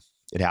 Yeah,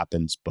 it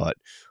happens. But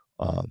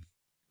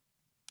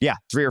yeah,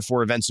 3 or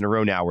 4 events in a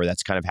row now where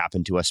that's kind of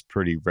happened to us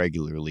pretty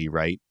regularly,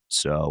 right?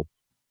 So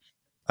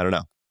I don't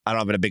know. I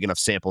don't have a big enough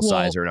sample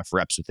size or enough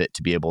reps with it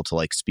to be able to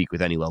like speak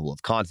with any level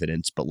of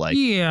confidence, but like,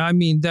 yeah, I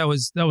mean, that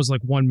was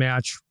like one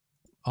match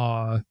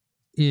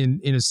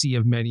in a sea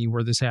of many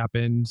where this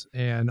happened,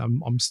 and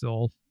I'm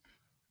still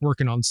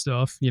working on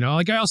stuff, you know.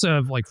 Like I also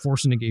have like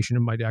Force Negation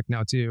in my deck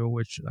now too,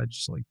 which I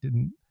just like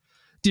didn't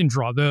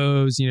draw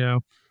those, you know.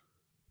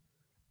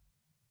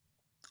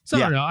 So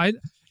yeah. I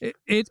don't know.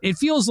 It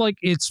feels like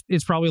it's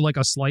probably like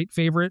a slight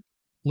favorite.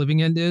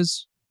 Living End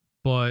is,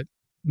 but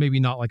maybe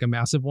not like a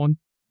massive one.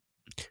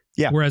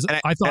 Yeah. Whereas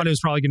I thought it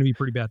was probably going to be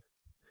pretty bad.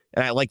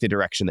 And I like the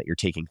direction that you're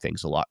taking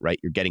things a lot, right?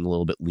 You're getting a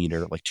little bit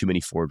leaner. Like too many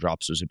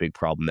 4-drops was a big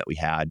problem that we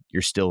had.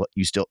 We still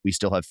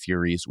have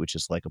Furies, which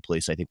is like a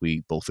place I think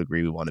we both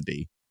agree we want to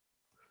be.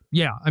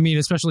 Yeah, I mean,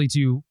 especially if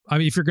you're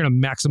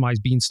going to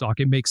maximize Beanstalk,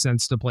 it makes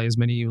sense to play as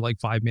many like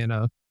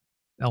 5-mana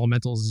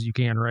elementals as you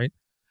can, right?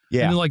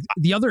 Yeah. And then, like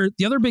the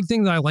other big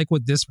thing that I like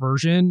with this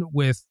version,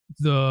 with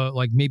the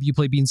like maybe you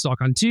play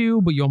Beanstalk on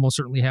 2, but you almost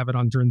certainly have it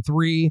on turn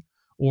 3,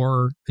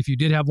 or if you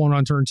did have one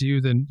on turn 2,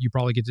 then you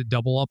probably get to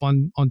double up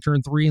on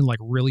turn 3 and like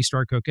really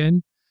start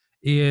cooking,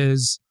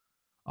 is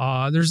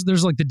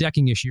there's like the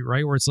decking issue,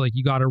 right? Where it's like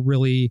you got to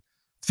really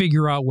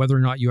figure out whether or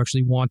not you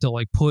actually want to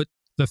like put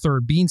the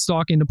third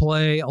beanstalk into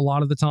play a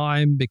lot of the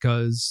time,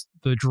 because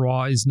the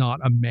draw is not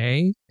a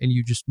May, and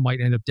you just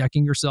might end up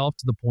decking yourself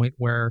to the point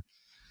where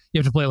you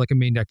have to play like a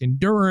main deck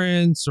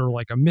endurance or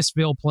like a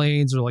Mistveil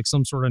Plains or like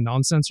some sort of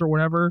nonsense or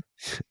whatever.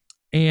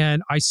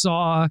 And I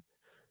saw,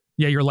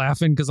 yeah, you're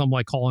laughing because I'm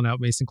like calling out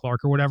Mason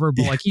Clark or whatever,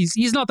 but like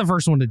he's not the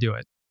first one to do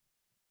it.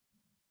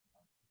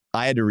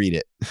 I had to read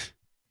it.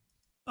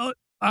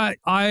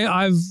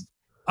 I've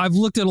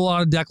looked at a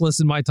lot of deck lists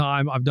in my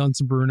time. I've done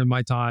some brewing in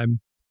my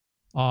time.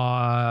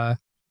 I'm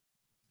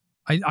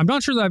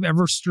not sure that I've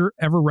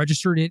ever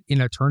registered it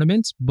in a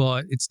tournament,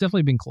 but it's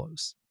definitely been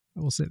close. I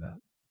will say that.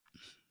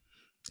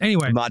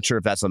 Anyway, I'm not sure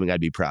if that's something I'd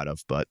be proud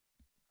of, but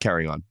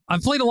carrying on.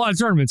 I've played a lot of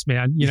tournaments,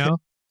 man. You know,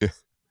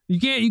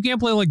 you can't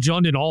play like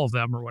Jund in all of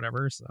them or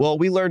whatever. So. Well,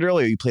 we learned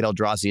earlier you played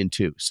Eldrazi in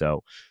 2,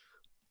 so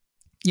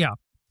yeah.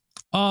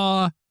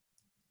 I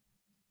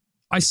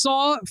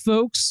saw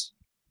folks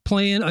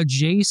playing a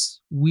Jace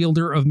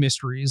Wielder of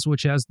Mysteries,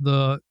 which has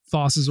the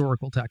Thassa's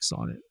Oracle text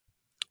on it,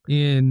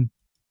 in,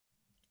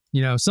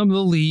 you know, some of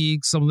the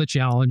leagues, some of the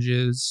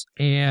challenges.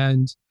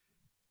 And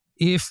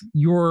if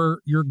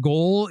your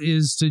goal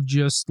is to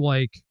just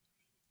like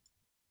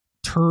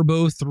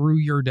turbo through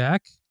your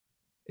deck,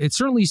 it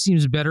certainly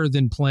seems better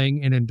than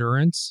playing an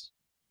Endurance.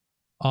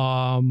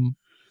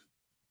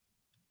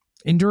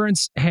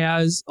 Endurance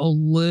has a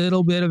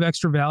little bit of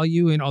extra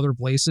value in other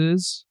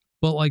places,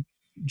 but like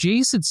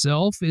Jace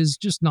itself is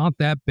just not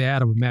that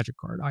bad of a Magic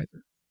card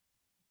either.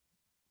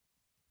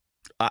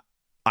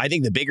 I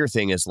think the bigger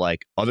thing is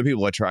like other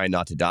people are trying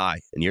not to die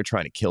and you're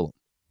trying to kill them.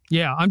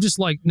 Yeah, I'm just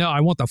like, no,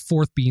 I want the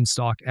 4th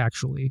beanstalk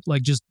actually.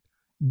 Like just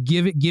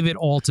give it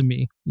all to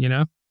me, you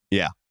know?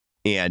 Yeah.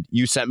 And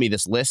you sent me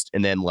this list,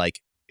 and then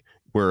like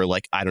we're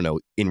like, I don't know,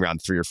 in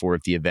round 3 or 4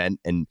 of the event,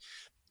 and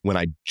when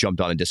I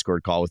jumped on a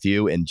Discord call with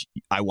you and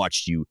I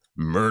watched you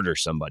murder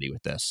somebody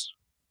with this.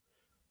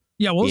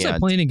 Yeah, what was I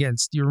playing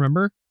against? Do you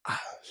remember?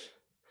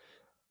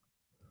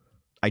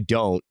 I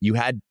don't. You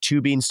had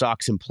 2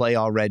 beanstalks in play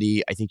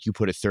already. I think you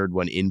put a 3rd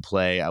one in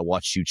play. I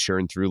watched you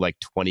churn through like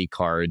 20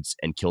 cards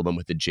and kill them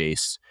with the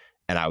Jace.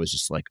 And I was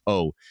just like,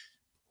 oh,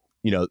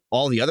 you know,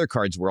 all the other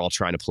cards we're all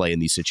trying to play in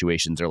these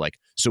situations are like,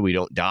 so we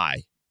don't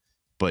die.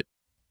 But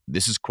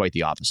this is quite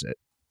the opposite.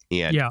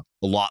 And a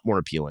lot more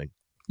appealing.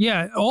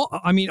 Yeah.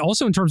 I mean,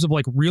 also in terms of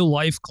like real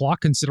life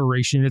clock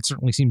consideration, it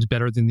certainly seems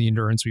better than the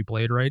Endurance we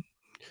played, right?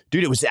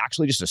 Dude, it was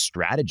actually just a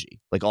strategy.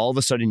 Like all of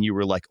a sudden you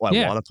were like, oh,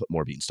 I want to put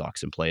more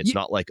beanstalks in play. It's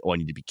not like, oh, I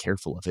need to be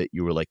careful of it.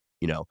 You were like,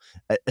 you know,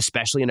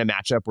 especially in a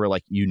matchup where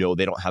like, you know,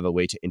 they don't have a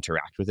way to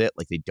interact with it.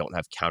 Like they don't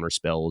have counter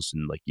spells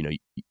and like, you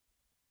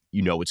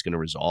know, it's going to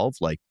resolve.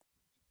 Like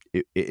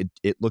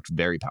it looked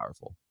very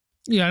powerful.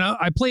 Yeah. And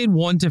I played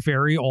one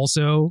Teferi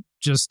also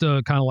just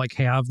to kind of like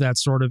have that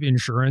sort of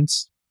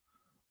insurance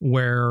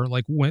where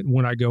like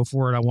when I go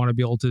for it, I want to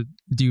be able to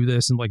do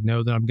this and like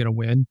know that I'm going to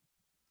win.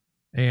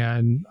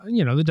 And,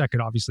 you know, the deck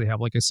could obviously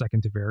have like a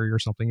second Teferi or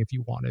something if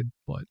you wanted.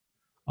 But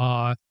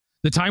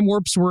the time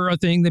warps were a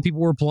thing that people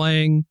were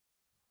playing,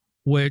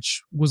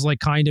 which was like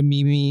kind of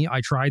memey.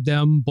 I tried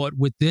them. But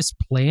with this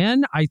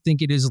plan, I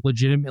think it is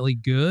legitimately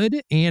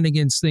good. And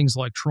against things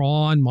like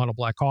Tron, Mono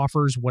Black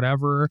Coffers,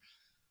 whatever,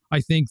 I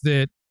think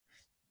that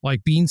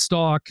like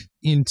Beanstalk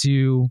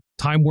into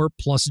Time Warp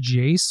plus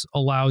Jace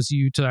allows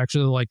you to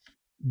actually like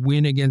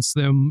win against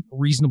them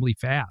reasonably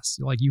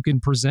fast. Like you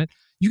could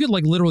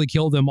like literally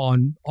kill them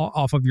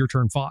off of your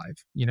turn 5,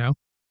 you know?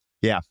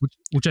 Yeah.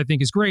 Which I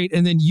think is great.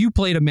 And then you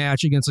played a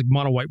match against like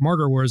Mono White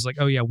Martyr where it's like,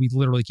 oh yeah, we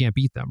literally can't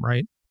beat them,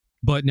 right?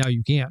 But now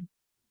you can.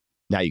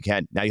 Now you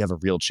can. Now you have a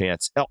real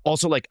chance.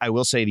 Also, like I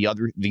will say,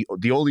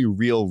 the only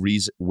real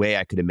way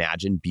I could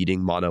imagine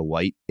beating Mono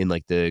White in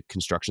like the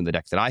construction of the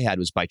deck that I had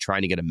was by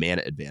trying to get a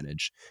mana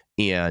advantage.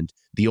 And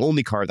the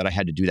only card that I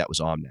had to do that was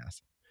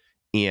Omnath.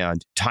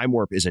 And Time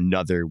Warp is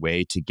another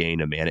way to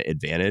gain a mana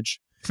advantage.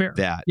 Fair.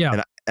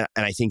 And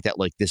I think that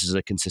like this is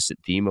a consistent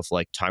theme of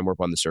like Time Warp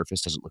on the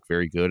surface doesn't look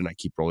very good, and I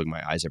keep rolling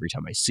my eyes every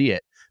time I see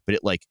it. But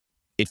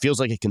it feels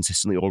like it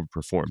consistently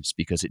overperforms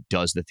because it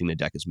does the thing the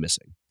deck is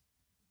missing.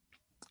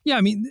 Yeah,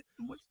 I mean,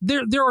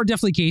 there are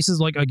definitely cases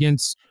like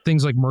against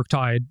things like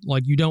Murktide,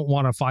 like you don't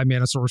want a 5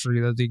 mana sorcery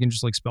that they can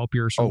just like spell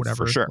pierce or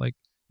whatever. For sure. Like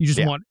you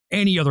just want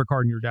any other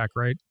card in your deck,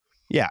 right?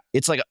 Yeah,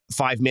 it's like a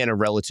 5 mana,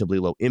 relatively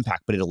low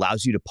impact, but it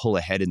allows you to pull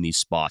ahead in these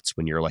spots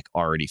when you're like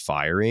already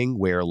firing,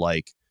 where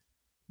like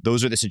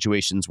those are the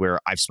situations where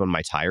I've spun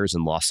my tires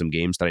and lost some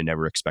games that I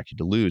never expected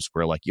to lose,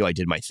 where like, I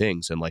did my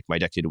things and like my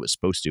deck did what it was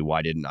supposed to.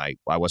 Why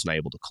wasn't I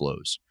able to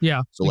close?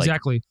 Yeah, so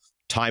exactly. Like,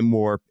 Time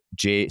Warp,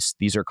 Jace,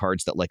 these are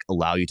cards that like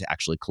allow you to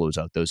actually close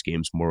out those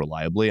games more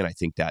reliably. And I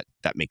think that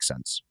makes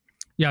sense.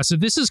 Yeah, so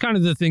this is kind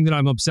of the thing that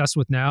I'm obsessed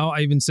with now. I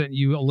even sent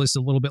you a list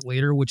a little bit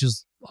later, which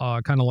is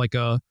kind of like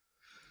a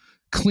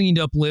cleaned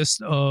up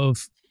list of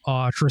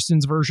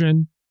Tristan's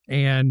version.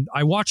 And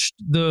I watched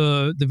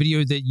the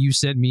video that you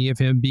sent me of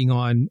him being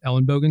on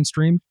Ellenbogen's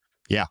stream.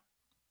 Yeah.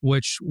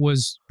 Which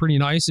was pretty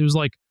nice. It was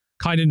like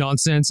kind of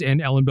nonsense,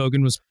 and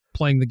Ellenbogen was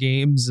playing the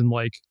games and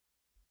like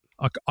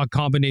a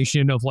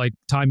combination of like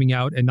timing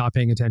out and not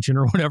paying attention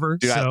or whatever.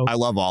 Dude, so I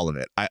love all of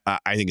it.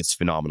 I think it's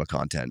phenomenal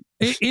content.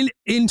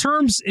 In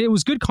terms, it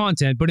was good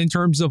content, but in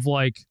terms of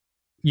like,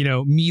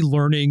 me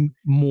learning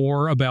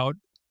more about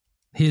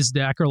his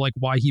deck or like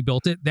why he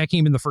built it, that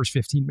came in the first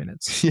 15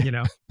 minutes.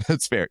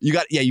 That's fair. You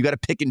got to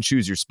pick and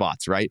choose your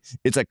spots, right?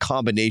 It's a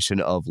combination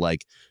of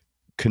like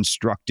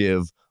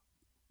constructive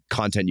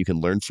content you can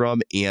learn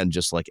from and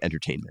just like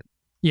entertainment.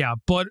 Yeah,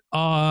 but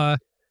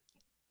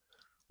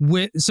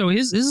so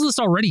his list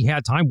already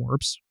had time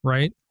warps,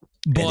 right?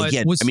 But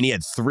he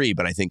had 3,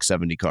 but I think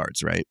 70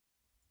 cards, right?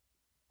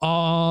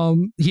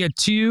 He had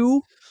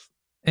 2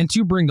 and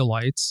 2 Bring to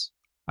Lights,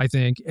 I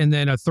think, and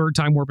then a 3rd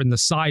time warp in the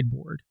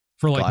sideboard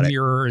for like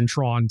Mirror and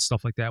Tron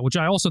stuff like that, which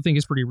I also think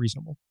is pretty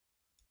reasonable.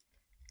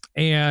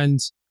 And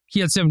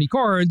he had 70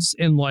 cards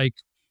and like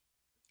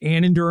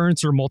an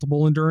endurance or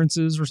multiple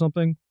endurances or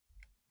something.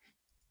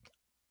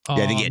 Yeah,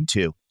 I think he had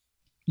 2.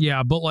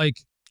 Yeah, but like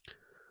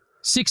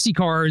 60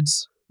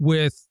 cards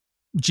with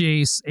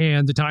Jace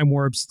and the time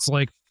warps, it's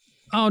like,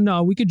 oh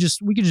no, we could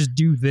just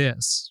do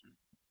this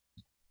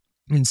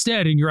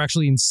instead, and you're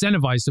actually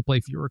incentivized to play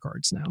fewer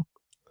cards now.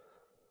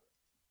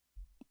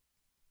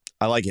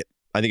 I like it.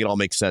 I think it all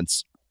makes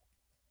sense.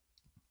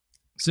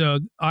 So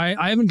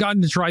I haven't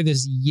gotten to try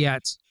this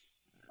yet,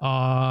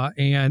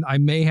 and I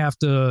may have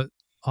to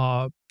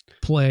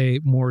play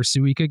more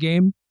Suika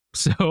game.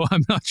 So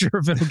I'm not sure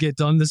if it'll get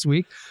done this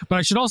week, but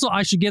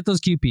I should get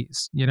those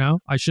QPs.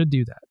 I should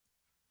do that.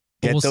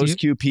 Get those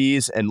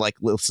QPs and like,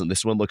 listen,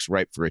 this one looks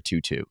ripe for a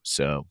 2/2.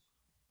 So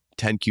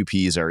 10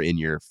 QPs are in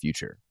your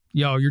future.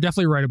 Yo, you're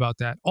definitely right about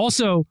that.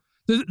 Also,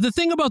 the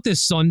thing about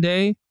this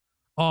Sunday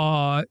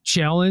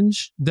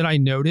challenge that I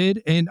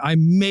noted, and I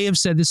may have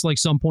said this like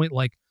some point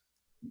like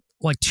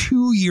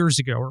 2 years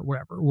ago or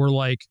whatever, were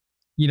like,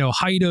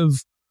 height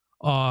of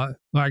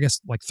I guess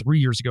like 3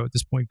 years ago at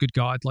this point, good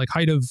God, like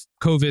height of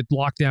COVID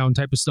lockdown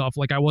type of stuff.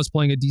 Like I was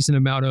playing a decent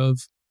amount of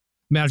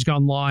Magic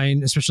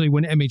Online, especially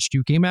when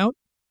MH2 came out.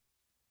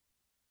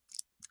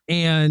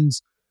 And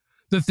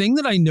the thing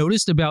that I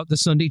noticed about the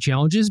Sunday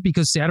challenges,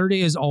 because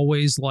Saturday is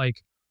always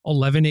like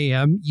 11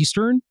 a.m.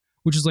 Eastern,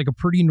 which is like a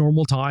pretty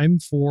normal time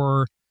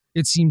for,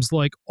 it seems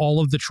like, all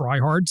of the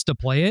tryhards to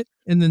play it.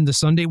 And then the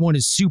Sunday one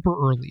is super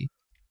early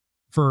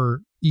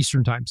for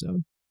Eastern time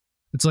zone.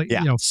 It's like,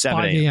 5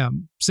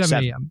 a.m.,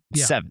 7 a.m.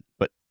 Yeah. 7,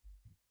 but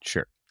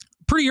sure.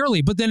 Pretty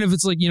early. But then if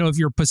it's like, if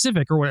you're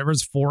Pacific or whatever,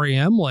 it's 4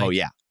 a.m. Like, oh,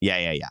 yeah.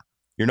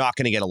 You're not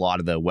going to get a lot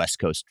of the West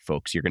Coast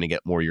folks. You're going to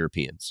get more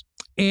Europeans.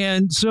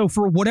 And so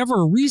for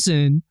whatever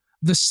reason,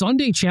 the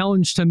Sunday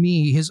challenge to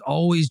me has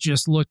always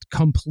just looked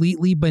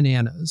completely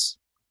bananas.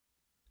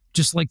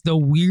 Just like the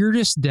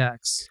weirdest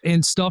decks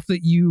and stuff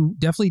that you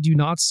definitely do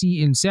not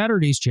see in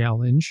Saturday's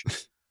challenge.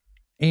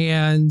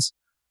 And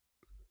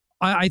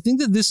I think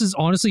that this is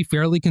honestly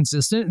fairly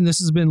consistent, and this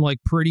has been like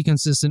pretty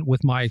consistent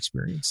with my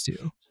experience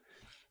too.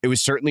 It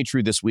was certainly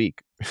true this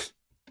week.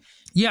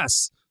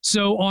 Yes.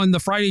 So on the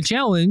Friday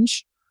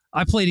challenge,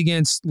 I played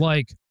against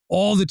like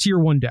all the tier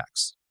 1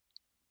 decks,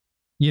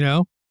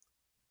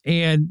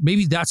 and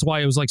maybe that's why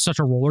it was like such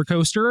a roller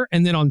coaster.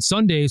 And then on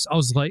Sundays, I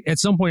was like, at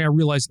some point I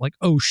realized like,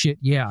 oh shit,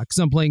 yeah, because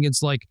I'm playing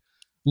against like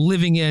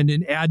Living End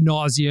and Ad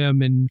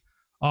Nauseum, and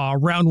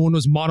round 1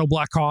 was Mono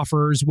Black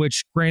Coffers,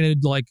 which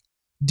granted like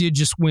did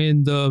just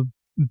win the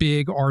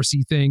big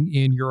RC thing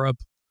in Europe.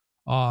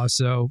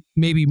 So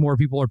maybe more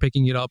people are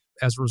picking it up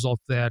as a result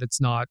of that. It's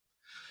not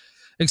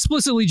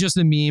explicitly just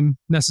a meme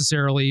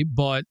necessarily,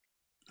 but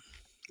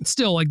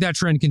still like that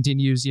trend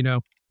continues,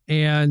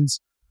 and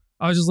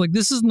I was just like,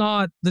 this is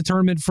not the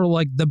tournament for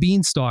like the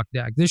Beanstalk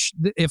deck.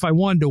 If I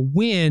wanted to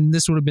win,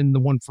 this would have been the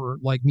one for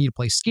like me to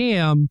play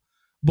Scam,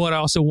 but I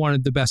also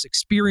wanted the best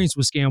experience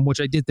with Scam,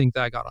 which I did think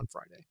that I got on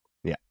Friday.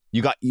 Yeah.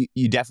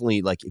 You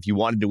definitely, like, if you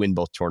wanted to win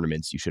both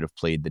tournaments, you should have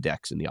played the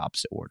decks in the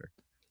opposite order.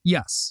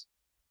 Yes,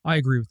 I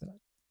agree with that.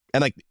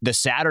 And like the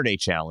Saturday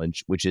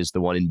challenge, which is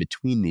the one in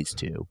between these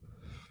two,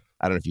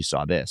 I don't know if you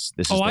saw this.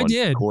 This is the one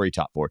did. Corey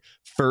top 4.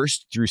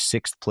 1st through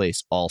 6th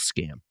place, all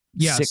Scam.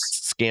 Yes.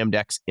 6 Scam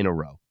decks in a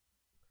row.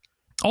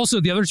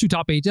 Also, the other 2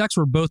 top 8 decks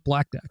were both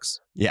black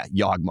decks. Yeah,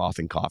 Yawgmoth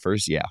and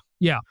Coffers. Yeah.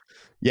 Yeah.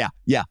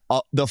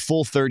 The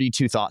full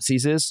 32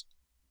 Thoughtseizes.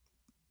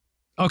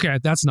 Okay,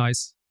 that's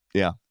nice.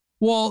 Yeah.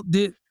 Well,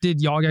 did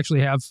Yawg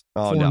actually have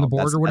 4 on the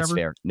board or whatever? That's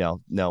fair.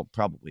 No,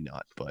 probably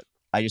not. But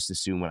I just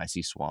assume when I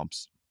see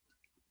swamps.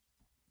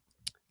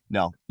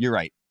 No, you're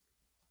right.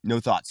 No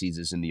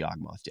Thoughtseizes in the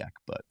Yawgmoth deck,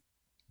 but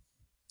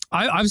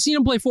I've seen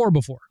him play 4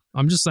 before.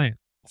 I'm just saying.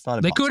 It's not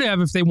impossible. They could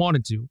have if they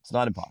wanted to. It's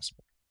not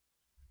impossible.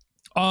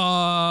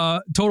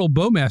 Total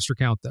Bowmaster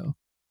count though.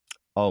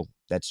 Oh,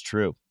 that's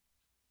true.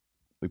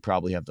 We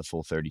probably have the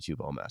full 32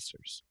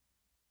 Bowmasters.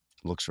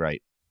 Looks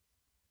right.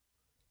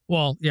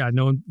 Well, yeah,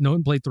 no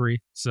one played 3,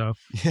 so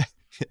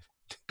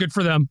good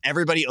for them.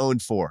 Everybody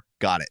owned 4.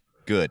 Got it.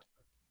 Good.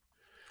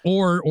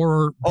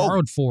 or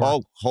borrowed for.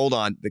 Oh, hold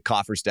on. The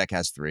coffers deck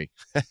has 3.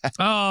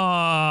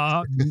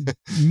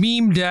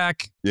 Meme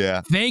deck.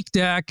 Yeah. Fake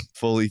deck.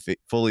 Fully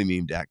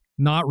meme deck.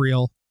 Not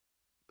real.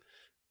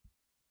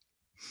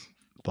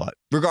 But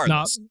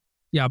regardless.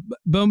 Yeah,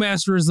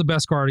 Bowmaster is the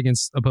best card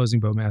against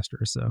opposing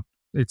Bowmaster, so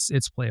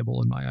it's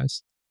playable in my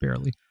eyes.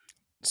 Barely.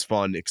 It's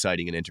fun,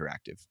 exciting, and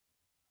interactive.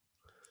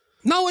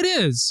 No, it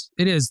is.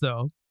 It is,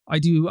 though. I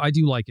do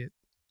like it.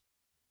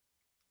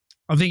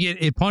 I think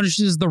it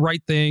punishes the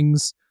right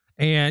things,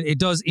 and it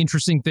does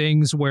interesting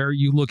things where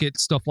you look at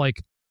stuff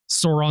like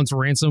Sauron's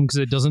Ransom because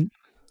it doesn't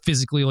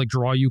physically like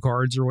draw you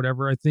cards or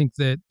whatever. I think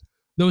that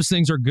those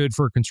things are good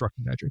for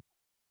constructing Magic.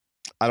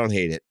 I don't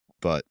hate it,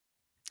 but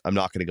I'm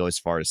not going to go as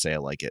far to say I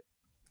like it.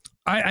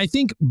 I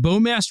think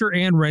Bowmaster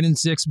and Ren and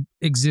 6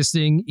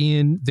 existing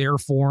in their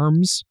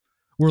forms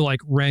where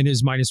like Ren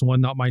is -1,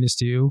 not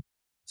 -2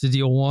 to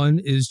deal 1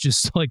 is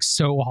just like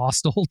so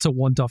hostile to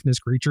 1 toughness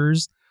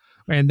creatures.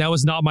 And that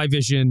was not my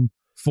vision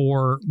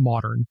for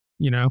Modern,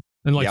 and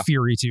like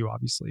Fury too,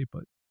 obviously.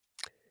 But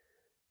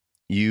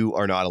you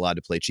are not allowed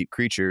to play cheap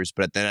creatures,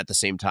 but then at the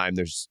same time,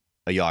 there's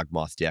a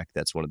Yawgmoth deck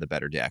that's one of the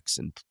better decks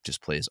and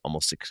just plays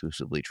almost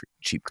exclusively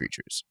cheap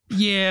creatures.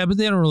 Yeah, but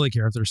they don't really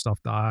care if their stuff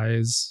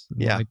dies.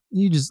 Yeah. Like,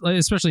 you just,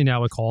 especially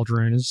now with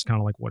Cauldron, it's just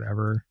kind of like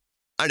whatever.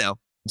 I know.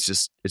 It's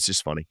just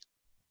funny.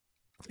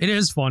 It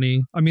is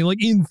funny. I mean,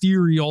 like in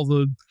theory, all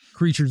the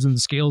creatures in the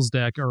Scales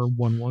deck are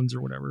 1/1s or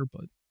whatever,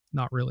 but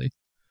not really.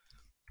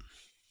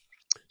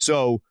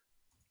 So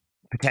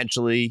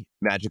potentially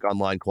Magic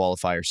Online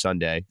qualifier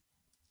Sunday.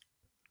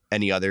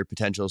 Any other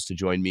potentials to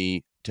join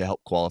me to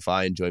help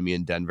qualify and join me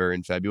in Denver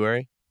in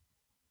February?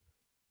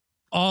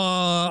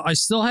 I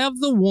still have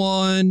the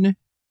one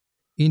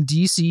in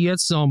DC at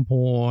some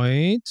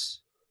point.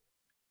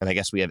 And I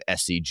guess we have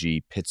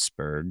SCG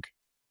Pittsburgh.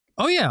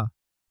 Oh yeah.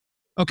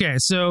 Okay,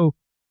 so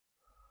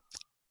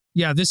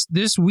yeah,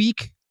 this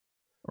week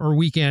or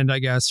weekend, I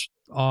guess,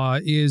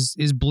 is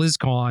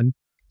BlizzCon.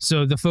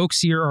 So the folks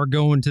here are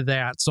going to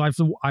that. So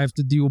I have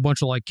to do a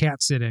bunch of like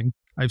cat sitting.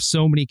 I have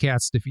so many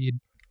cats to feed.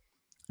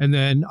 And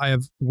then I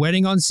have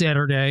wedding on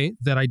Saturday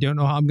that I don't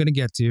know how I'm going to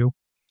get to.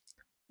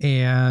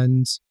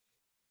 And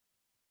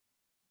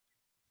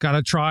got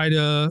to try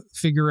to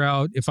figure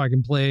out if I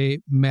can play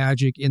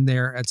Magic in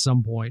there at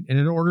some point. And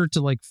in order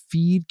to like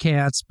feed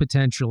cats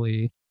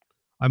potentially,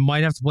 I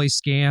might have to play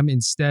Scam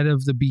instead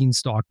of the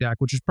Beanstalk deck,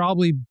 which is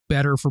probably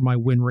better for my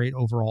win rate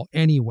overall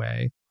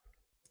anyway.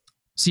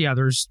 So yeah,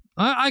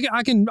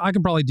 I can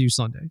probably do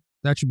Sunday.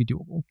 That should be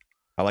doable.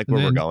 I like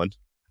where we're going.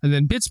 And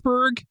then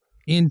Pittsburgh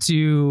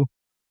into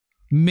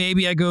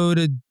maybe I go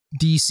to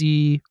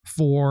DC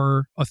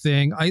for a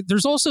thing.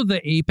 There's also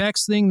the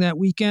Apex thing that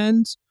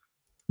weekend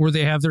where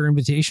they have their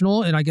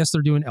invitational, and I guess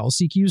they're doing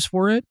LCQs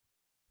for it.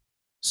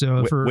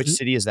 So which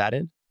city is that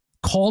in?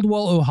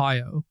 Caldwell,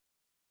 Ohio.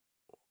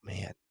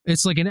 Man,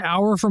 it's like an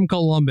hour from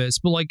Columbus,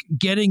 but like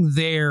getting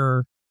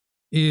there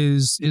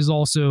is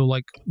also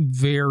like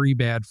very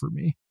bad for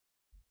me.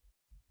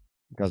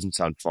 Doesn't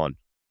sound fun.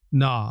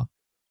 Nah.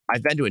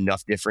 I've been to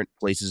enough different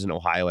places in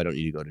Ohio. I don't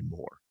need to go to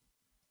more.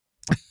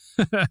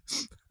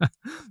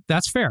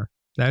 That's fair.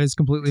 That is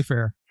completely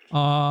fair.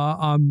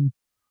 I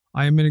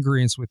am in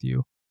agreement with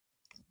you,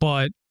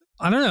 but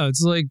I don't know.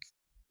 It's like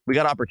we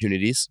got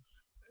opportunities.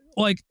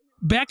 Like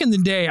back in the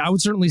day, I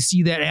would certainly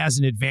see that as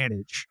an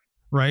advantage,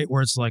 right?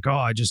 Where it's like, oh,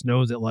 I just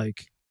know that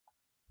like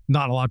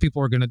not a lot of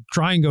people are going to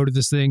try and go to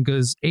this thing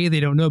because A, they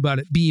don't know about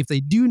it. B, if they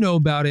do know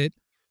about it,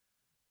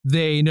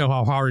 they know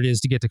how hard it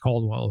is to get to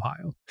Caldwell,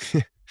 Ohio.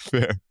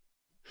 Fair.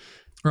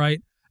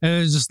 Right.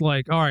 And it's just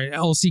like, all right,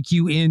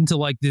 LCQ into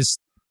like this,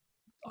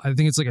 I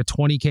think it's like a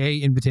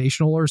 20K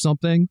invitational or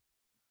something.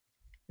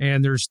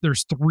 And there's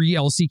 3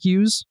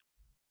 LCQs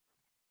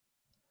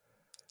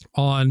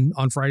on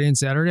Friday and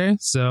Saturday.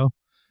 So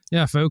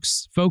yeah,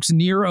 folks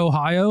near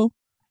Ohio,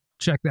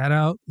 check that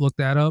out, look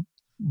that up.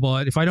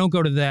 But if I don't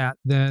go to that,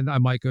 then I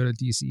might go to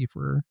DC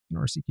for an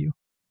RCQ.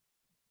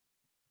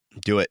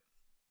 Do it.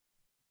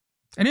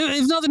 And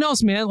if nothing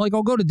else, man, like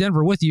I'll go to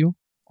Denver with you.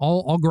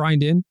 I'll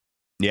grind in.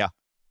 Yeah.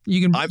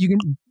 You can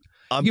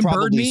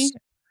bird me,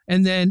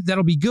 and then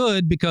that'll be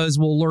good because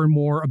we'll learn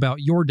more about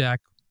your deck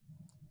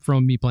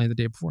from me playing the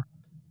day before.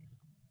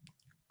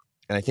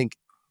 And I think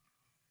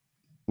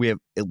we have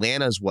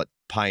Atlanta's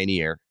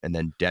Pioneer, and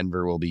then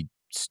Denver will be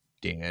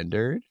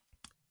Standard.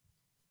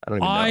 I don't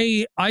even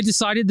know. I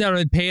decided that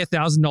I'd pay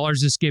 $1,000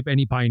 to skip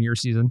any Pioneer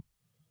season.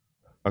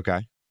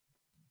 Okay.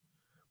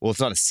 Well, it's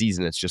not a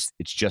season. It's just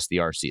the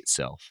RC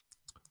itself.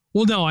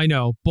 Well, no, I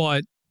know,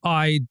 but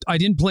I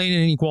didn't play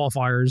in any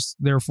qualifiers,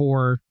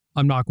 therefore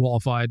I'm not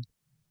qualified.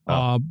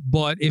 Oh.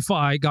 But if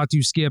I got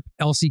to skip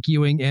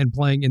LCQing and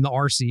playing in the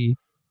RC,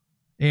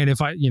 and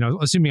if I,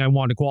 assuming I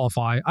wanted to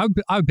qualify, I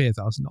would pay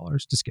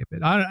 $1,000 to skip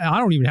it. I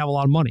don't even have a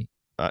lot of money.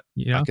 I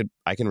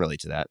can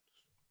relate to that.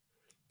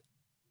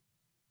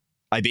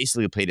 I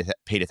basically paid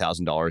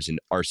 $1,000 in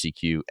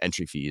RCQ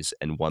entry fees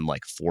and won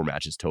like 4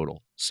 matches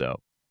total. So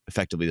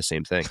effectively the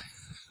same thing.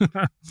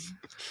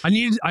 I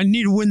need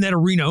to win that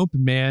Arena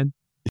Open, man.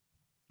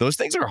 Those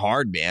things are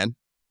hard, man.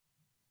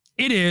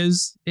 It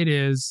is. It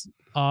is.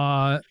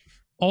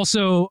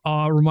 Also,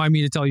 remind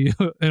me to tell you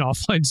an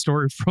offline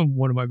story from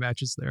one of my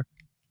matches there.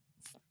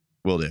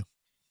 Will do.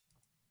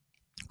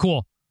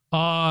 Cool.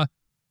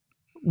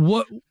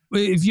 What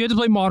if you had to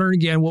play Modern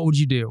again? What would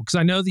you do? Because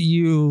I know that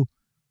you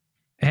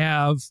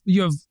have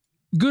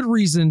good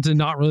reason to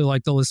not really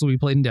like the list that we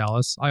played in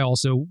Dallas. I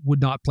also would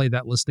not play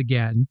that list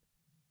again.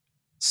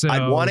 So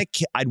I'd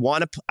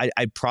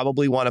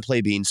probably want to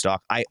play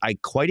Beanstalk. I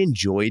quite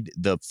enjoyed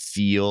the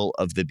feel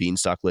of the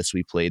Beanstalk list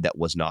we played that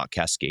was not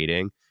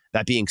cascading.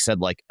 That being said,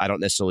 like, I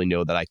don't necessarily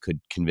know that I could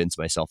convince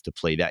myself to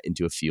play that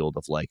into a field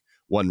of like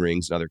One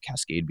Rings and other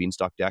Cascade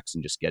Beanstalk decks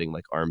and just getting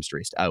like arms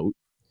raced out.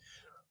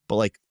 But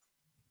like,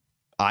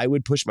 I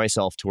would push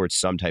myself towards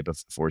some type of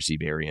 4C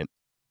variant.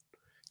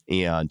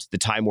 And the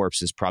Time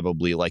Warps is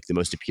probably like the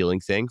most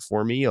appealing thing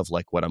for me of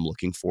like what I'm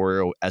looking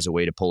for as a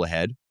way to pull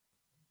ahead.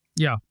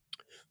 Yeah.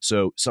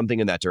 So something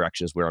in that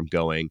direction is where I'm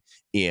going.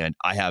 And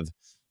I have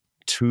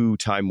 2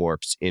 Time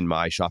Warps in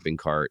my shopping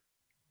cart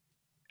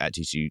at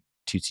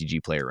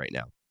TCG Player right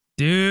now.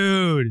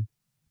 Dude.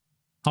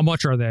 How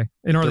much are they?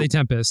 And are they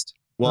Tempest?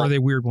 Well, or are they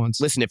weird ones?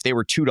 Listen, if they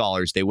were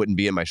 $2, they wouldn't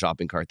be in my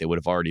shopping cart. They would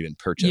have already been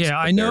purchased. Yeah,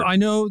 I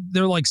know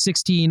they're like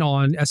 16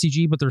 on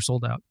SCG, but they're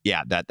sold out.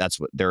 Yeah, that's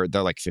what they're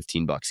like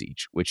 $15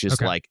 each, which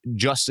is like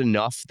just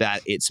enough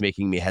that it's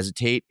making me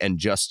hesitate and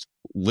just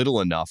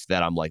little enough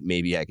that I'm like,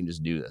 maybe I can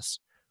just do this.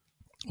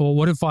 Well,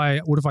 what if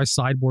I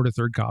sideboard a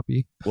third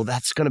copy? Well,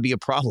 that's going to be a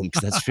problem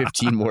because that's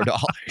 $15 more.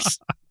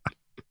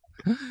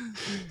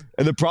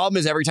 And the problem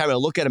is every time I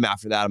look at them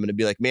after that, I'm going to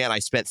be like, man, I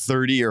spent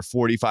 $30 or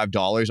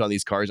 $45 on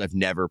these cards I've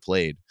never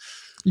played.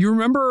 You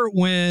remember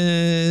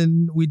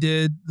when we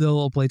did the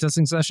little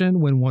playtesting session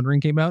when One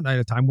Ring came out and I had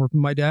a Time Warp in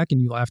my deck and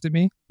you laughed at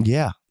me?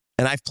 Yeah.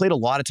 And I've played a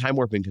lot of Time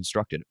Warp and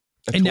Constructed.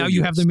 And now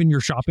you have them in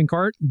your shopping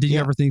cart? Did you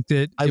ever think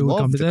that it would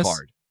come to this?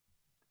 Card.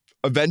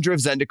 Avenger of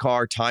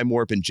Zendikar, Time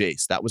Warp, and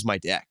Jace. That was my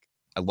deck.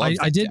 I loved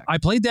that deck. I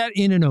played that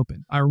in an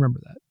open. I remember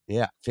that.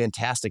 Yeah.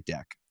 Fantastic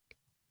deck.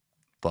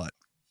 But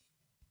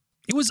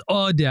it was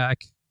a deck.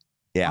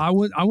 Yeah. I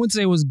wouldn't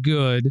say it was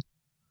good.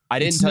 I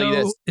didn't tell you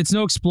this. It's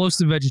no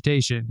explosive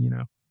vegetation, you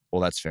know.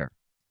 Well, that's fair.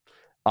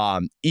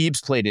 Ebes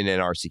played in an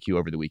RCQ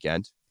over the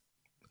weekend.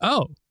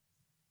 Oh.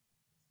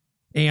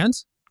 And?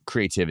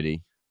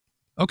 Creativity.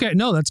 Okay,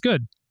 no, that's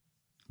good.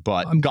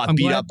 But got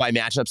beat up by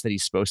matchups that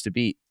he's supposed to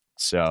beat.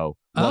 So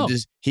loved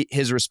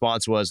his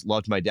response was,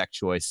 loved my deck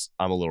choice.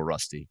 I'm a little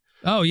rusty.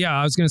 Oh, yeah.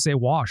 I was going to say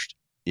washed.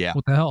 Yeah.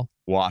 What the hell?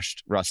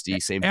 Washed, rusty,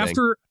 same thing.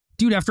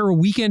 After a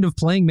weekend of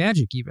playing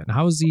Magic even,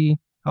 how is he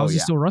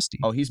still rusty?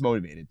 Oh, he's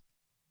motivated.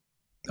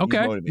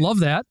 Okay. Love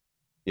that.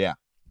 Yeah.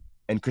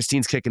 And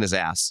Christine's kicking his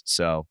ass.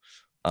 So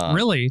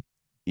really?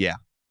 Yeah.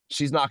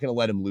 She's not going to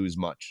let him lose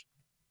much.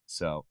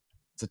 So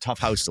it's a tough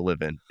house to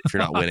live in if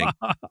you're not winning.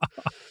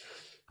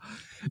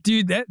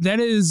 Dude, that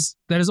is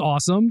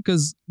awesome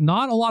because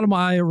not a lot of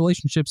my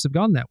relationships have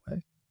gone that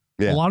way.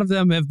 Yeah. A lot of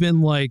them have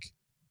been like,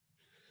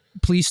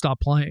 please stop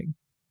playing.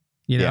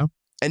 You know?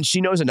 And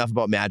she knows enough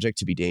about Magic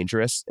to be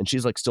dangerous. And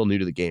she's like still new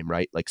to the game,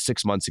 right? Like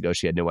 6 months ago,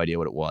 she had no idea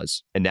what it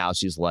was. And now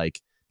she's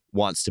like,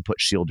 wants to put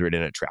Shieldred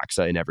and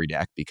Atraxa in every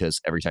deck because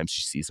every time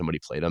she sees somebody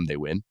play them, they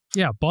win.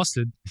 Yeah,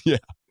 busted. Yeah.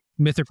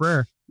 Mythic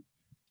rare.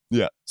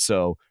 Yeah.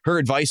 So her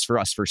advice for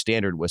us for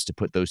Standard was to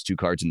put those 2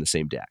 cards in the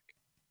same deck.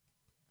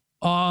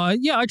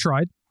 Yeah, I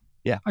tried.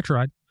 Yeah. I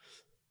tried.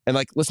 And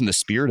like, listen, the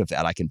spirit of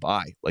that I can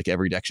buy. Like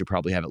every deck should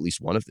probably have at least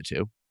one of the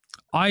 2.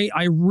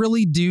 I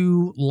really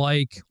do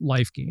like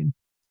life gain.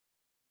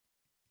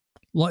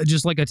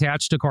 Just like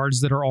attached to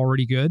cards that are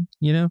already good,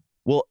 you know?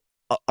 Well,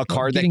 a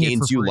card that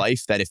gains you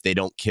life that if they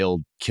don't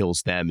kill,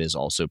 kills them is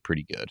also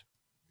pretty good.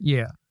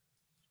 Yeah.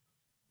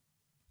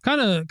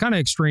 Kind of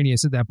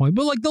extraneous at that point.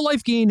 But like the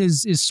life gain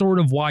is sort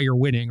of why you're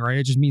winning, right?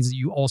 It just means that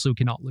you also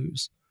cannot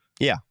lose.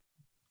 Yeah.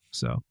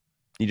 So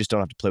you just don't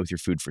have to play with your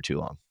food for too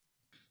long.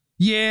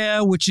 Yeah,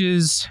 which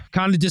is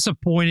kind of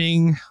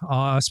disappointing,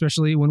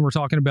 especially when we're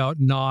talking about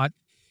not...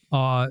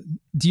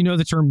 do you know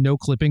the term no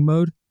clipping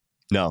mode?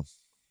 No.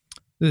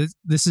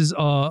 This is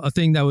a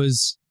thing that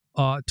was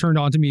turned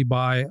on to me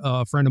by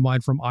a friend of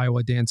mine from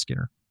Iowa, Dan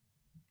Skinner.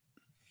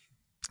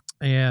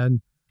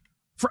 And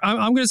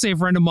I'm going to say a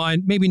friend of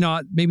mine, maybe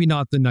not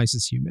the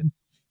nicest human,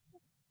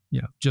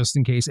 you know, just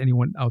in case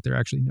anyone out there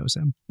actually knows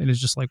him. And it's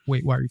just like,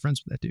 wait, why are you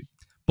friends with that dude?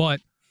 But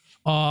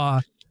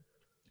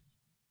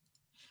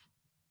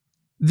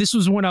this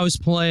was when I was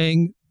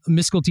playing a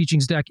Mystical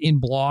Teachings deck in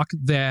block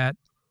that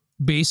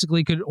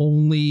basically could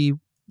only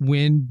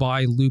win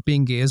by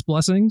looping Gaia's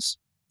Blessings.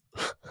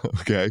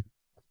 Okay.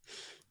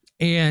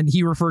 And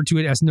he referred to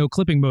it as no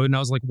clipping mode. And I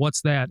was like,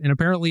 what's that? And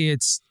apparently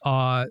it's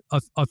a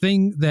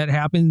thing that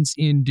happens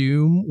in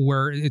Doom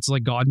where it's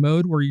like God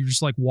mode, where you're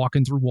just like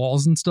walking through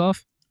walls and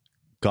stuff.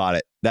 Got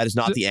it. That is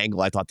not the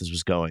angle I thought this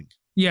was going.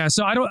 Yeah.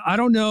 So I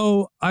don't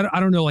know. I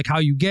don't know like how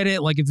you get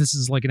it. Like if this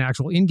is like an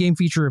actual in-game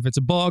feature, if it's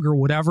a bug or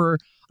whatever.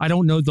 I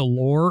don't know the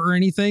lore or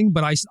anything,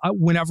 but I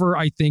whenever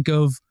I think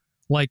of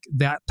like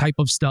that type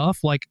of stuff,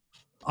 like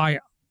I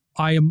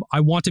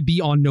want to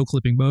be on no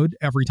clipping mode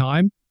every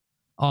time.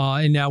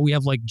 And now we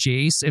have like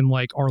Jace, and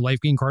like our life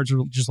gain cards are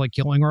just like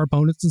killing our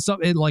opponents and stuff.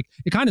 It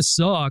kind of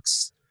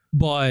sucks,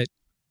 but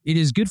it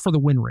is good for the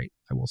win rate,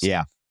 I will say.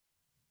 Yeah.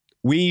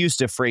 We used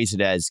to phrase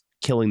it as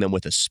killing them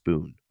with a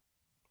spoon.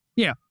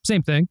 Yeah,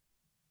 same thing.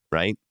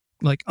 Right?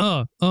 Like,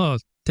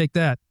 take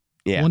that.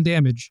 Yeah. 1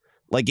 damage.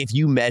 Like if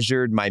you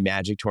measured my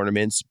Magic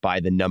tournaments by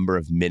the number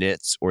of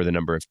minutes or the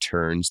number of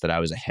turns that I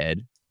was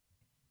ahead,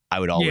 I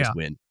would always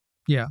win.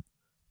 Yeah.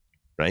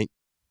 Right?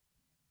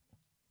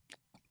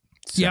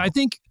 So. Yeah, I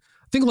think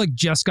like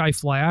Jeskai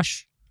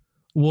Flash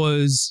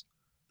was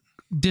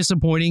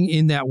disappointing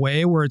in that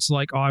way, where it's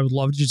like, oh, I would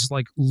love to just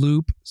like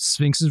loop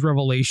Sphinx's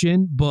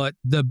Revelation, but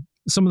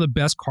some of the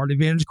best card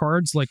advantage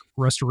cards like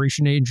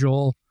Restoration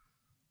Angel,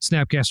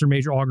 Snapcaster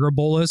Mage, Augur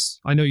Bolus.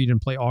 I know you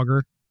didn't play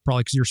Augur,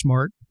 probably because you're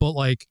smart, but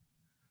like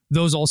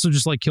those also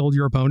just like killed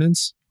your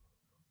opponents.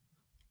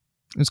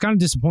 It's kind of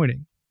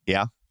disappointing.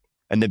 Yeah.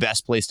 And the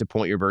best place to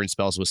point your burn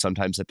spells was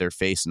sometimes at their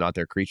face, not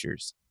their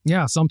creatures.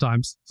 Yeah,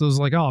 sometimes. So it was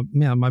like, oh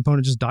man, my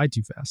opponent just died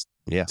too fast.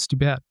 Yeah. It's too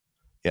bad.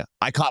 Yeah.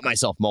 I caught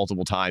myself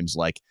multiple times,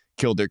 like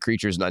killed their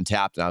creatures and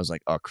untapped. And I was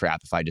like, oh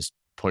crap, if I just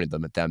pointed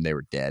them at them, they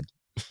were dead.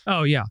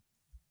 Oh yeah.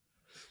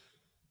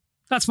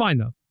 That's fine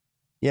though.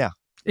 Yeah.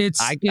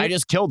 I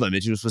just killed them.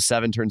 It just was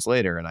 7 turns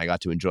later and I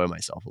got to enjoy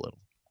myself a little.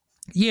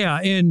 Yeah.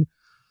 And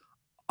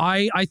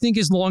I think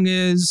as long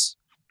as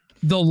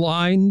the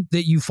line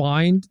that you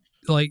find,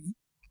 like,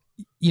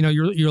 you know,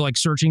 you're like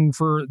searching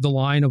for the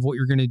line of what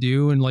you're going to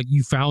do, and like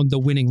you found the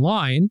winning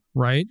line,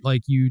 right?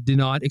 Like you did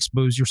not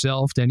expose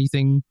yourself to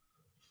anything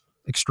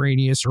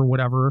extraneous or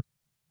whatever.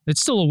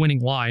 It's still a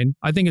winning line.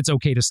 I think it's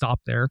okay to stop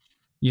there.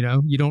 You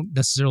know, you don't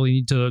necessarily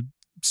need to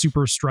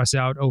super stress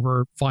out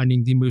over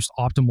finding the most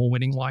optimal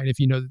winning line if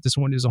you know that this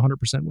one is 100%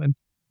 win.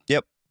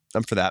 Yep.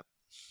 I'm for that.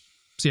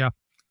 So yeah.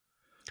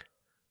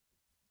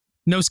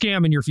 No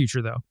scam in your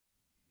future though.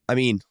 I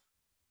mean,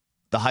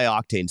 the high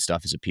octane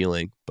stuff is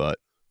appealing, but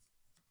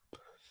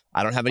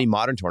I don't have any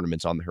modern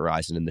tournaments on the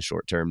horizon in the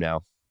short term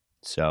now.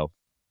 So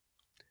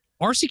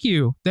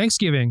RCQ,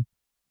 Thanksgiving.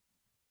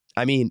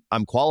 I mean,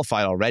 I'm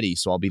qualified already,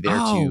 so I'll be there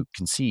to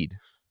concede.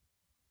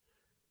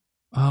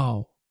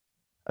 Oh.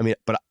 I mean,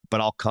 but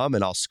I'll come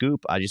and I'll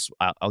scoop.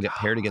 I'll get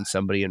paired against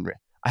somebody, and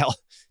I'll,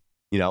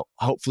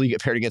 hopefully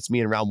get paired against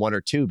me in round 1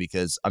 or 2,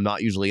 because I'm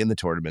not usually in the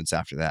tournaments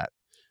after that.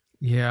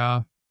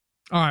 Yeah.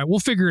 All right, we'll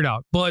figure it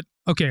out. But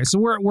okay, so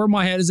where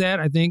my head is at,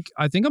 I think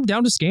I'm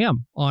down to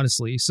scam,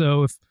 honestly.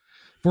 So if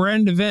we're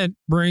at an event,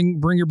 bring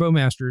your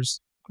Bowmasters.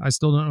 I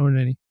still don't own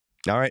any.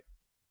 All right,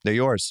 they're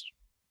yours.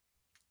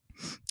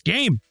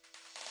 Game.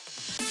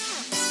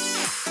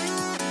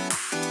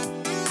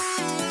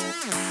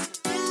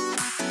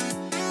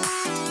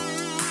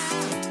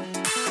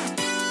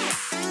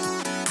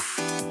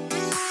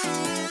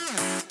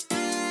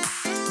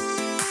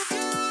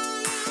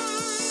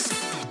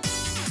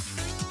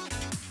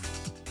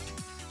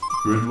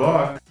 Good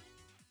luck.